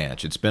the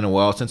ranch. It's been a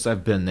while since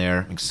I've been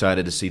there. I'm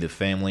excited to see the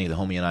family. The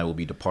homie and I will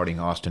be departing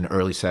Austin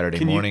early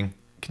Saturday morning.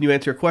 Can you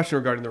answer a question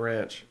regarding the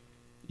ranch?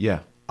 Yeah.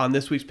 On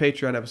this week's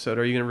Patreon episode,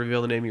 are you going to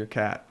reveal the name of your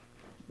cat?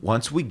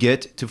 Once we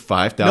get to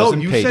 5,000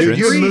 No, you said patrons.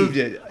 You Three. moved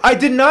it. I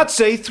did not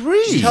say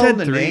 3. Just tell them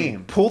the said 3.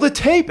 name. Pull the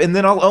tape and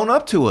then I'll own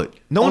up to it.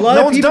 No, A lot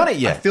of one's people- done it I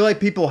yet. feel like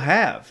people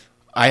have.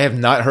 I have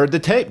not heard the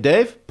tape,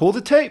 Dave. Pull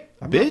the tape,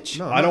 bitch.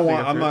 no. I don't not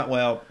want. I'm being not.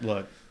 Well,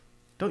 look.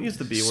 Don't use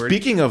the B word.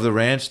 Speaking of the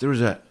ranch, there was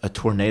a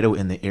tornado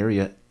in the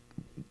area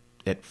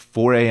at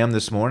 4 a.m.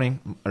 this morning,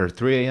 or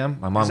 3 a.m.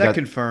 My mom Is that got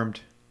confirmed?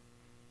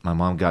 my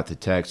mom got the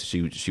text.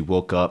 She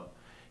woke up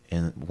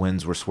and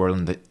winds were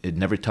swirling. It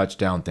never touched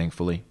down,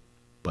 thankfully,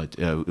 but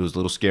it was a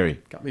little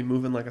scary. Got me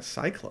moving like a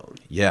cyclone.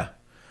 Yeah.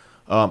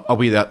 I'll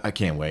be that. I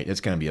can't wait.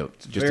 It's gonna be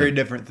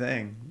different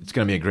thing. It's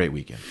gonna be a great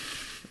weekend.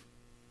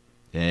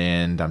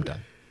 And I'm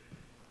done.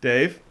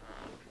 Dave?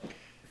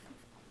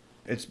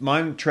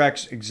 Mine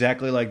tracks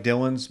exactly like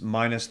Dylan's,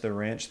 minus the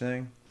ranch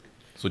thing.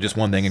 So just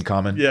one thing in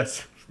common.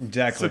 Yes.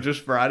 Exactly. So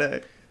just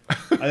Friday? I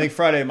think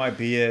Friday might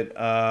be it.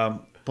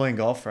 Playing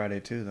golf Friday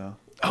too, though.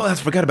 Oh, I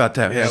forgot about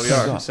that. Yeah, we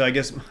are. So I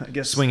guess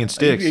Swinging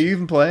sticks. Are you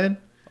even playing?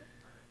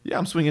 Yeah,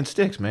 I'm swinging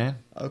sticks, man.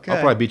 Okay. I'll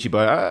probably beat you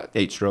by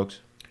 8 strokes.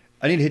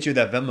 I need to hit you with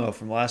that Venmo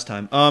from last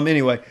time.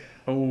 Anyway,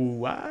 Oh,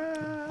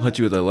 wow. I'll hit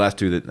you with the last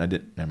 2 that I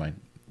did. Never mind.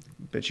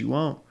 bet you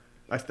won't.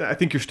 I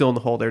think you're still in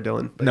the hole there,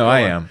 Dylan. but No, go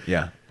I on. am.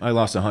 Yeah, I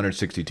lost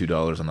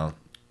 $162 on the.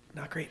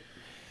 Not great.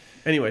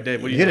 Anyway,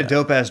 Dave, what do You you hit a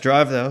dope ass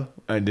drive though.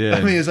 I did.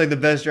 I mean, it's like the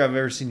best drive I've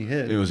ever seen you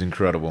hit. It was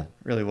incredible.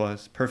 Really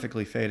was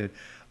perfectly faded.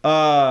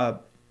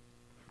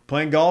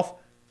 Playing golf,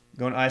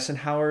 going to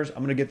Eisenhower's.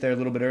 I'm gonna get there a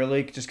little bit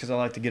early just because I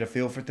like to get a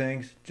feel for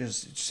things,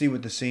 just see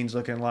what the scene's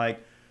looking like,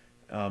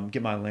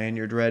 get my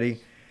lanyard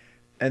ready,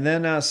 and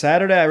then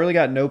Saturday I really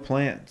got no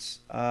plans.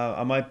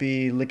 I might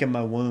be licking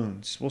my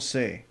wounds. We'll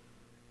see.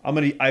 I'm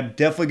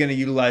definitely gonna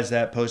utilize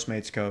that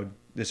Postmates code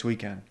this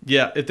weekend.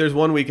 Yeah, if there's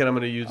one weekend, I'm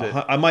going to use it.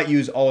 I might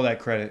use all of that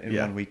credit in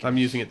Yeah, one weekend. I'm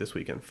using it this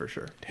weekend for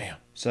sure. Damn.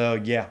 So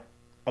yeah,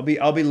 I'll be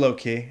low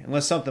key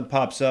unless something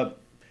pops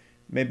up.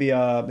 Maybe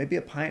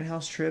a Pine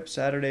House trip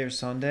Saturday or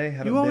Sunday.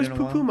 Haven't You always been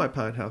in a poo-poo while. my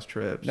Pine House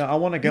trips. No, I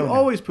want to go. You now.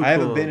 always poo-poo I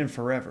haven't been them. in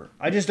forever.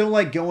 I just don't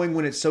like going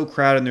when it's so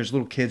crowded and there's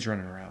little kids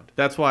running around.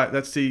 That's why.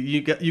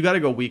 You got to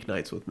go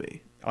weeknights with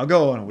me. I'll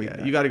go on a weeknight.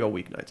 Yeah, you got to go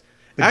weeknights.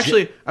 But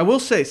Actually, I will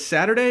say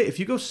Saturday. If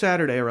you go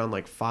Saturday around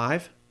like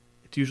 5,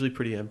 it's usually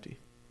pretty empty.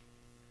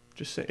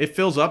 Just saying, it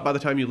fills up by the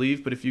time you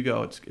leave, but if you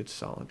go, it's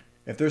solid.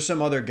 If there's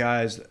some other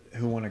guys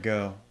who want to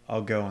go,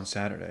 I'll go on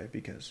Saturday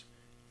because,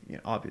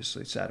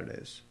 obviously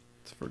Saturdays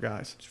It's for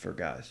guys. it's for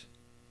guys.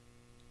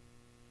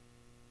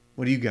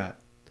 What do you got?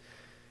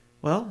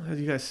 Well, as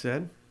you guys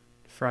said,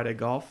 Friday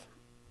golf.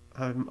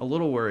 I'm a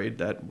little worried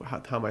that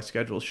how my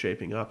schedule is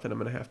shaping up, that I'm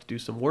going to have to do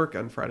some work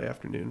on Friday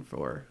afternoon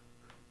for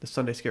the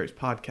Sunday Scaries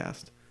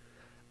podcast.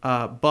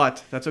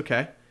 But that's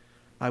okay.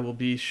 I will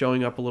be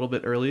showing up a little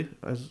bit early,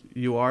 as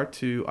you are,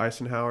 to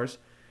Eisenhower's.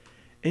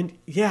 And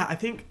yeah, I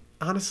think,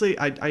 honestly,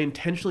 I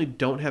intentionally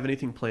don't have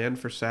anything planned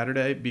for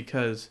Saturday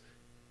because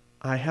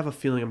I have a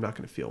feeling I'm not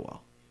going to feel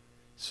well.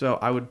 So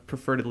I would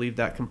prefer to leave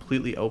that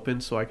completely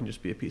open so I can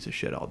just be a piece of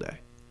shit all day.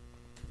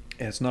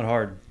 Yeah, it's not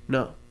hard.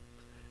 No.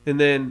 And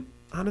then,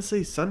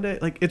 honestly, Sunday,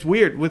 it's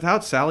weird.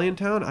 Without Sally in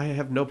town, I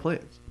have no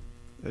plans.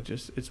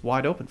 It's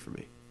wide open for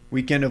me.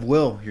 Weekend of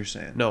Will, you're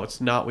saying? No, it's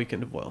not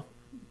Weekend of Will.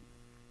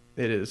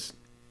 It is,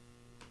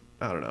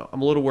 I don't know.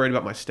 I'm a little worried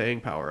about my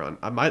staying power on.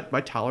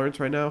 My tolerance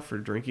right now for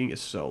drinking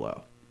is so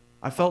low.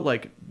 I felt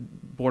like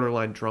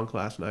borderline drunk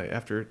last night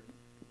after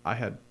I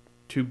had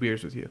 2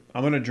 beers with you.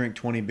 I'm going to drink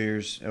 20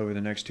 beers over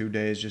the next 2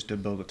 days just to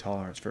build a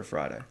tolerance for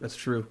Friday. That's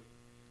true.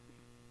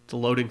 It's a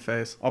loading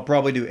phase. I'll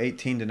probably do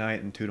 18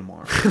 tonight and 2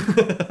 tomorrow.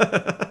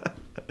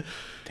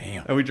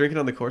 Damn. Are we drinking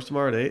on the course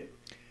tomorrow at 8?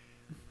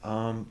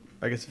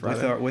 I guess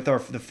Friday. With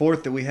the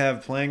fourth that we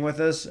have playing with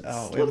us, it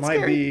little might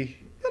scary.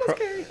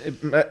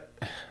 be.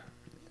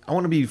 I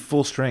want to be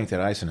full strength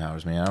at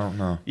Eisenhower's, man. I don't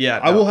know. Yeah,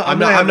 I will-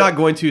 I'm I'm not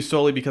going to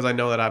solely because I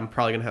know that I'm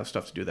probably gonna have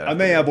stuff to do that. I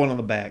may afternoon. have one on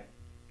the back.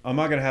 I'm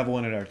not gonna have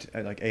one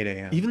at like 8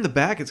 a.m. Even the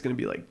back, it's gonna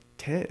be like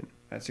 10.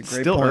 That's a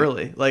great Still point.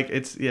 early.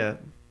 Yeah.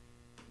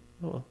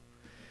 Oh well.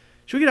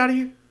 Should we get out of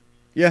here?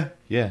 Yeah,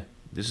 Yeah,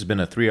 this has been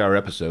a 3-hour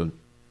episode.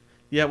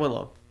 Yeah, it went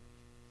long.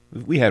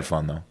 We had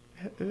fun though.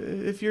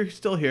 If you're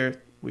still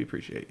here, we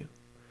appreciate you.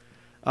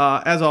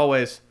 As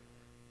always,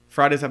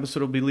 Friday's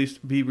episode will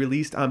be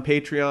released on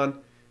Patreon.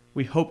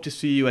 We hope to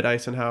see you at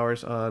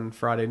Eisenhower's on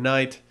Friday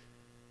night.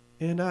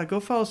 And go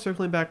follow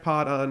Circling Back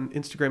Pod on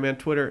Instagram and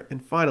Twitter.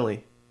 And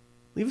finally,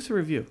 leave us a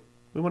review.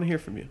 We want to hear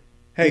from you.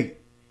 Hey,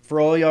 for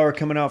all y'all who are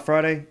coming out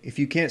Friday, if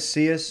you can't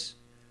see us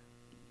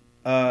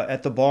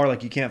at the bar,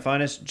 like you can't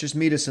find us, just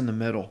meet us in the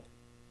middle,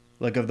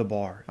 like of the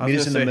bar. I Meet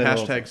was us going in to the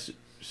say middle. hashtag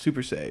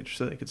Super Sage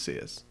so they could see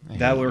us.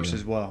 That works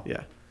as well.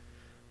 Yeah.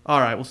 All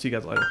right. We'll see you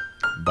guys later.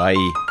 Bye.